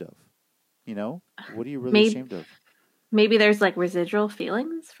ashamed of? What are you really ashamed of? Maybe there's like residual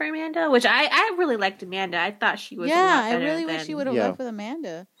feelings for Amanda, which I really liked Amanda. I thought she was I really wish she would have left with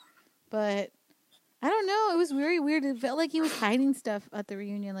Amanda. But I don't know. It was very weird. It felt like he was hiding stuff at the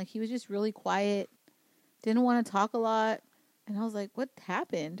reunion. Like he was just really quiet, didn't want to talk a lot. And I was like, what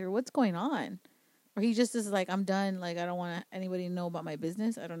happened? Or what's going on? Or he just is like, I'm done. Like, I don't want anybody to know about my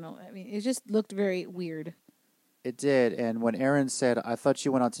business. I don't know. I mean, it just looked very weird. It did. And when Aaron said, I thought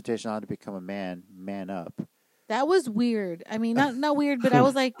you went on Temptation Island to become a man up. That was weird. I mean, not weird, but I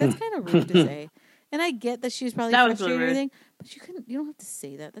was like, that's kind of rude to say. And I get that she was probably frustrated and everything, but you don't have to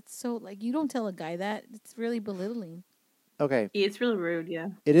say that. That's so, like, you don't tell a guy that. It's really belittling. Okay. It's really rude, yeah.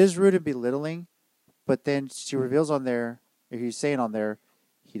 It is rude and belittling, but then she reveals on there, or he's saying on there,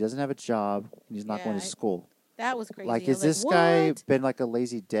 he doesn't have a job and he's not going to school. That was crazy. Like, is this guy been like a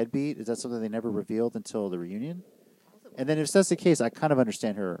lazy deadbeat? Is that something they never revealed until the reunion? And then if that's the case, I kind of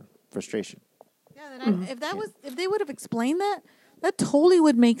understand her frustration. Yeah, then if they would have explained that totally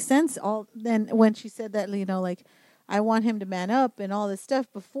would make sense. Then when she said that, like, I want him to man up and all this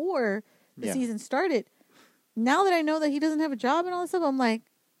stuff before the season started. Now that I know that he doesn't have a job and all this stuff, I'm like,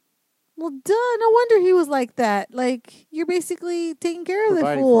 well, duh, no wonder he was like that. Like, you're basically taking care of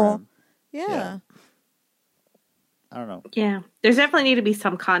the fool. Yeah. I don't know. Yeah. There's definitely need to be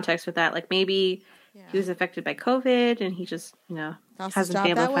some context with that. Like, maybe he was affected by COVID and he just, hasn't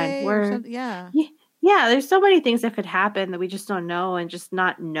been able to find work. Yeah. Yeah, there's so many things that could happen that we just don't know, and just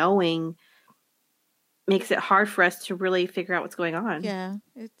not knowing makes it hard for us to really figure out what's going on. Yeah.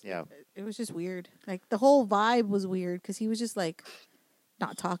 It was just weird. Like, the whole vibe was weird because he was just, like,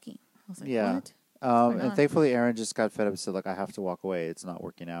 not talking. I was like, what? And thankfully, Aaron just got fed up and said, like, I have to walk away. It's not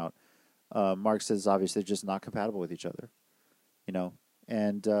working out. Mark says, obviously, they're just not compatible with each other,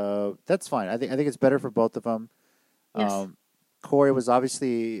 and that's fine. I think it's better for both of them. Yes. Corey was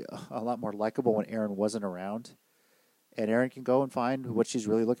obviously a lot more likable when Aaron wasn't around, and Aaron can go and find what she's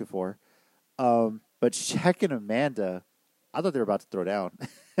really looking for. But Shaq and Amanda, I thought they were about to throw down,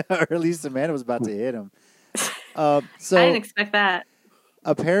 or at least Amanda was about to hit him. So I didn't expect that.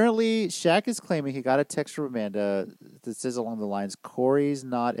 Apparently, Shaq is claiming he got a text from Amanda that says along the lines, Corey's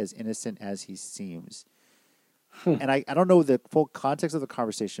not as innocent as he seems. And I don't know the full context of the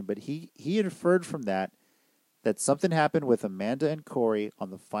conversation, but he inferred from that something happened with Amanda and Corey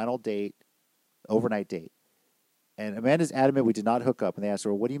on the final date, overnight date. And Amanda's adamant we did not hook up. And they asked her,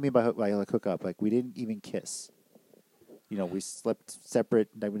 well, what do you mean by hook up? Like, we didn't even kiss. We slept separate.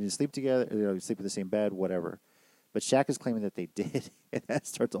 Like, we didn't sleep together. We sleep in the same bed, whatever. But Shaq is claiming that they did. And that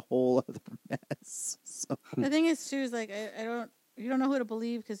starts a whole other mess. So. The thing is, she was like, you don't know who to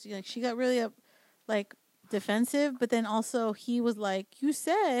believe because she got really defensive. But then also he was like, you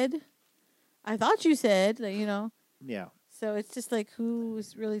said... I thought you said, Yeah. So it's just like,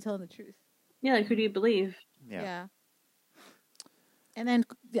 who's really telling the truth? Yeah, like, who do you believe? Yeah. And then,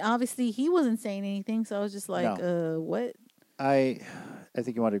 obviously, he wasn't saying anything, so I was just like, what? I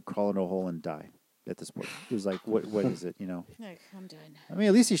think you want to crawl into a hole and die at this point. He was like, what is it, Like, I'm done. I mean,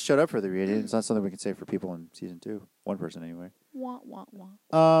 at least he showed up for the reunion. It's not something we can say for people in season 2. One person, anyway. Wah, wah,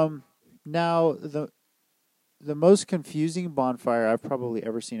 wah. Now, the most confusing bonfire I've probably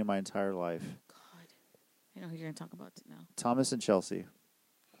ever seen in my entire life. God. I know who you're going to talk about now. Thomas and Chelsea.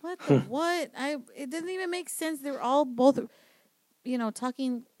 What the what? It didn't even make sense. They were all both,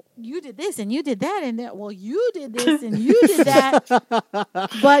 talking you did this and you did that and that. Well, you did this and you did that.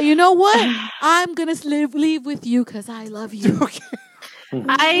 But you know what? I'm gonna leave with you because I love you.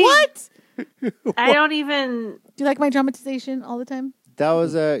 What? I don't even. Do you like my dramatization all the time? That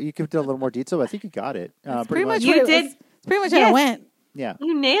was you could do a little more detail. But I think you got it. Pretty much. You did. It's pretty much how it went. Yeah,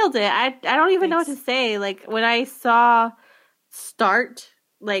 you nailed it. I don't even know what to say. Like when I saw start,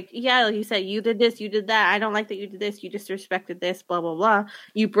 like like you said, you did this, you did that. I don't like that you did this. You disrespected this. Blah blah blah.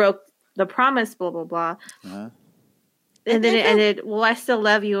 You broke the promise. Blah blah blah. Uh-huh. And then it ended. Well, I still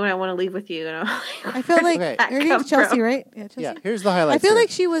love you, and I want to leave with you. And I felt like her name's Chelsea, right? Yeah, Chelsea. Yeah. Here's the highlight. I feel like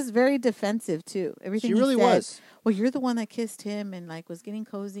she was very defensive too. Everything she really was. Well, you're the one that kissed him and like was getting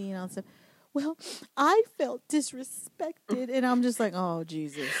cozy and all that stuff. Well, I felt disrespected, and I'm just like, oh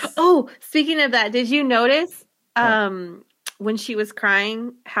Jesus. Oh, speaking of that, did you notice when she was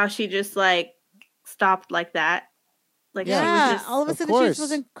crying how she just like stopped like that? Like yeah, she was just, all of a sudden she just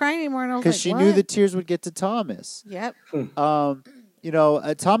wasn't crying anymore, and I was like, because she knew the tears would get to Thomas. Yep.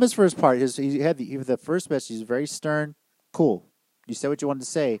 Thomas for his part, he had the first message. He's very stern. Cool. You said what you wanted to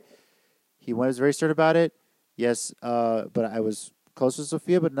say. He was very stern about it. Yes, but I was close to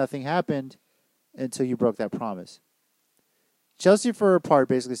Sophia, but nothing happened until you broke that promise. Chelsea, for her part,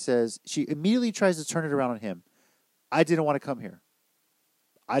 basically says she immediately tries to turn it around on him. I didn't want to come here.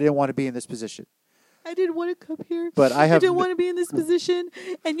 I didn't want to be in this position. I didn't want to come here, but I didn't want to be in this position,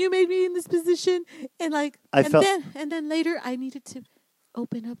 and you made me in this position, and like, and then later I needed to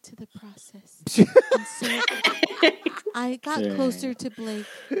open up to the process, and so I got closer to Blake.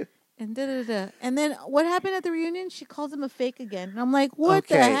 And And then what happened at the reunion? She calls him a fake again. And I'm like, what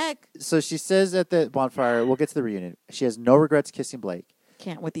the heck? So she says at the bonfire, we'll get to the reunion. She has no regrets kissing Blake.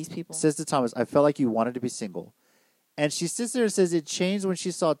 Can't with these people. Says to Thomas, I felt like you wanted to be single. And she sits there and says it changed when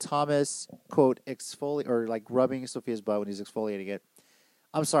she saw Thomas, quote, exfoliate, or like rubbing Sophia's butt when he's exfoliating it.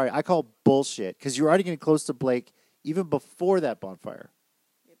 I'm sorry, I call bullshit because you're already getting close to Blake even before that bonfire.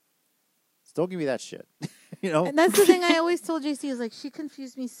 So don't give me that shit. And that's the thing I always told JC is like, she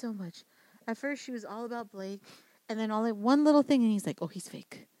confused me so much. At first, she was all about Blake, and then one little thing, and he's like, oh, he's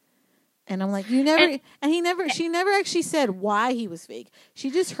fake. And I'm like, you never, she never actually said why he was fake. She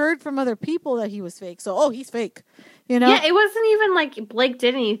just heard from other people that he was fake. So, he's fake. Yeah, it wasn't even like Blake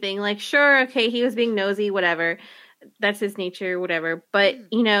did anything. Like, sure, okay, he was being nosy, whatever. That's his nature, whatever. But,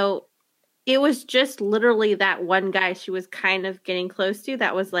 it was just literally that one guy she was kind of getting close to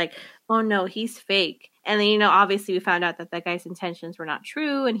that was like, oh no, he's fake. And then, obviously we found out that guy's intentions were not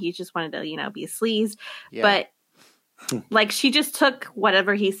true and he just wanted to, be a sleaze. Yeah. But like she just took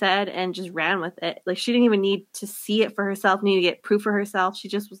whatever he said and just ran with it. Like she didn't even need to see it for herself, need to get proof for herself. She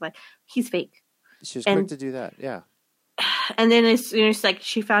just was like, he's fake. She was quick to do that. Yeah. And then it's like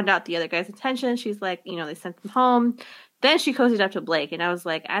she found out the other guy's intention. She's like, they sent him home. Then she cozied up to Blake. And I was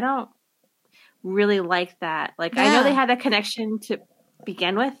like, I don't really like that. Like, I know they had a connection to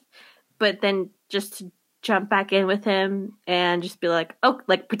begin with, but then just to jump back in with him and just be like,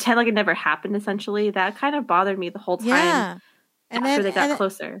 pretend like it never happened, essentially. That kind of bothered me the whole time. Yeah. And after they got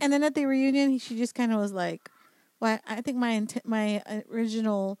closer. And then at the reunion, she just kind of was like, well, I think my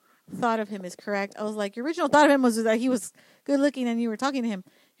original thought of him is correct. I was like, your original thought of him was that he was good looking and you were talking to him.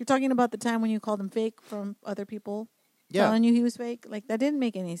 You're talking about the time when you called him fake from other people telling you he was fake. Like, that didn't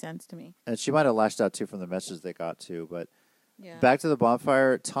make any sense to me. And she might have lashed out, too, from the messages they got, too. But back to the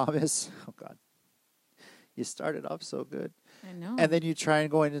bonfire, Thomas, oh, God. You started off so good. I know. And then you try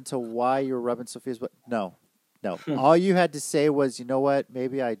and go into why you were rubbing Sophia's butt. No. All you had to say was, you know what,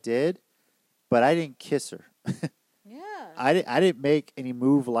 maybe I did, but I didn't kiss her. I didn't make any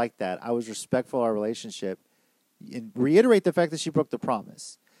move like that. I was respectful of our relationship. And reiterate the fact that she broke the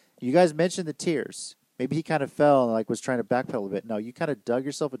promise. You guys mentioned the tears. Maybe he kind of fell and was trying to backpedal a bit. No, you kind of dug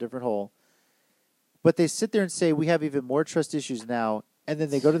yourself a different hole. But they sit there and say, we have even more trust issues now. And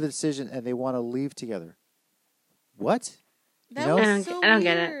then they go to the decision and they want to leave together. What? I don't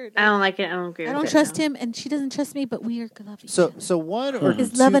get it. I don't like it. I don't agree with it. I don't trust him, and she doesn't trust me, but we are loving each other. So one or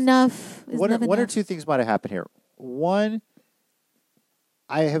is love enough? One or two things might have happened here. One,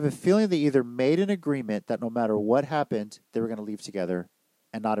 I have a feeling they either made an agreement that no matter what happened, they were going to leave together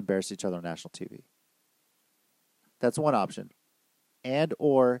and not embarrass each other on national TV. That's one option. And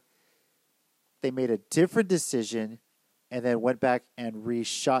or they made a different decision and then went back and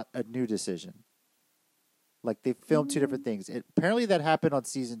reshot a new decision. Like they filmed two different things. Apparently that happened on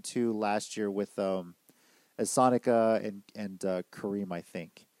season 2 last year with Asonica and Kareem, I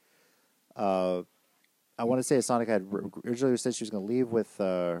think. I want to say Asonica had originally said she was going to leave with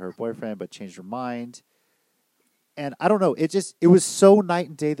her boyfriend, but changed her mind. And I don't know. It was so night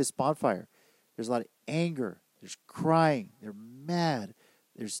and day, this bonfire. There's a lot of anger. There's crying. They're mad.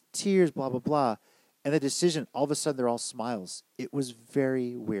 there's tears, blah, blah, blah. And the decision, all of a sudden, they're all smiles. It was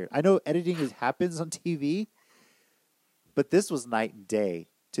very weird. I know editing happens on TV, but this was night and day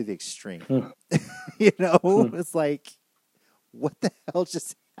to the extreme. You know, it's like, what the hell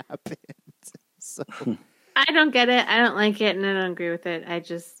just happened? So I don't get it. I don't like it, and I don't agree with it.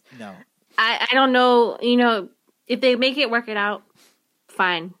 No. I don't know. You know, if they make it work it out,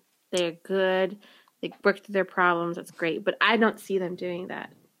 fine. They're good. They work through their problems. That's great. But I don't see them doing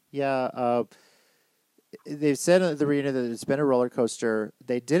that. Yeah. They've said at the reunion that it's been a roller coaster.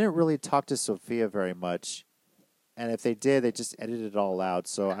 They didn't really talk to Sophia very much. And if they did, they just edited it all out.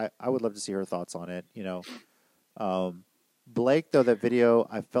 So I would love to see her thoughts on it, you know. Blake, though, that video,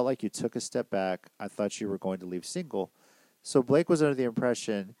 I felt like you took a step back. I thought you were going to leave single. So Blake was under the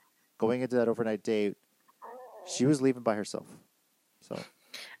impression, going into that overnight date, she was leaving by herself. So,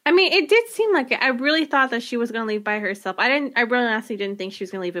 I mean, it did seem like it. I really thought that she was going to leave by herself. I really honestly didn't think she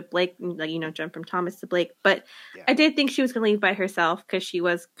was going to leave with Blake, like, you know, jump from Thomas to Blake. But yeah. I did think she was going to leave by herself because she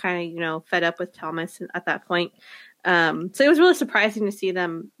was kind of, you know, fed up with Thomas at that point. So it was really surprising to see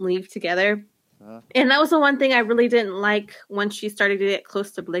them leave together. And that was the one thing I really didn't like once she started to get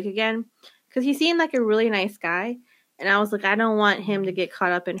close to Blake again, because he seemed like a really nice guy. And I was like, I don't want him to get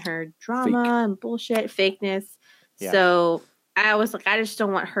caught up in her drama and bullshit, fakeness. Yeah. So I was like, I just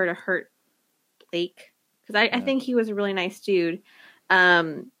don't want her to hurt Blake, because I think he was a really nice dude.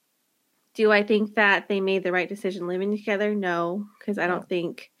 Do I think that they made the right decision living together? No, because I don't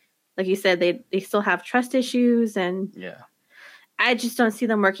think, like you said, they still have trust issues, and I just don't see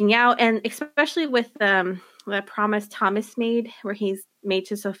them working out. And especially with the promise Thomas made, where he's made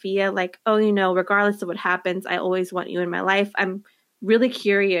to Sophia, like, oh, you know, regardless of what happens, I always want you in my life. I'm really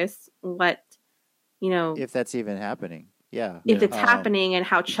curious what, you know, if that's even happening. Yeah. If it's happening, and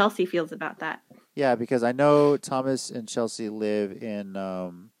how Chelsea feels about that. Yeah, because I know Thomas and Chelsea live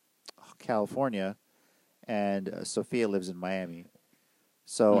in California, and Sophia lives in Miami.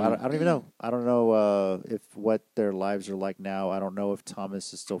 So I don't even know. I don't know if what their lives are like now. I don't know if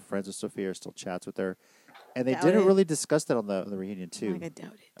Thomas is still friends with Sophia or still chats with her. And they didn't really discuss that on the reunion, too. I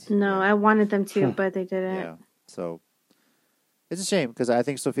doubt it. No, I wanted them to, but they didn't. Yeah, so it's a shame, because I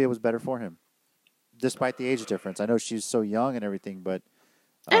think Sophia was better for him, despite the age difference. I know she's so young and everything, but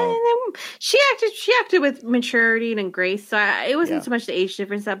she acted with maturity and grace. So it wasn't so much the age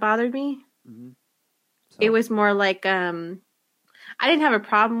difference that bothered me. Mm-hmm. So. It was more like I didn't have a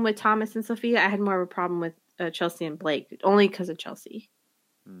problem with Thomas and Sophia. I had more of a problem with Chelsea and Blake, only because of Chelsea.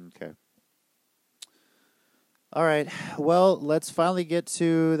 Okay. All right. Well, let's finally get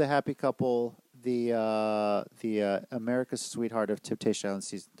to the happy couple, the America's Sweetheart of Temptation Island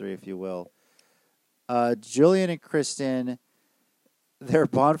Season 3, if you will. Julian and Kristen, their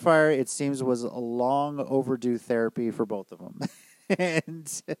bonfire, it seems, was a long overdue therapy for both of them.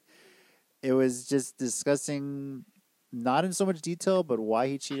 And it was just discussing, not in so much detail, but why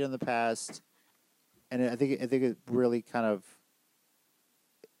he cheated in the past. And I think it really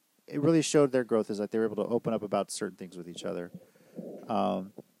it really showed their growth, is that they were able to open up about certain things with each other.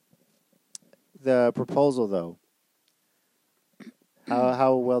 The proposal, though,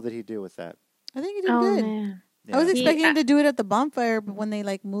 how well did he do with that? I think he did good. Man. Yeah. I was expecting him to do it at the bonfire, but when they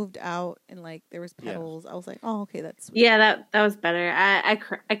moved out and there was petals, I was like, oh, okay, that's sweet. Yeah, that was better. I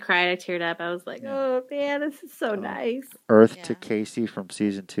cried, I teared up. I was like, oh man, this is so nice. Earth to Casey from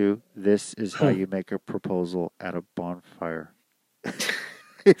season 2. This is how you make a proposal at a bonfire.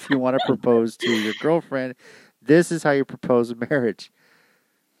 If you want to propose to your girlfriend, this is how you propose a marriage.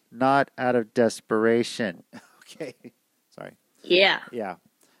 Not out of desperation. Okay. Sorry. Yeah. Yeah.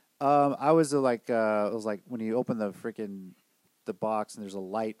 I was like when you open the box and there's a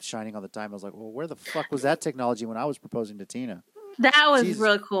light shining on the dime, I was like, well, where the fuck was that technology when I was proposing to Tina? That was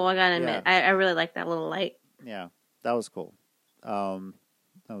really cool. I gotta admit, I really like that little light. Yeah, that was cool. I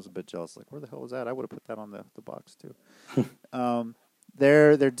was a bit jealous. Like, where the hell was that? I would have put that on the box too.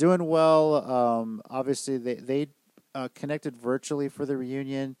 They're doing well. Obviously, they connected virtually for the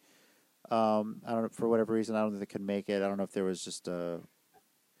reunion. I don't know, for whatever reason. I don't think they could make it. I don't know if there was just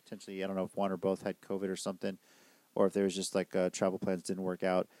potentially, I don't know if one or both had COVID or something, or if there was just travel plans didn't work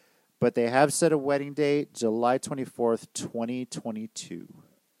out. But they have set a wedding date, July 24th, 2022.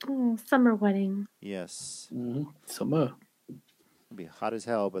 Oh, summer wedding. Yes. Mm-hmm. Summer. It'll be hot as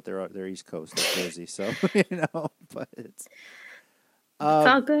hell, but they're East Coast, like Jersey, so but it's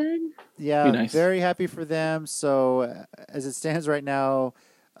all good. Yeah, nice. Very happy for them. So as it stands right now,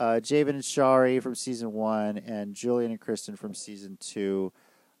 Javen and Shari from season 1 and Julian and Kristen from season 2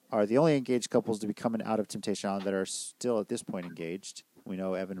 are the only engaged couples to be coming out of Temptation Island that are still at this point engaged. We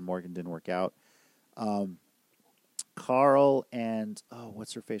know Evan and Morgan didn't work out. Carl and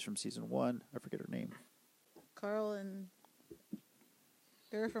what's her face from season 1? I forget her name. Carl and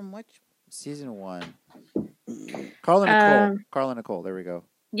they're from which? Season 1. Carl and Nicole. Carl and Nicole. There we go.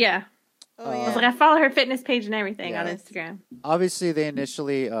 Yeah. Oh I yeah. was like, I follow her fitness page and everything on Instagram. Obviously, they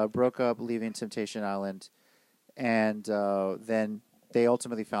initially broke up, leaving Temptation Island, and then they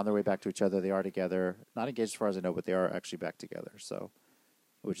ultimately found their way back to each other. They are together, not engaged as far as I know, but they are actually back together. So,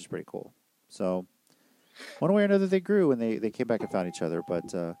 which is pretty cool. So, one way or another, they grew and they came back and found each other.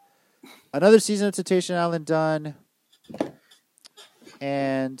 But another season of Temptation Island done,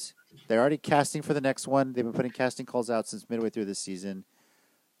 and they're already casting for the next one. They've been putting casting calls out since midway through this season.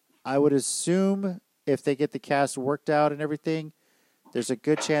 I would assume if they get the cast worked out and everything, there's a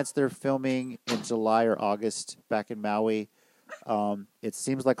good chance they're filming in July or August back in Maui. It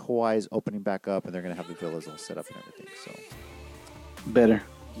seems like Hawaii is opening back up, and they're going to have the villas all set up and everything. So, better.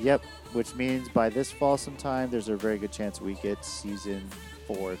 Yep, which means by this fall sometime, there's a very good chance we get season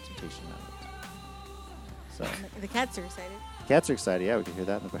 4 of Temptation Island. So The cats are excited. Cats are excited. Yeah, we can hear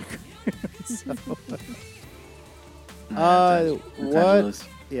that in the background.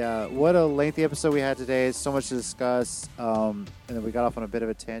 What a lengthy episode we had today. So much to discuss. And then we got off on a bit of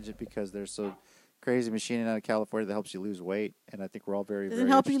a tangent because there's so crazy machining out of California that helps you lose weight. And I think we're all very, doesn't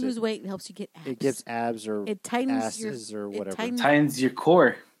help you lose weight. It helps you get abs. It gives abs or it tightens asses or whatever. Tightens your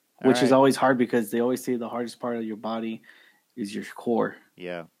core, which is always hard because they always say the hardest part of your body is your core.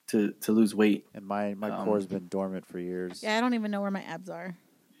 Yeah. To lose weight. And my core has been dormant for years. Yeah, I don't even know where my abs are.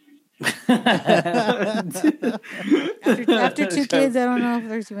 after 2 kids, I don't know if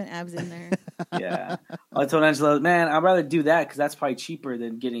there's even abs in there. Yeah. I told Angela, man, I'd rather do that because that's probably cheaper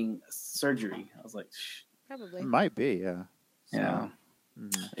than getting surgery. I was like, probably. It might be, yeah. So, yeah.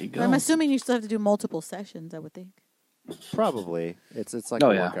 Mm-hmm. There you go. I'm assuming you still have to do multiple sessions, I would think. Probably. It's like a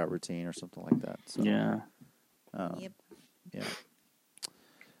workout routine or something like that. So, yeah. Yep. Yeah.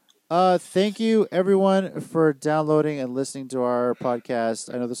 Thank you, everyone, for downloading and listening to our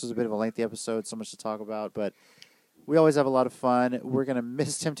podcast. I know this was a bit of a lengthy episode, so much to talk about, but we always have a lot of fun. We're going to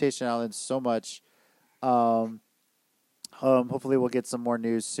miss Temptation Island so much. Hopefully we'll get some more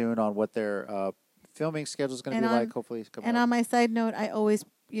news soon on what their filming schedule is going to be like. Hopefully, on my side note, I always,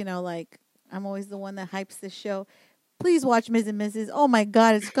 I'm always the one that hypes this show. Please watch Ms. and Mrs. Oh my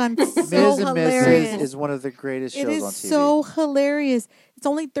God, it's gone so Ms. and hilarious. Mrs. is one of the greatest shows on TV. It is so hilarious. It's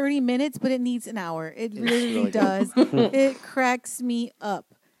only 30 minutes, but it needs an hour. It really does. It cracks me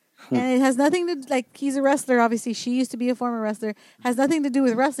up. And it has nothing to, he's a wrestler, obviously. She used to be a former wrestler. Has nothing to do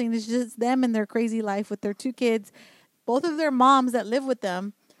with wrestling. It's just them and their crazy life with their 2 kids, both of their moms that live with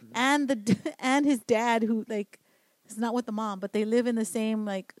them, and his dad who, is not with the mom, but they live in the same,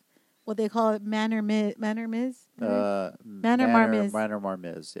 what they call it, Manor Marmiz? Manor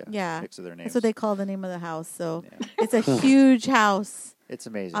Marmiz, yeah. Yeah. Mix of their names. That's what they call the name of the house. So it's a huge house. It's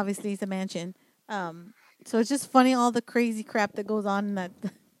amazing. Obviously, it's a mansion. So it's just funny, all the crazy crap that goes on in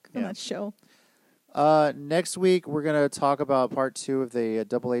that show. Next week, we're going to talk about part 2 of the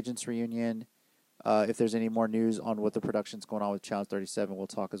Double Agents reunion. If there's any more news on what the production's going on with Challenge 37, we'll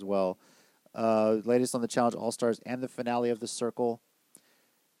talk as well. Latest on the Challenge All-Stars and the finale of The Circle.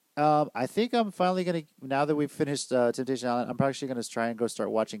 I think I'm finally going to, now that we've finished Temptation Island, I'm actually going to try and go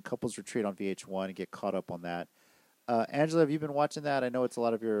start watching Couples Retreat on VH1 and get caught up on that. Angela, have you been watching that? I know it's a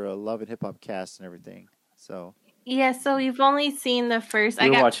lot of your Love and Hip Hop cast and everything. So yeah, so we've only seen the first.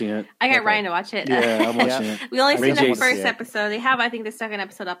 You're watching it. I got Ryan to watch it. Yeah, I'm watching it. We only seen the first episode. They have, I think, the second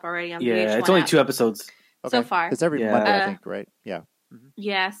episode up already on VH1. Yeah, it's only 2 episodes so far. It's every Monday, I think, right? Yeah. Mm-hmm.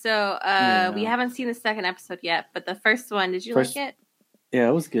 Yeah. So we haven't seen the second episode yet, but the first one, did you like it? Yeah,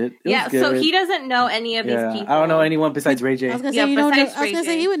 it was good. It was good. So he doesn't know any of these people. I don't know anyone besides Ray J. I was gonna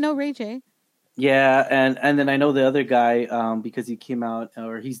say you would know Ray J. Yeah, and then I know the other guy because he came out,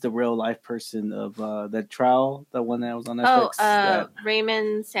 or he's the real life person of that trial, the one that was on Netflix.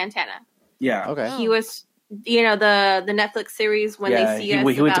 Raymond Santana. Yeah. Okay. He was, the Netflix series when they see us.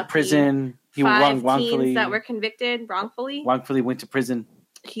 He went to prison. He wrongfully teens that were convicted wrongfully went to prison.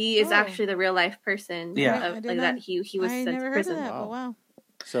 He is actually the real life person. Yeah. That he was sent to prison. Wow.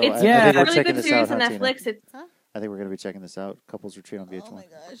 So it's a really good series on Netflix. I think we're going to be checking this out. Couples Retreat on VH1. Oh my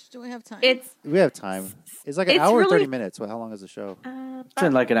gosh, do we have time? We have time. It's like an hour or 30 minutes. Well, how long is the show? It's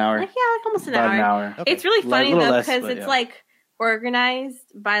in like an hour. Yeah, almost an hour. Okay. It's really funny though because it's organized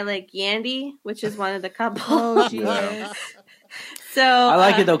by Yandy, which is one of the couples. Oh, Jesus. So I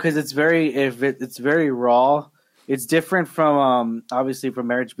like it though because it's it's very raw. It's different from obviously from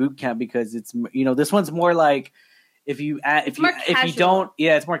Marriage Boot Camp because it's this one's more like if you don't,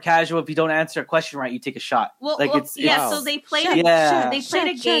 it's more casual. If you don't answer a question right, you take a shot. Well, it's so they played. They played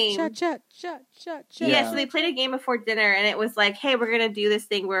a game. Yeah, so they played a game before dinner, and it was like, hey, we're gonna do this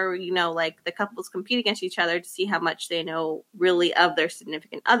thing where like the couples compete against each other to see how much they know really of their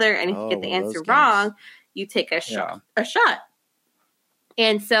significant other, and if you get the answer wrong, you take a shot.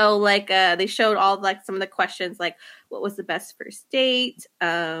 And so, like, they showed all like some of the questions, like what was the best first date?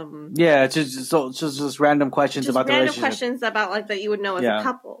 Just random questions about the relationship. Questions about like that you would know as a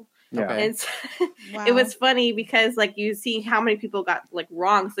couple. Yeah, and so, it was funny because like you see how many people got like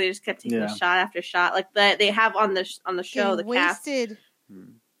wrong, so they just kept taking shot after shot. Like they have on the show the wasted. Cast.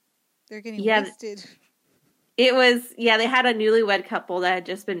 They're getting wasted. It was, they had a newlywed couple that had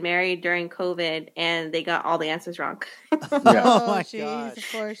just been married during COVID, and they got all the answers wrong. Oh my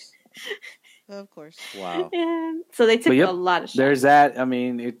gosh. Of course. Wow. And so they took a lot of shots. There's that. I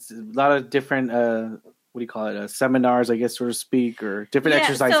mean, it's a lot of different, what do you call it? Seminars, I guess, so to speak, or different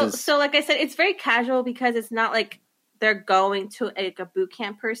exercises. So like I said, it's very casual because it's not like they're going to a boot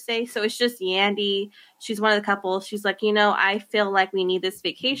camp per se. So it's just Yandy. She's one of the couples. She's like, I feel like we need this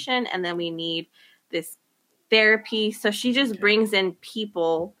vacation, and then we need this therapy. So she just brings in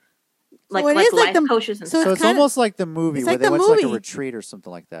people like life coaches and stuff. So it's almost like the movie where they went to like a retreat or something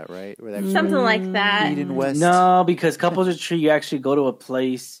like that, right? Something like that. Eden West. No, because couples retreat, you actually go to a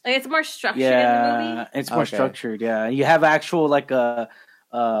place. Like it's more structured in the movie. It's more structured. Yeah, you have actual like a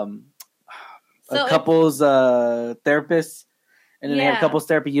couples therapist. And then they have couples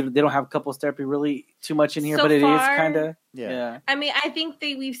therapy. They don't have couples therapy really too much in here, but it is kind of. Yeah. I mean, I think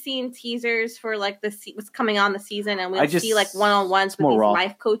we've seen teasers for like what's coming on the season, and we'll see like one-on-ones with these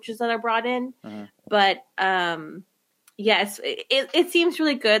life coaches that are brought in. Uh-huh. But yes, it seems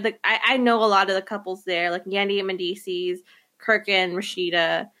really good. Like I know a lot of the couples there, like Yandy and Mendices, Kirk and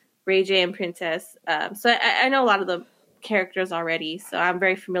Rashida, Ray J and Princess. So I know a lot of the characters already, so I'm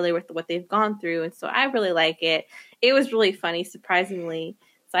very familiar with what they've gone through, and so I really like it. It was really funny, surprisingly.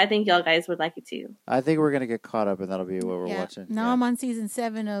 So I think y'all guys would like it too. I think we're gonna get caught up, and that'll be what we're watching. Now I'm on season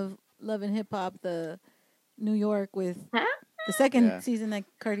 7 of Love and Hip Hop, the New York with the second season that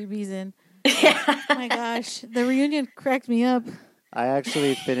Cardi B's in. Oh my gosh, the reunion cracked me up. I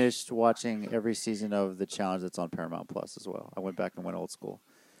actually finished watching every season of The Challenge that's on Paramount Plus as well. I went back and went old school.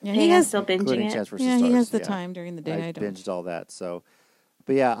 Yeah, he has still binging it. He has the time during the day. I don't. Binged all that. So,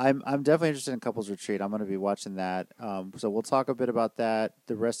 but yeah, I'm definitely interested in Couples Retreat. I'm going to be watching that. So we'll talk a bit about that,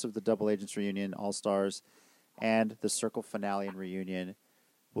 the rest of the Double Agents reunion, All Stars, and the Circle finale and reunion.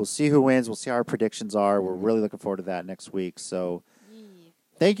 We'll see who wins. We'll see how our predictions are. We're really looking forward to that next week. So.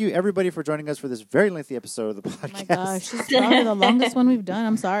 Thank you, everybody, for joining us for this very lengthy episode of the podcast. Oh my gosh, it's probably the longest one we've done.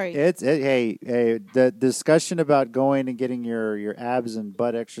 I'm sorry. Hey, the discussion about going and getting your abs and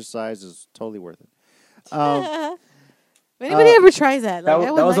butt exercise is totally worth it. If anybody ever tries that, that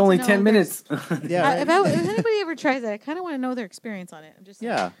was only 10 minutes. If anybody ever tries that, I kind of want to know their experience on it. I'm just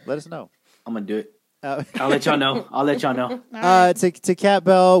let us know. I'm gonna do it. I'll let y'all know. To Kat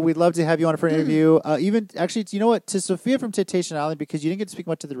Bell, we'd love to have you on for an interview. Even actually, you know what? To Sophia from Temptation Island, because you didn't get to speak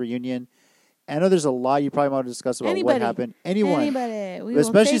much to the reunion. I know there's a lot you probably want to discuss about what happened. Anybody,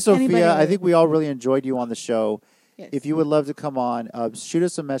 especially Sophia. I think we all really enjoyed you on the show. Yes. If you would love to come on, shoot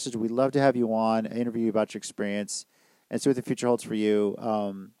us a message. We'd love to have you on, interview you about your experience, and see what the future holds for you.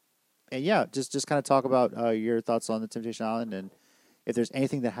 And yeah, just kind of talk about your thoughts on the Temptation Island, and if there's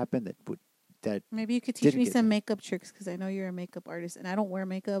anything that happened that maybe you could teach me some makeup tricks, because I know you're a makeup artist and I don't wear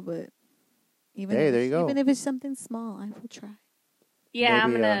makeup, but there you go. Even if it's something small, I will try. Yeah,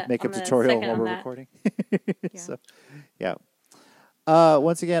 maybe I'm gonna makeup tutorial while we're recording. So,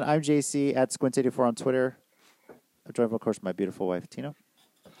 once again, I'm JC at Squint84 on Twitter. I'm joined, of course, by my beautiful wife Tina.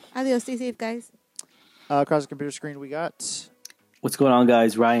 Adios, stay safe, guys. Across the computer screen, we got what's going on,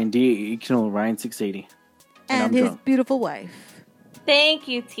 guys? Ryan D. You can know Ryan 680, and his beautiful wife. Thank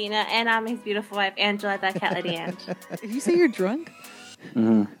you, Tina. And I'm his beautiful wife, Angela, that cat lady Ange. Did you say you're drunk?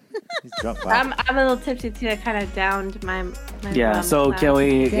 Mm-hmm. He's drunk. Wow. I'm a little tipsy, too. I kind of downed my so can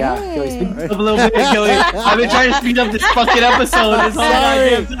we speed up a little bit? I've been trying to speed up this fucking episode this whole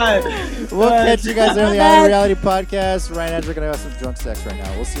goddamn time. We'll catch you guys on the Island Reality Podcast. Ryan and Andrew are going to have some drunk sex right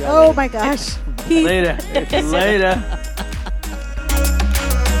now. We'll see you later. Oh, my gosh. Later.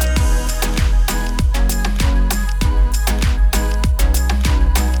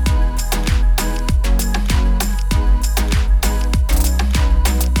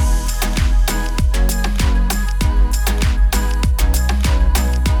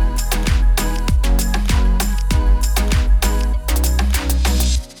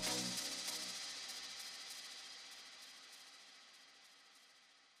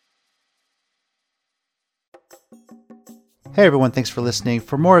 Hey everyone, thanks for listening.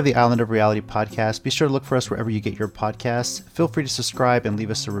 For more of the Island of Reality podcast, be sure to look for us wherever you get your podcasts. Feel free to subscribe and leave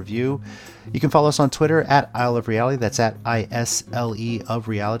us a review. You can follow us on Twitter at Isle of Reality. That's at ISLE of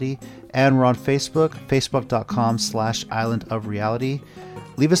Reality. And we're on Facebook, facebook.com/Island of Reality.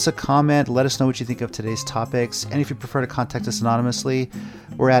 Leave us a comment. Let us know what you think of today's topics. And if you prefer to contact us anonymously,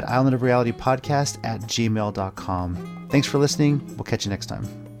 we're at islandofrealitypodcast@gmail.com. Thanks for listening. We'll catch you next time.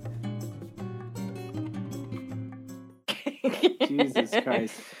 Jesus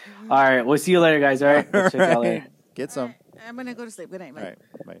Christ. All right. We'll see you later, guys. All right. We'll check out later. Get some. I'm going to go to sleep. Good night. Bye. All right.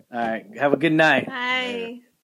 Bye. All right. Have a good night. Bye.